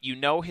 but you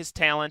know his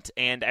talent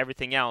and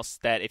everything else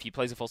that if he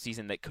plays a full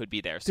season that could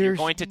be there. So you're There's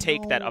going to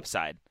take that no-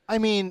 upside. I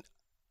mean,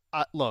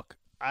 look,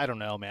 I don't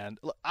know, man.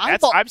 Look,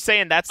 I'm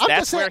saying that's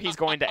just where saying, he's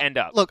going to end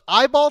up. Look,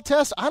 eyeball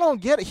test, I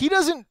don't get it. He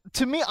doesn't,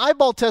 to me,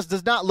 eyeball test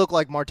does not look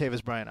like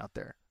Martavis Bryant out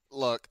there.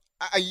 Look,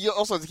 you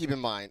also have to keep in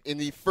mind, in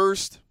the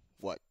first,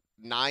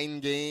 9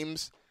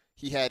 games,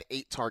 he had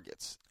 8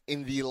 targets.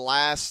 In the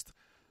last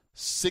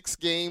 6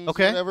 games,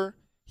 whatever,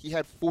 he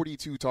had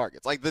 42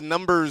 targets. Like, the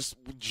numbers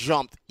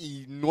jumped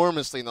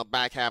enormously in the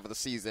back half of the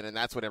season, and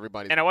that's what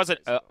everybody. And I wasn't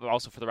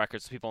also for the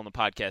record, so people on the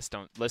podcast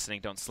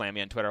don't slam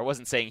me on Twitter. I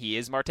wasn't saying he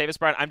is Martavis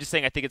Bryant. I'm just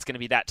saying I think it's going to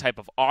be that type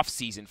of off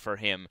season for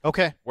him.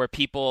 Okay. Where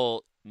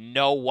people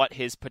know what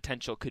his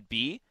potential could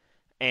be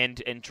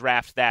and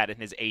draft that, and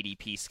his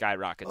ADP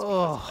skyrockets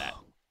because of that.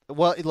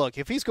 Well, look,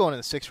 if he's going in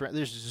the 6th round,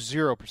 there's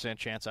 0%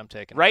 chance I'm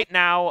taking him. Right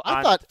now, I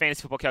on thought-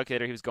 Fantasy Football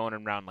Calculator, he was going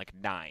around like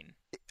 9.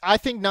 I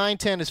think 9,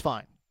 10 is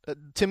fine.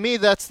 To me,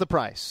 that's the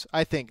price.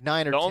 I think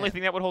 9 or 10. The only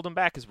thing that would hold him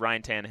back is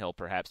Ryan Tannehill.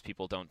 Perhaps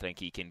people don't think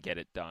he can get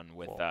it done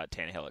with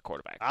Tannehill at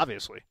quarterback.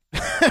 Obviously.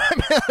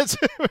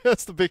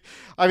 That's the big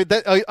 – I mean,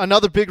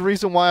 another big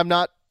reason why I'm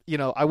not –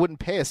 I wouldn't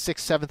pay a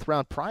 6th, 7th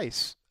round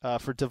price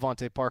for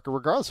Devontae Parker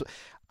regardless.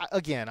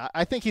 Again,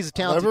 I think he's a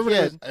talented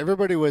kid.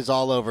 Everybody was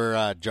all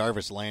over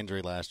Jarvis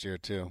Landry last year,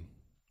 too.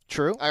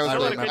 True. I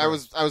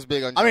was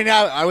big on. I mean,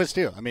 I was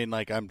too. I mean,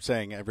 like I'm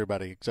saying,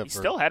 everybody except he for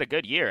still had a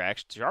good year.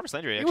 Actually, Jarvis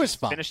Landry was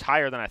fine. Finished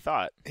higher than I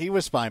thought. He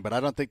was fine, but I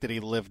don't think that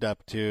he lived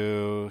up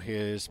to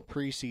his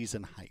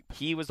preseason hype.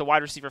 He was the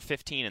wide receiver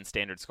 15 in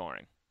standard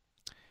scoring.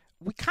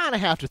 We kind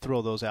of have to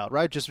throw those out,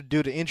 right? Just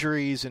due to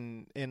injuries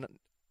and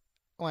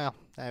well,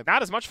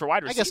 not as much for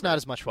wide receiver. I guess not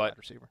as much for wide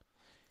receiver.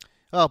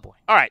 Oh boy!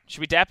 All right, should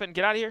we dap it and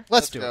get out of here?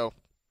 Let's do go.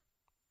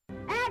 It.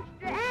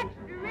 Extra,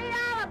 extra, read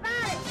all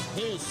about it.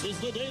 This is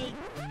the day.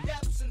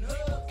 Daps and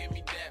hood. Give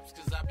me daps,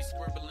 cause I be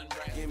scribbling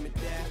rap. Give me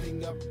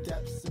dapping up,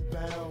 daps and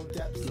bound,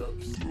 daps.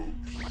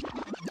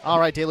 All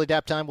right, Daily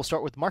Dap time. We'll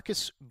start with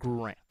Marcus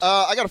Grant.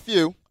 I got a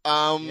few.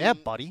 Yeah,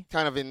 buddy.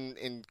 Kind of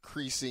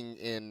increasing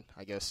in,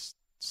 I guess.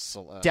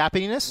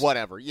 Dappiness?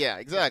 Whatever. Yeah,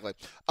 exactly.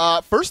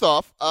 First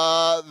off,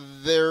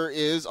 there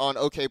is on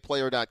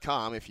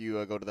okplayer.com, if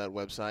you go to that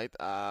website,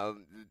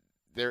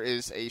 there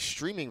is a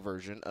streaming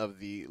version of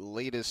the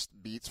latest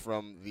beats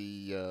from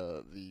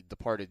the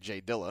departed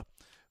Jay Dilla,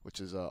 which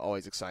is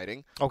always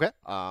exciting. Okay.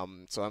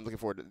 So I'm looking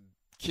forward to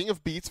King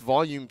of Beats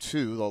Volume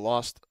 2, the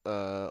Lost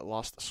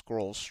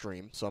Scrolls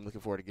stream. So I'm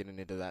looking forward to getting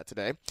into that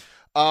today.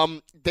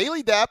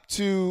 Daily Dap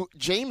to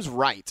James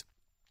Wright,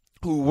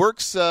 who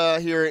works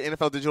here at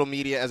NFL Digital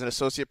Media as an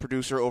associate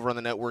producer over on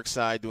the network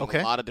side, doing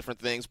a lot of different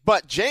things.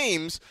 But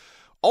James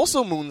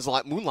also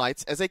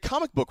moonlights as a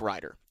comic book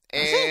writer.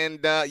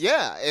 And,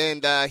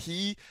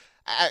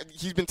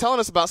 he's been telling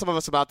us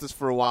about this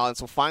for a while. And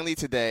so finally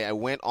today I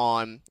went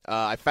on,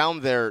 I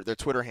found their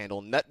Twitter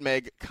handle,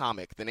 Nutmeg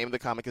Comic. The name of the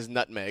comic is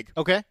Nutmeg.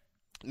 Okay.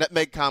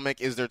 Nutmeg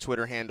Comic is their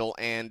Twitter handle.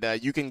 And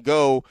you can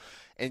go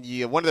and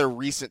one of their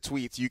recent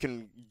tweets, you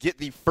can get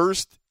the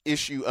first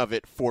issue of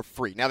it for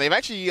free. Now they've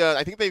actually,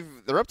 I think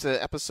they're up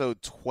to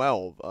episode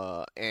 12,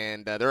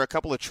 and there are a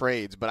couple of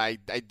trades, but I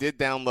did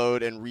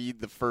download and read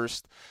the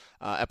first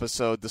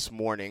episode this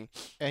morning.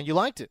 And you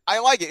liked it? I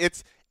like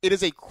it. It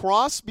is a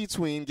cross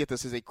between, get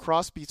this,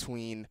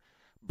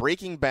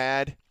 Breaking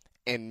Bad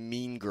and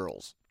Mean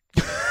Girls.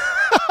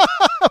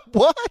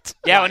 What?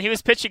 Yeah, when he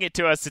was pitching it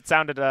to us, it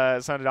sounded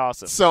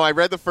awesome. So I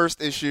read the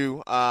first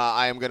issue.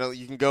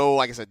 You can go,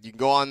 like I said, you can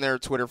go on their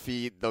Twitter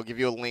feed. They'll give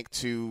you a link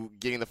to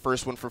getting the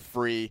first one for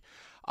free.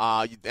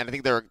 And I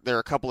think there are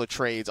a couple of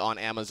trades on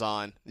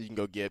Amazon that you can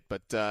go get.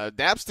 But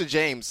daps to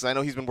James. I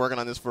know he's been working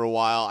on this for a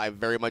while. I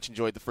very much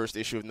enjoyed the first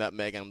issue of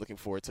Nutmeg, and I'm looking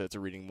forward to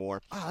reading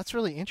more. Oh, that's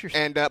really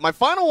interesting. And my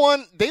final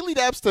one, daily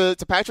daps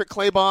to Patrick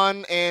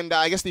Claybon and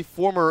I guess the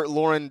former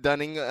Lauren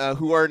Dunning,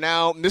 who are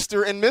now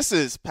Mr. and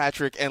Mrs.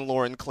 Patrick and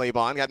Lauren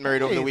Claybon. Got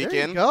married over the weekend.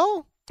 There you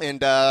go.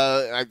 And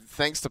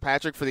thanks to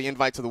Patrick for the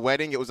invite to the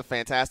wedding. It was a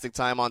fantastic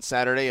time on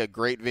Saturday, a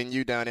great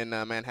venue down in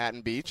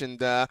Manhattan Beach, and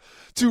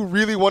two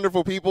really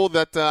wonderful people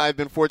that I've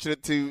been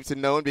fortunate to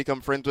know and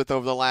become friends with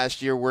over the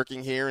last year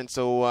working here. And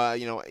so,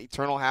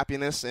 eternal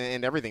happiness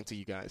and everything to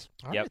you guys.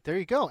 All right, there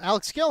you go.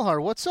 Alex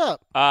Gelhard, what's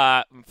up?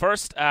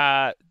 First,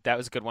 that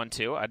was a good one,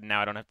 too.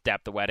 Now I don't have to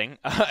dap the wedding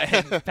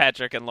and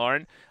Patrick and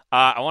Lauren.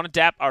 I want to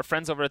dap our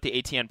friends over at the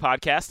ATN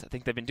Podcast. I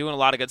think they've been doing a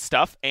lot of good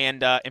stuff.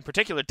 And in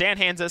particular, Dan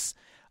Hanzus,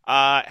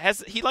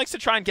 he likes to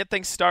try and get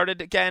things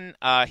started again.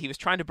 He was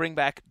trying to bring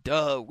back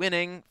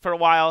winning for a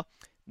while.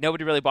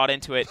 Nobody really bought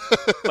into it.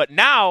 But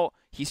now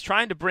he's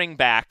trying to bring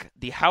back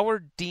the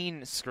Howard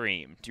Dean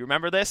scream. Do you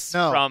remember this?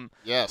 No.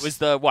 Yes. It was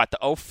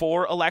the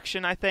 04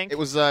 election, I think? It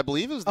was, I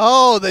believe it was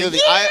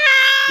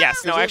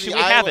Yes, no, actually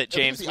we have it,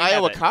 James. The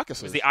Iowa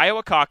caucus. It was the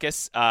Iowa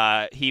caucus.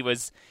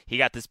 He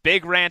got this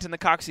big rant in the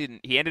caucus. He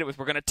ended it with,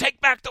 "We're going to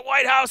take back the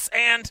White House,"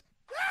 and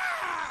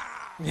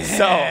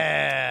so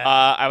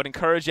I would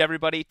encourage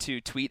everybody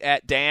to tweet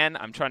at Dan.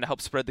 I'm trying to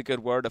help spread the good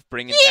word of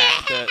bringing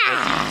back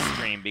the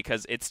stream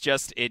because it's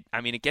just it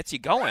gets you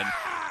going.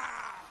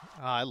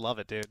 I love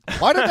it, dude.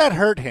 Why did that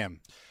hurt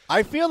him?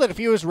 I feel that if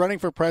he was running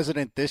for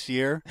president this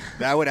year,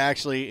 that would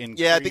actually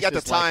increase I think at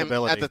his the time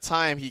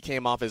likability. he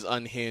came off as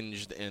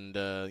unhinged and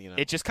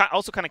It just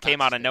also kind of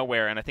came out of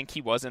nowhere, and I think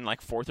he was in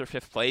like 4th or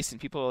 5th place,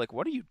 and people are like,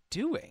 "What are you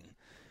doing?"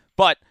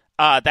 But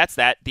that's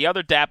that. The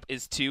other DAP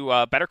is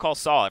to Better Call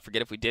Saul. I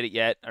forget if we did it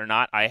yet or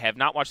not. I have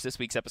not watched this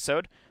week's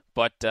episode,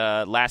 but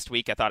last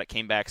week I thought it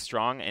came back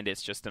strong, and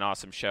it's just an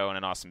awesome show and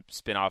an awesome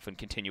spin-off and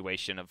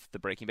continuation of the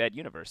Breaking Bad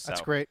universe. That's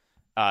great.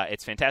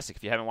 It's fantastic.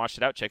 If you haven't watched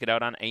it out, check it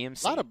out on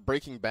AMC. A lot of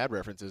Breaking Bad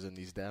references in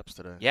these daps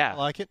today. Yeah. I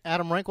like it.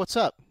 Adam Rank, what's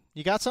up?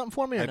 You got something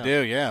for me or I no?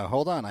 do, yeah.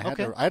 Hold on. I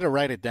had to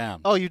write it down.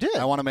 Oh, you did?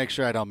 I want to make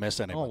sure I don't miss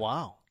anything. Oh,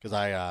 wow. Because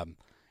I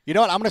You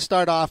know what? I'm going to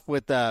start off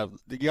with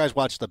you guys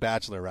watch The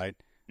Bachelor, right?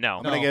 No.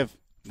 I'm going to give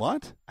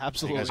what?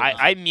 Absolutely.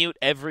 I mute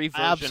every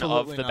version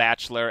Absolutely of The not.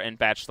 Bachelor and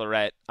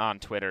Bachelorette on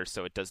Twitter,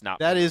 so it does not.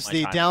 That waste is my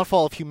the time.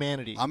 downfall of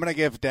humanity. I'm going to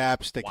give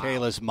daps to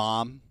Kayla's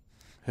mom,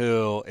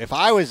 who, if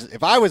I was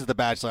The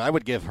Bachelor, I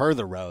would give her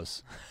the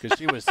rose because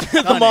she was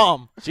stunning.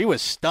 mom. She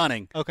was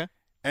stunning. Okay.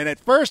 And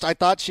at first, I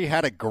thought she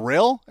had a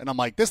grill, and I'm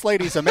like, this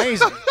lady's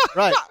amazing.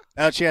 Right.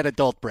 She had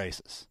adult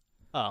braces.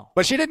 Oh.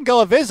 But she didn't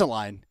go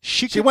Invisalign.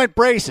 She went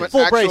braces. With Full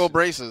actual braces.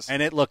 braces.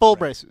 And it looked Full great.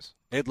 braces.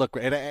 It looked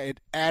great.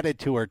 It added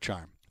to her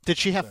charm. Did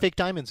she have fake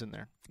diamonds in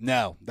there?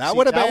 No, See, that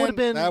would have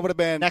would've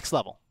been next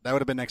level. That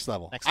would have been next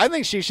level. Next I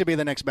think she should be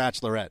the next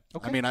Bachelorette.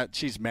 Okay. I mean,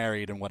 she's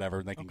married and whatever,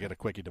 and they can get a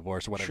quickie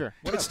divorce or whatever.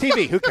 Sure. It's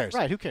TV. Who cares?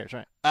 Right, who cares,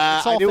 right? Uh,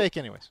 It's all I do- fake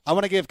anyways. I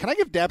want to give. Can I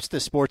give daps to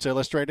Sports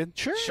Illustrated?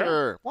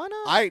 Sure. Why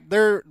not?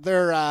 Their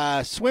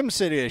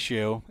swimsuit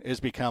issue has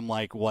become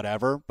like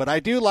whatever, but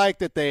I do like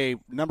that they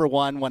number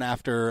one went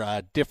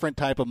after different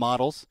type of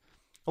models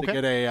to Okay.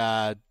 get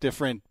a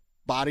different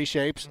body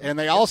shapes, and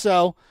they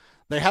also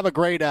they have a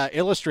great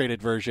illustrated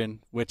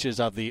version, which is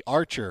of the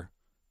Archer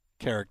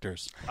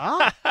characters,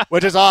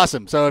 which is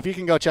awesome. So if you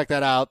can go check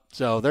that out,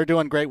 so they're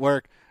doing great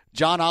work.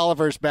 John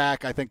Oliver's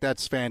back. I think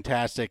that's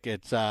fantastic.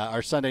 It's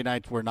our Sunday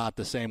nights were not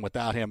the same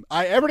without him.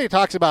 Everybody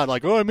talks about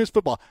like, oh, I miss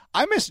football.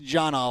 I miss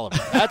John Oliver.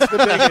 That's the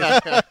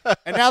biggest.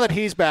 And now that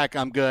he's back,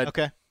 I'm good.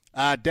 Okay.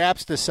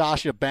 Daps to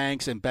Sasha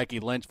Banks and Becky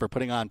Lynch for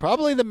putting on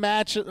probably the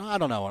match. I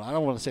don't know. I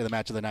don't want to say the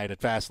match of the night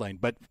at Fastlane,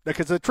 but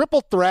because the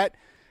triple threat,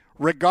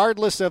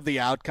 regardless of the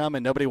outcome,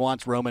 and nobody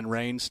wants Roman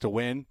Reigns to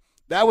win,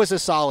 that was a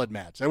solid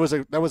match. That was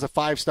a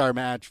 5-star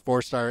match,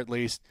 4-star at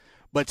least.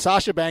 But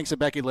Sasha Banks and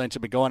Becky Lynch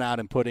have been going out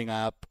and putting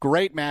up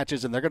great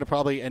matches, and they're going to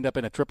probably end up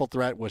in a triple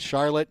threat with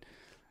Charlotte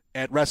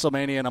at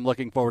WrestleMania, and I'm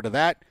looking forward to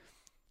that.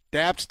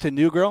 Daps to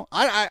New Girl.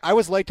 I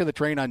was late to the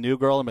train on New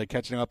Girl. I've been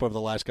catching up over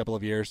the last couple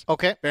of years.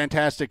 Okay.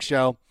 Fantastic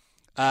show.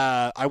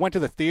 I went to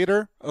the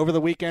theater over the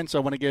weekend, so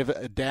I want to give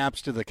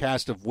daps to the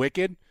cast of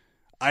Wicked.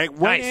 I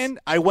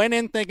went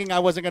in thinking I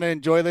wasn't going to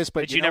enjoy this,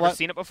 but Did you know never what?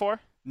 seen it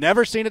before?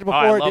 Never seen it before.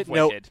 I love Didn't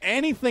know Wicked.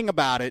 anything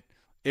about it.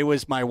 It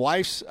was my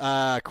wife's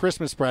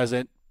Christmas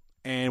present,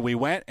 and we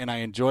went, and I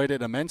enjoyed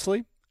it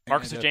immensely.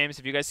 Marcus And, or James,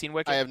 have you guys seen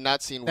Wicked? I have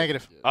not seen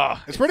Negative. Wicked.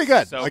 Oh, It's pretty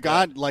good. So like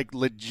good.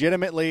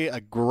 legitimately a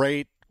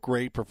great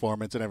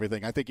performance and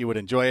everything. I think you would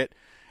enjoy it.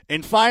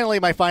 And finally,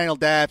 my final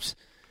daps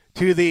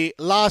to the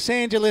Los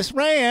Angeles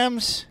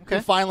Rams, who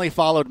finally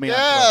followed me on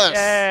Twitter.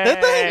 Yes.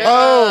 Did they?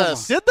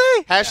 Yes. Did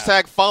they?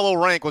 Hashtag follow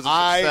rank was a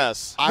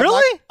success.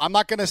 Really? I'm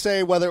not going to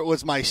say whether it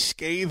was my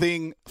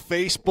scathing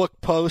Facebook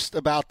post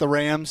about the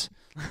Rams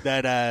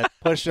that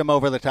pushed them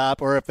over the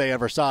top, or if they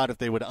ever saw it, if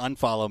they would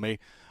unfollow me.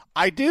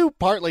 I do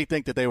partly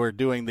think that they were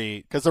doing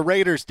because the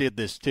Raiders did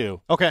this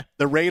too. Okay.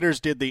 The Raiders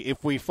did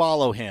if we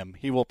follow him,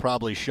 he will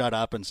probably shut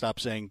up and stop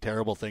saying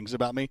terrible things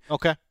about me.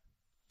 Okay.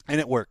 And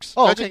it works.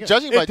 Oh, Judging, okay.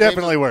 judging It by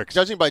definitely James, works.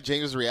 Judging by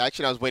James'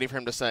 reaction, I was waiting for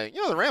him to say,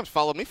 the Rams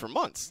followed me for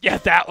months. yeah,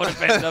 that would have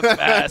been the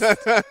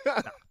best.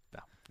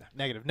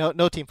 Negative.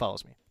 No team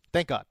follows me.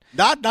 Thank God.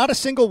 Not a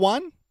single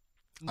one?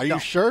 Are No. you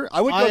sure?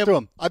 I would I go am- through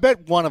them. I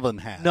bet one of them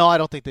has. No, I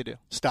don't think they do.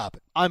 Stop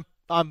it. I'm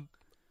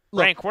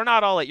Look. Frank, we're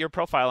not all at your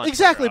profile on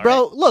exactly, Twitter,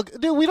 all bro. Look,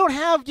 dude, we don't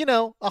have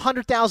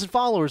 100,000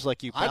 followers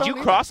like you. I right? pal. Did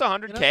you cross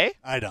 100K?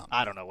 I don't.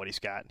 I don't know what he's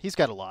got. He's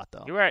got a lot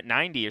though. You were at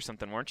 90 or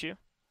something, weren't you?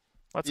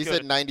 Let's He's go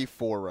at to-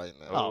 94 right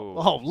now.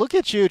 Oh, look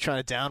at you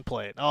trying to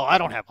downplay it. Oh, I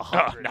don't have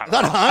 100. no.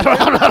 I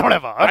don't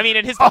have 100. I mean,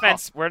 in his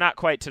defense, we're not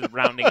quite to the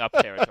rounding up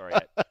territory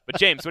yet. But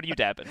James, what are you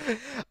dabbing?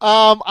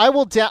 I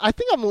will. I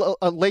think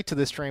I'm late to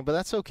this train, but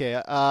that's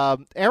okay.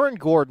 Aaron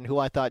Gordon, who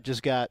I thought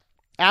just got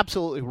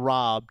absolutely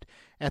robbed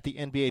at the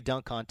NBA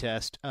dunk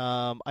contest.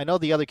 I know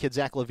the other kid,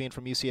 Zach LaVine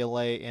from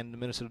UCLA and the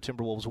Minnesota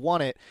Timberwolves,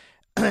 won it,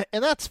 and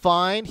that's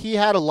fine. He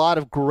had a lot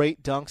of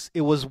great dunks.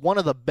 It was one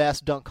of the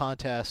best dunk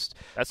contests.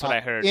 That's what I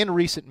heard. In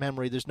recent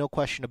memory. There's no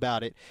question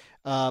about it.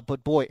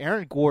 But boy,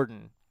 Aaron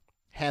Gordon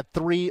had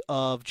 3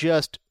 of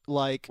just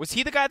like. Was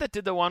he the guy that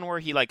did the one where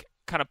he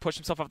kind of pushed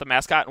himself off the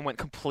mascot and went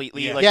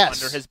completely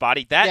Yes. under his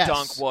body? That Yes.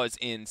 dunk was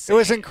insane. It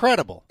was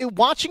incredible.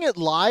 Watching it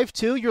live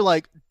too, you're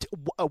like,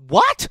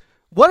 what?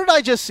 What did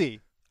I just see?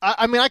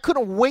 I mean, I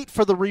couldn't wait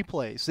for the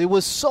replays. It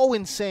was so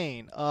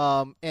insane.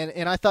 And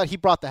I thought he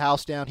brought the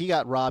house down. He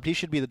got robbed. He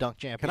should be the dunk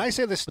champion. Can I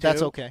say this But too?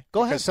 that's okay.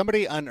 Go ahead. Because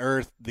somebody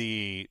unearthed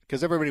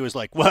because everybody was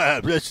like,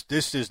 well,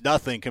 this is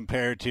nothing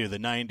compared to the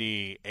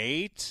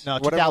 98. No,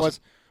 whatever it 2000. was.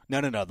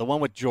 No. The one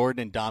with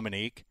Jordan and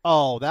Dominique.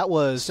 Oh, that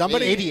was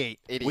Somebody 88.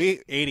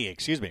 80,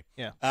 excuse me.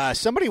 Yeah.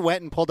 Somebody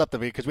went and pulled up the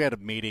video because we had a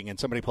meeting and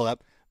somebody pulled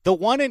up. The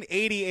one in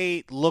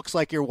 88 looks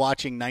like you're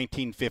watching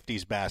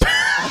 1950s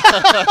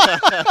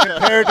basketball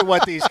compared to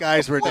what these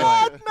guys were doing.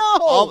 What?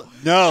 No.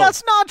 No.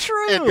 That's not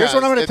true. Here's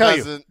what I'm going to It tell you.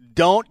 doesn't-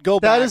 Don't go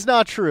back. That is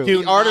not true. Do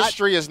The not-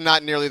 artistry is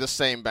not nearly the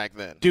same back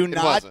then. Do It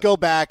not wasn't. go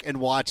back and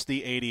watch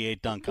the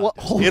 88 dunk Well,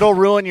 contest. It'll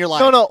ruin your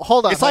life. No,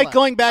 hold on. It's hold like on.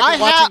 going back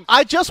and watching.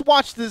 I just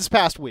watched this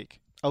past week.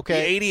 Okay.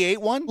 The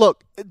 88 one?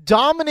 Look,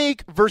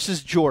 Dominique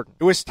versus Jordan.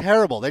 It was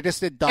terrible. They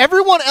just did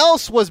Everyone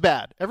else was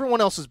bad.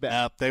 Everyone else was bad.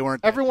 Nope, they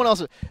weren't. Everyone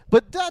else.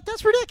 But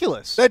that's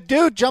ridiculous. The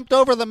dude jumped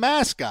over the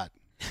mascot.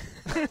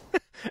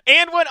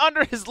 And went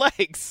under his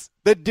legs.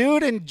 The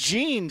dude in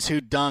jeans who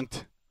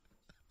dunked,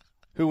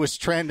 who was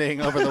trending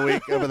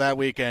over that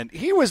weekend,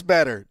 he was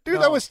better.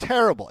 Dude, that was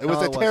terrible. It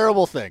was a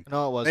terrible thing.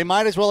 No, it wasn't. They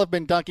might as well have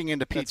been dunking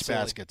into Pete's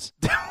baskets.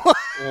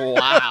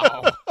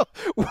 Wow.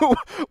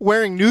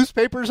 Wearing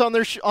newspapers on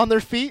their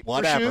feet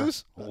Whatever. for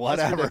shoes?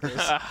 Whatever.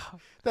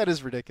 That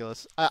is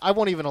ridiculous. I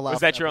won't even allow.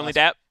 Was that your only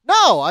dap?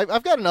 No,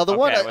 I've got another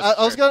one. Okay,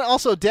 I was going to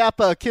also dap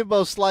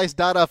Kimbo Slice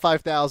Dada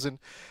 5000.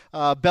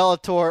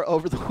 Bellator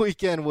over the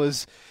weekend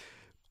was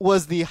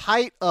the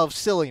height of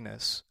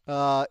silliness.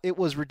 It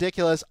was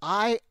ridiculous.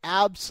 I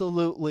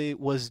absolutely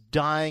was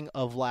dying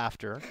of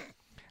laughter.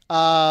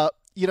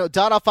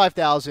 Dada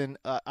 5000.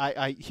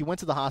 He went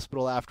to the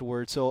hospital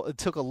afterwards, so it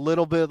took a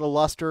little bit of the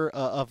luster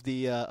of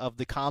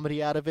the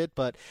comedy out of it.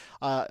 But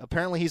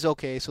apparently he's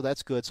okay, so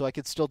that's good. So I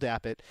could still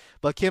dap it.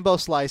 But Kimbo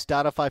Slice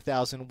Dada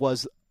 5000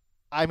 was,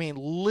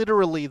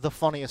 literally the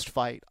funniest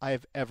fight I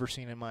have ever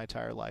seen in my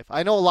entire life.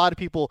 I know a lot of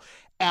people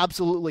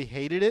absolutely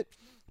hated it,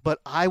 but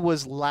I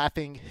was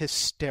laughing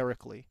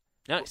hysterically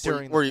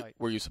during the fight.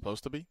 Were you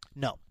supposed to be?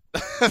 No.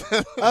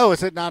 Oh,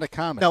 is it not a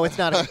comedy? No, it's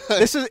not.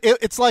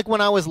 It's like when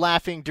I was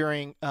laughing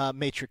during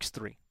Matrix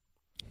 3.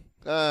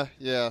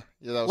 Yeah.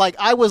 Like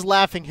I was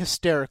laughing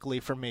hysterically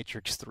from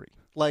Matrix 3.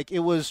 Like it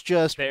was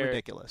just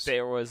ridiculous.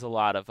 There was a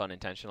lot of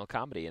unintentional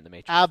comedy in the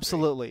Matrix.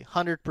 Absolutely,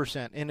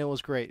 100%, and it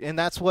was great. And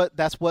that's what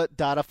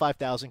Dada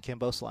 5000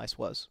 Kimbo Slice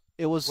was.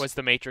 It was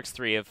the Matrix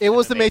 3 of. It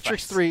was the MMA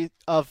Matrix fights. 3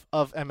 of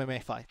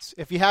MMA fights.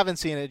 If you haven't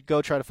seen it,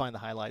 go try to find the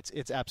highlights.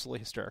 It's absolutely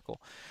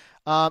hysterical.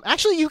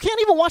 Actually, you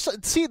can't even watch.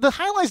 See, the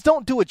highlights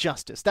don't do it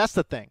justice. That's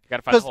the thing. Got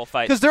to find the whole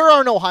fight. Because there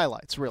are no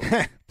highlights, really.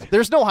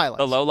 There's no highlights.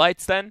 The low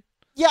lights, then.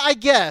 Yeah, I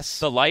guess.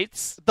 The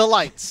lights? The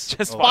lights.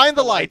 Just find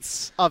the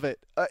lights of it.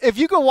 If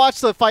you go watch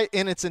the fight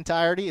in its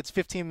entirety, it's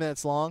 15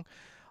 minutes long.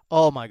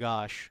 Oh, my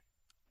gosh.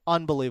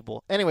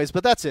 Unbelievable. Anyways,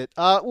 but that's it.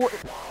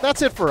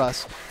 That's it for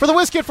us. For the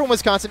Whiz Kid from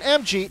Wisconsin,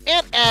 MG,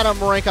 and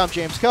Adam Rank, I'm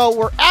James Coe.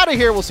 We're out of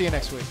here. We'll see you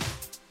next week.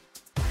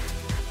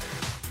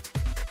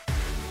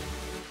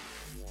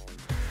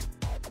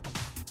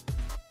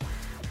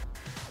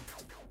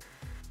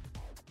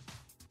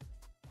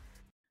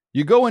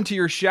 You go into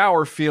your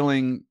shower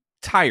feeling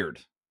tired,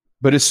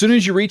 but as soon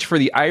as you reach for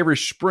the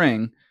Irish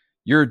Spring,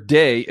 your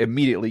day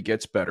immediately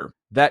gets better.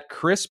 That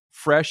crisp,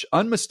 fresh,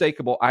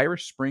 unmistakable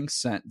Irish Spring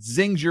scent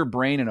zings your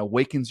brain and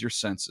awakens your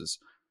senses.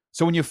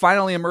 So when you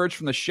finally emerge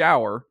from the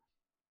shower,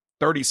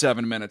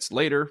 37 minutes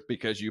later,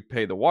 because you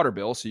pay the water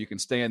bill so you can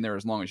stay in there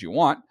as long as you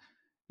want,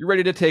 you're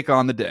ready to take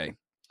on the day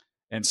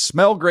and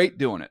smell great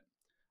doing it.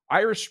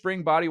 Irish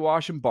Spring Body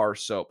Wash and Bar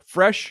Soap.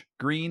 Fresh,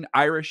 green,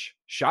 Irish.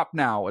 Shop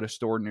now at a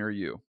store near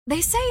you.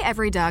 They say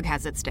every dog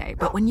has its day,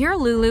 but when you're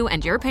Lulu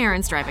and your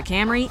parents drive a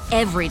Camry,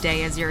 every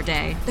day is your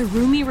day. The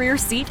roomy rear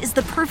seat is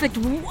the perfect,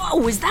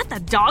 whoa, is that the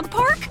dog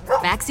park?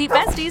 Backseat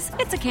besties,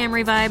 it's a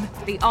Camry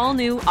vibe. The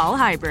all-new,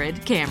 all-hybrid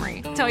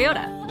Camry.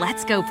 Toyota,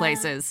 let's go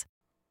places.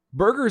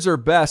 Burgers are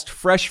best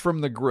fresh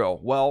from the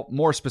grill. Well,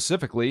 more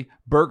specifically,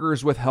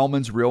 burgers with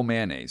Hellmann's Real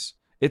Mayonnaise.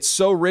 It's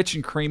so rich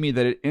and creamy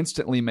that it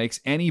instantly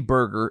makes any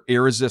burger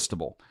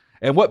irresistible.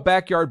 And what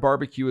backyard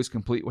barbecue is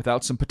complete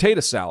without some potato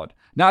salad?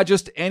 Not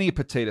just any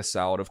potato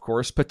salad, of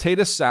course.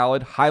 Potato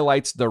salad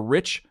highlights the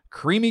rich,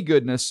 creamy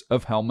goodness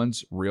of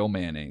Hellmann's Real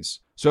Mayonnaise.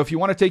 So if you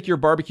want to take your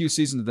barbecue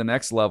season to the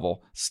next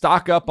level,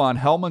 stock up on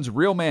Hellmann's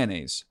Real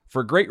Mayonnaise.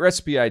 For great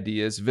recipe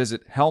ideas,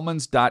 visit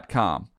hellmanns.com.